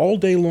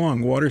day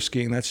long, water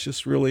skiing. That's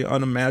just really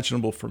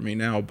unimaginable for me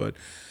now.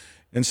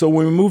 And so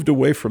when we moved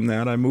away from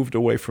that, I moved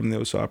away from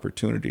those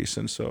opportunities.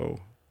 And so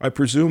I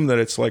presume that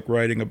it's like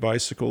riding a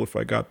bicycle. If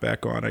I got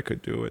back on, I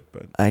could do it.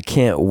 But I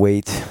can't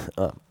wait.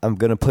 I'm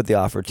going to put the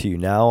offer to you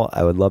now.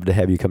 I would love to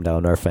have you come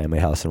down to our family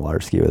house and water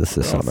ski with us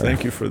this summer.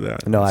 Thank you for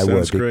that. No, I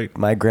would. Sounds great.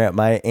 My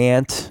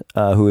aunt,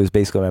 who is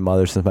basically my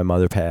mother since my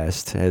mother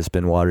passed, has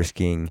been water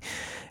skiing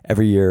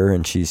every year,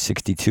 and she's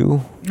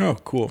 62. Oh,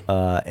 cool.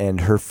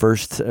 And her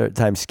first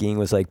time skiing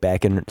was like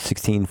back in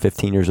 16,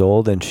 15 years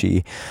old, and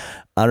she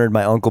honored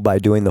my uncle by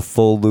doing the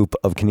full loop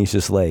of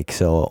Canisius Lake.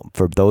 So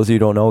for those of you who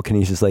don't know,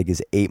 Canisius Lake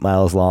is 8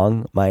 miles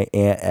long. My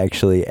aunt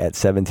actually at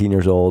 17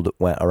 years old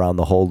went around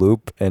the whole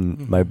loop,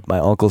 and my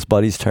uncle's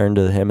buddies turned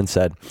to him and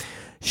said,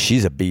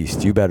 "She's a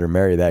beast. You better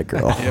marry that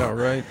girl." Yeah,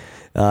 right.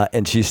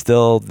 And she's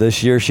still,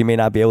 this year she may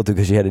not be able to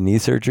because she had a knee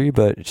surgery,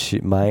 but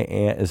my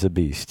aunt is a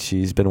beast.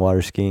 She's been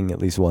water skiing at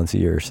least once a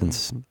year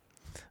since.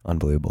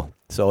 Unbelievable.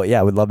 So yeah,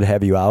 I would love to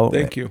have you out.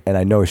 Thank you. And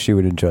I know she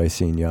would enjoy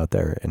seeing you out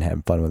there and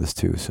having fun with us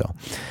too. So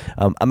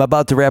I'm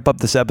about to wrap up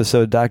this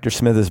episode. Dr.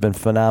 Smith has been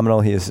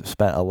phenomenal. He has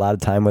spent a lot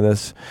of time with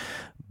us.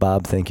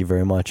 Bob, thank you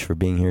very much for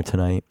being here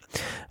tonight.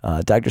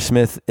 Dr.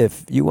 Smith,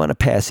 if you want to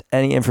pass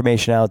any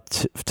information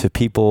out to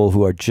people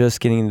who are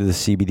just getting into the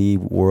CBD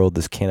world,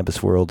 this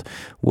cannabis world,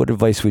 what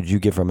advice would you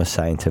give from a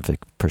scientific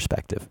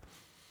perspective?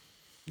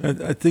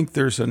 I think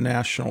there's a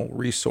national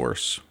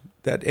resource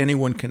that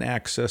anyone can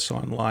access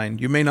online.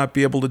 You may not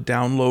be able to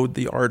download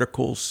the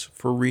articles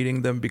for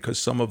reading them because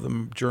some of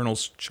them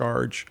journals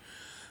charge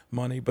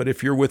money, but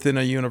if you're within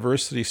a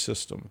university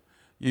system,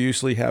 you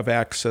usually have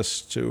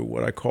access to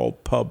what I call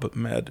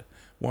PubMed,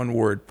 one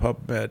word,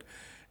 PubMed,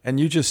 and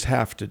you just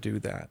have to do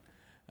that.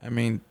 I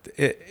mean,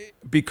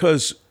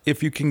 because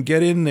if you can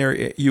get in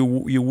there, you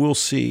will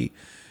see,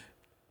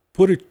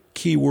 put a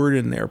keyword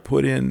in there,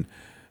 put in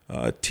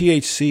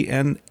THC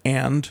and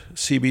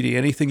CBD,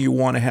 anything you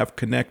want to have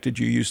connected,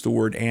 you use the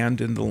word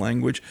and in the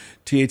language,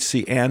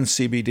 THC and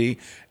CBD,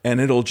 and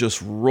it'll just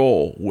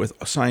roll with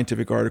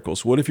scientific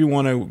articles. What if you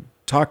want to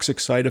toxic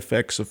side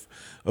effects of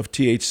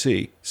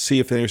THC, see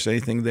if there's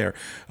anything there.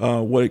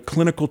 What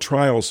clinical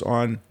trials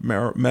on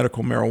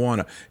medical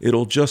marijuana,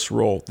 it'll just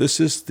roll. This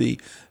is the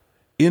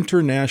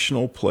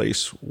international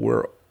place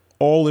where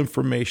all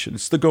information,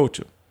 it's the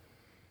go-to.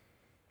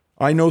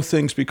 I know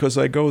things because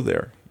I go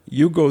there.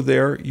 You go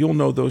there, you'll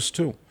know those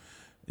too.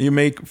 You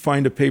may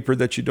find a paper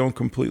that you don't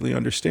completely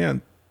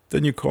understand,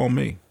 then you call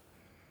me,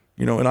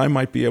 and I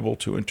might be able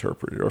to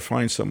interpret it or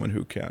find someone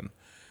who can.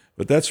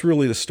 But that's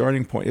really the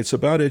starting point. It's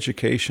about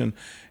education,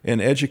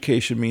 and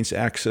education means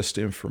access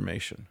to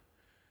information.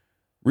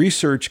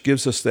 Research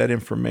gives us that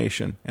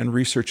information, and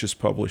research is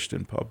published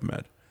in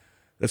PubMed.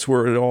 That's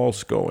where it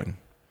all's going.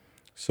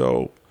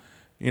 So,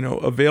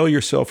 avail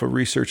yourself of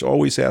research.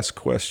 Always ask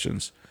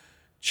questions.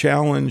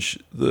 Challenge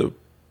the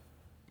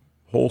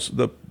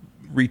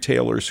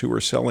retailers who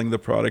are selling the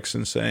products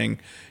and saying,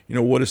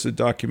 what is the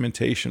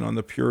documentation on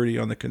the purity,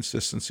 on the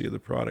consistency of the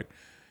product?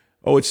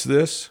 Oh, it's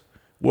this?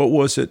 What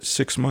was it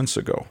 6 months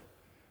ago?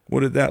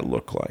 What did that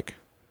look like?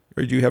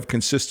 Or do you have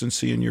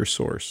consistency in your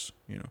source?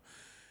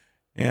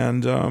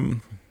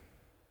 And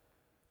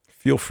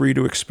feel free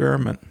to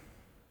experiment.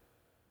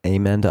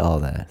 Amen to all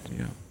that.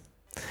 Yeah.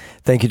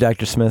 Thank you,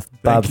 Dr. Smith.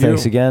 Bob,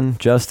 thanks again.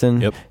 Justin,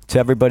 Yep. To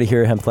everybody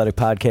here at Hempthletic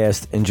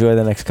Podcast, enjoy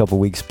the next couple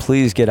weeks.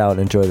 Please get out and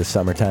enjoy the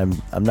summertime.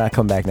 I'm not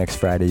coming back next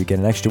Friday. You get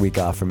an extra week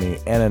off from me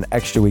and an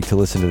extra week to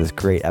listen to this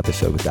great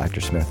episode with Dr.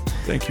 Smith.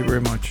 Thank you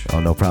very much. Oh,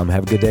 no problem.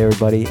 Have a good day,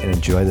 everybody, and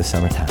enjoy the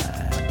summertime.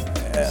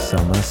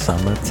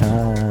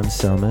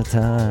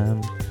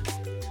 Summertime.